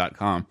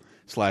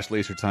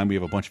patreon.com/lasertime. We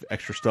have a bunch of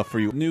extra stuff for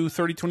you. New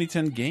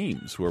 30-2010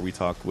 games where we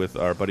talk with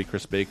our buddy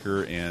Chris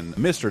Baker and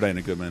Mr.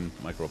 Dinah Goodman,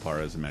 Michael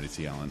Raparez, and Maddie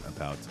C. Allen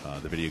about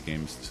the video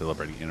games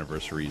celebrating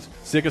anniversaries.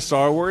 Sick of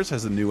Star Wars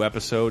has a new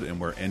episode, and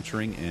we're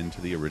entering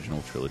into the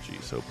original trilogy.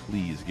 So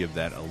please give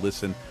that a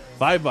listen.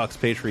 $5,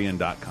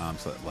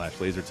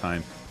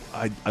 patreon.com/lasertime.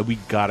 We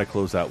gotta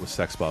close out with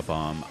Sex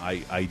Bomb.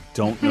 I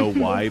don't know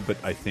why, but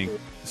I think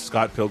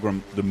Scott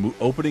Pilgrim, the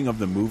opening of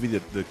the movie,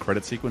 the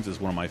credit sequence is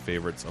one of my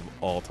favorites of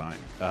all time.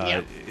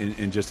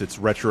 In just its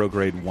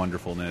retrograde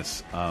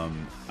wonderfulness.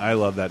 I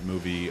love that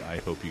movie. I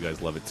hope you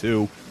guys love it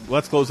too.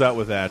 Let's close out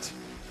with that.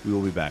 We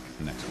will be back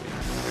next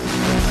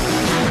week.